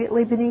those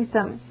immediately beneath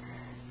them,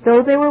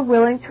 though they were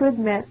willing to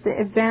admit the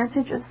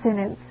advantage of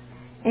synods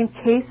in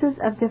cases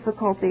of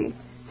difficulty,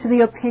 to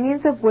the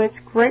opinions of which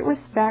great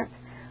respect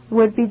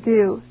would be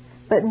due,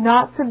 but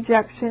not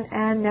subjection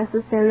and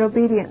necessary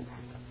obedience.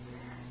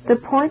 The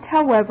point,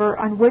 however,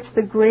 on which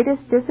the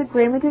greatest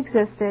disagreement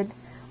existed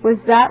was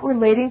that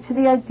relating to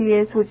the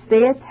ideas which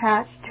they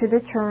attached to the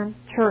term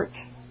church.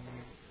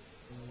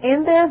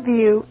 In their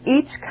view,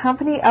 each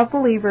company of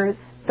believers,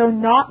 though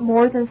not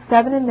more than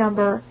 7 in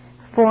number,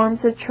 forms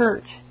a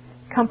church,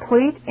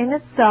 complete in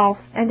itself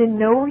and in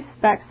no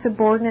respect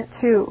subordinate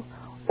to,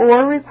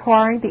 or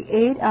requiring the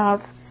aid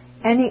of,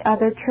 any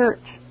other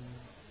church.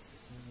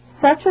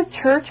 Such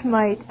a church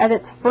might, at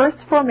its first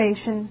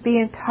formation, be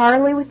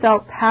entirely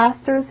without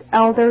pastors,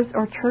 elders,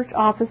 or church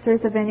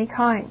officers of any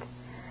kind.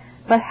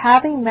 But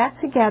having met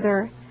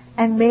together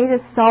and made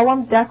a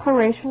solemn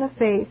declaration of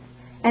faith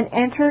and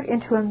entered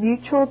into a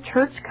mutual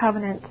church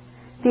covenant,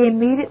 they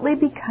immediately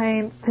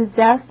became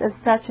possessed of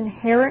such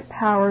inherent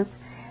powers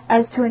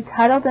as to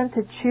entitle them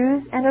to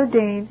choose and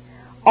ordain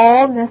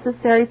all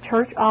necessary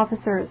church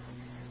officers,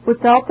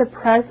 without the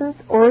presence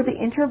or the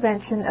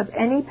intervention of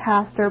any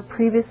pastor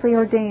previously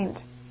ordained.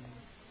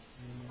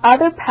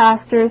 Other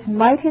pastors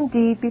might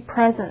indeed be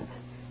present,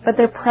 but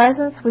their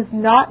presence was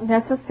not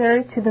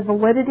necessary to the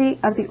validity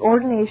of the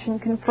ordination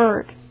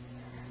conferred.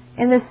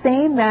 In the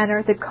same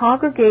manner, the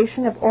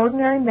congregation of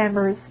ordinary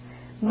members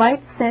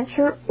might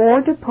censure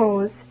or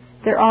depose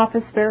their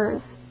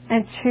office-bearers,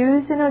 and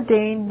choose and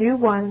ordain new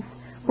ones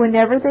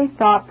whenever they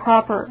thought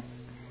proper.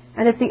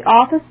 And if the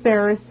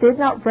office-bearers did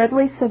not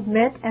readily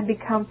submit and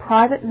become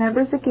private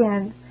members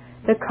again,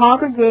 the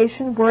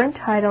congregation were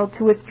entitled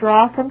to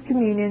withdraw from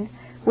communion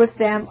with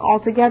them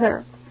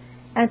altogether,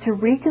 and to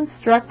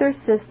reconstruct their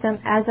system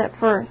as at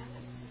first.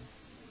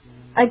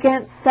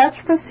 Against such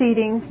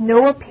proceedings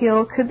no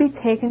appeal could be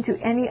taken to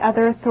any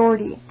other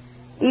authority,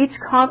 each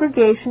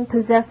congregation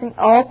possessing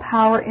all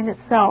power in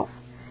itself,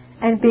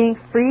 and being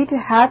free to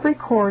have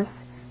recourse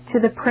to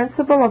the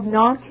principle of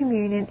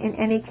non-communion in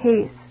any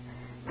case,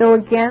 though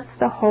against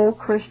the whole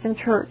Christian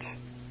Church.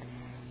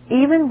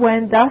 Even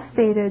when thus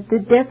stated, the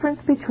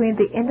difference between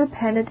the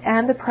Independent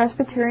and the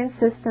Presbyterian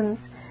systems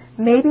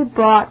may be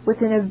brought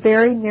within a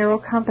very narrow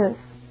compass.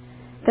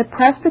 The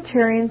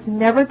Presbyterians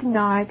never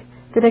denied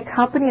that a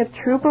company of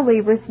true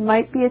believers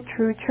might be a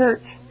true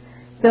church,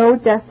 though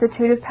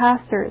destitute of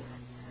pastors,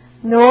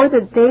 nor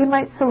that they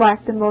might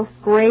select the most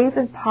grave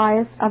and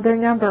pious of their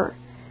number,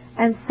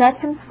 and set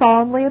him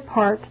solemnly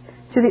apart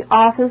to the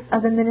office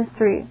of the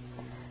ministry,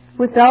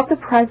 without the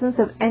presence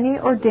of any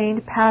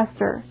ordained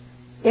pastor,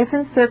 if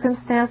in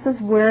circumstances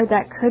where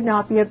that could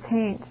not be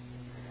obtained.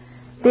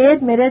 They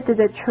admitted that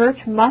the church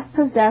must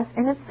possess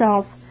in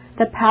itself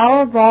the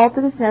power of all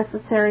that is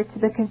necessary to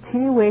the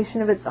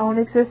continuation of its own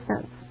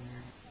existence.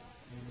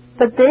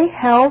 But they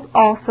held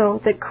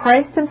also that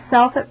Christ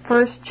himself at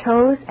first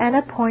chose and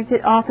appointed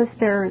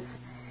office-bearers,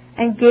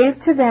 and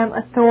gave to them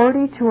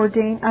authority to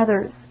ordain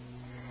others,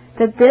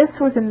 that this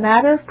was a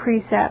matter of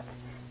precept,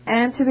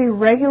 and to be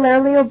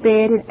regularly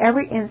obeyed in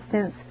every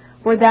instance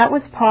where that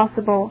was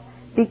possible,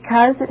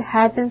 because it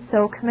had been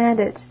so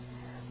commanded,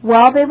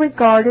 while they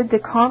regarded the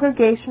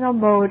congregational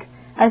mode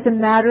as a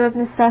matter of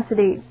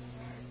necessity,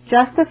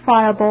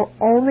 justifiable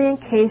only in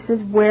cases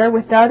where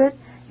without it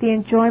the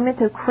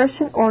enjoyment of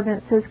Christian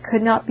ordinances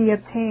could not be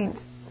obtained.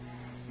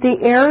 The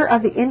error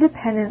of the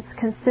Independents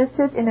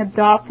consisted in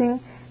adopting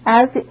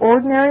as the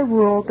ordinary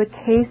rule the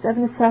case of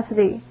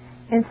necessity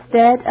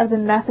instead of the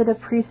method of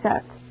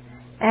precept,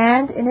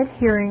 and in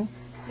adhering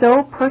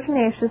so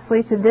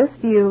pertinaciously to this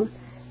view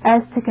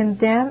as to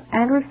condemn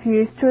and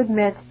refuse to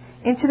admit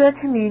into their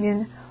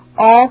communion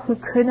all who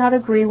could not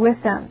agree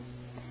with them.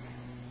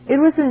 It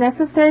was a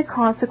necessary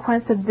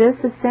consequence of this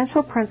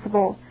essential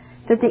principle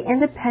that the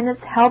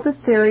Independents held the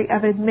theory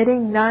of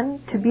admitting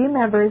none to be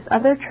members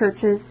of their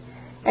churches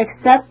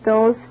except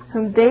those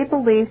whom they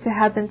believed to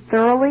have been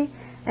thoroughly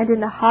and in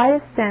the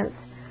highest sense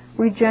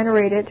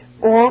regenerated,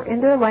 or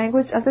in their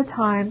language of the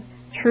time,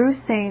 true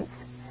saints,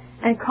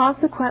 and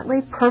consequently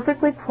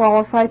perfectly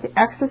qualified to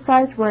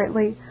exercise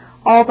rightly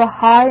all the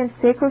high and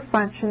sacred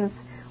functions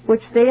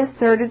which they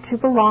asserted to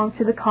belong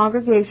to the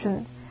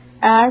congregation,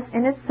 as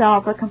in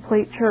itself a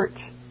complete church.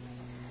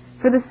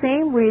 For the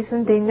same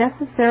reason, they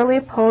necessarily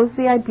opposed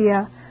the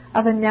idea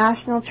of a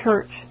national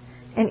church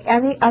in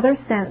any other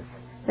sense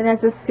than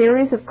as a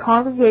series of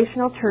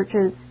congregational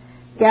churches,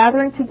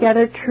 gathering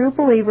together true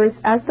believers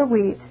as the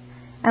wheat,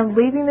 and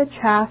leaving the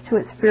chaff to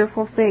its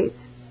fearful fate.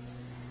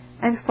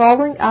 And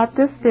following up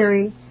this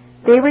theory,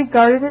 they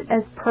regarded it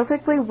as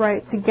perfectly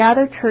right to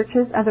gather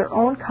churches of their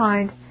own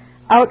kind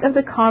out of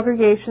the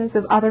congregations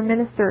of other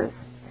ministers,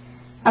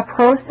 a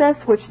process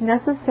which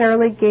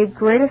necessarily gave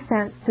great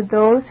offense to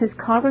those whose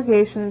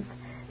congregations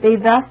they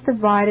thus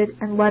divided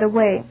and led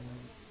away.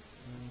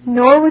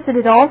 Nor was it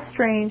at all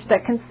strange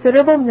that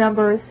considerable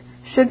numbers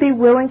should be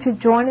willing to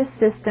join a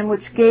system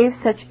which gave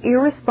such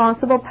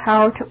irresponsible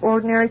power to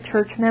ordinary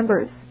church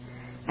members,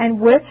 and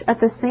which, at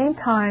the same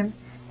time,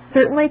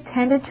 certainly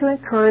tended to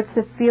encourage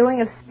the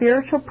feeling of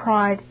spiritual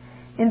pride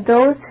in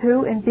those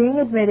who, in being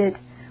admitted,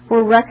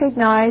 were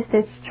recognized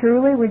as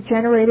truly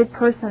regenerated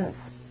persons.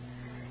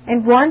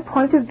 In one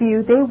point of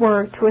view they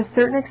were, to a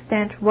certain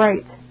extent,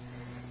 right.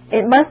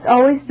 It must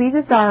always be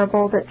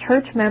desirable that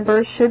church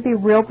members should be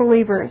real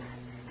believers,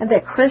 and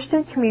that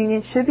Christian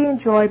communion should be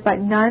enjoyed by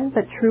none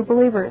but true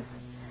believers.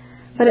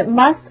 But it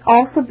must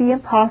also be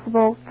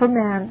impossible for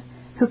man,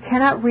 who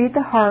cannot read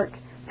the heart,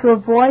 to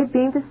avoid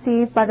being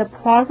deceived by the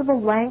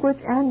plausible language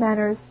and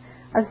manners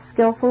of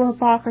skillful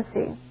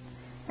hypocrisy,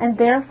 and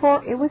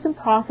therefore it was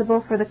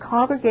impossible for the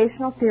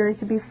congregational theory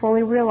to be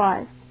fully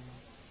realized.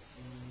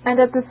 And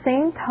at the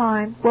same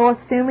time, while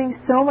assuming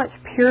so much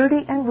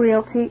purity and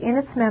reality in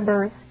its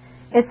members,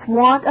 its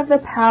want of the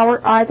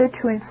power either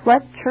to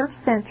inflict church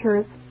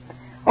censures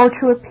or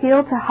to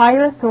appeal to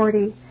higher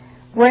authority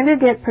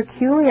rendered it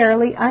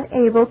peculiarly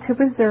unable to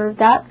preserve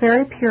that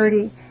very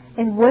purity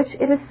in which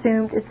it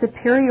assumed its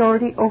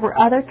superiority over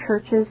other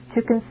churches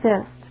to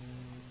consist.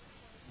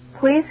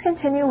 Please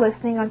continue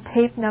listening on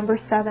tape number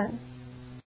 7.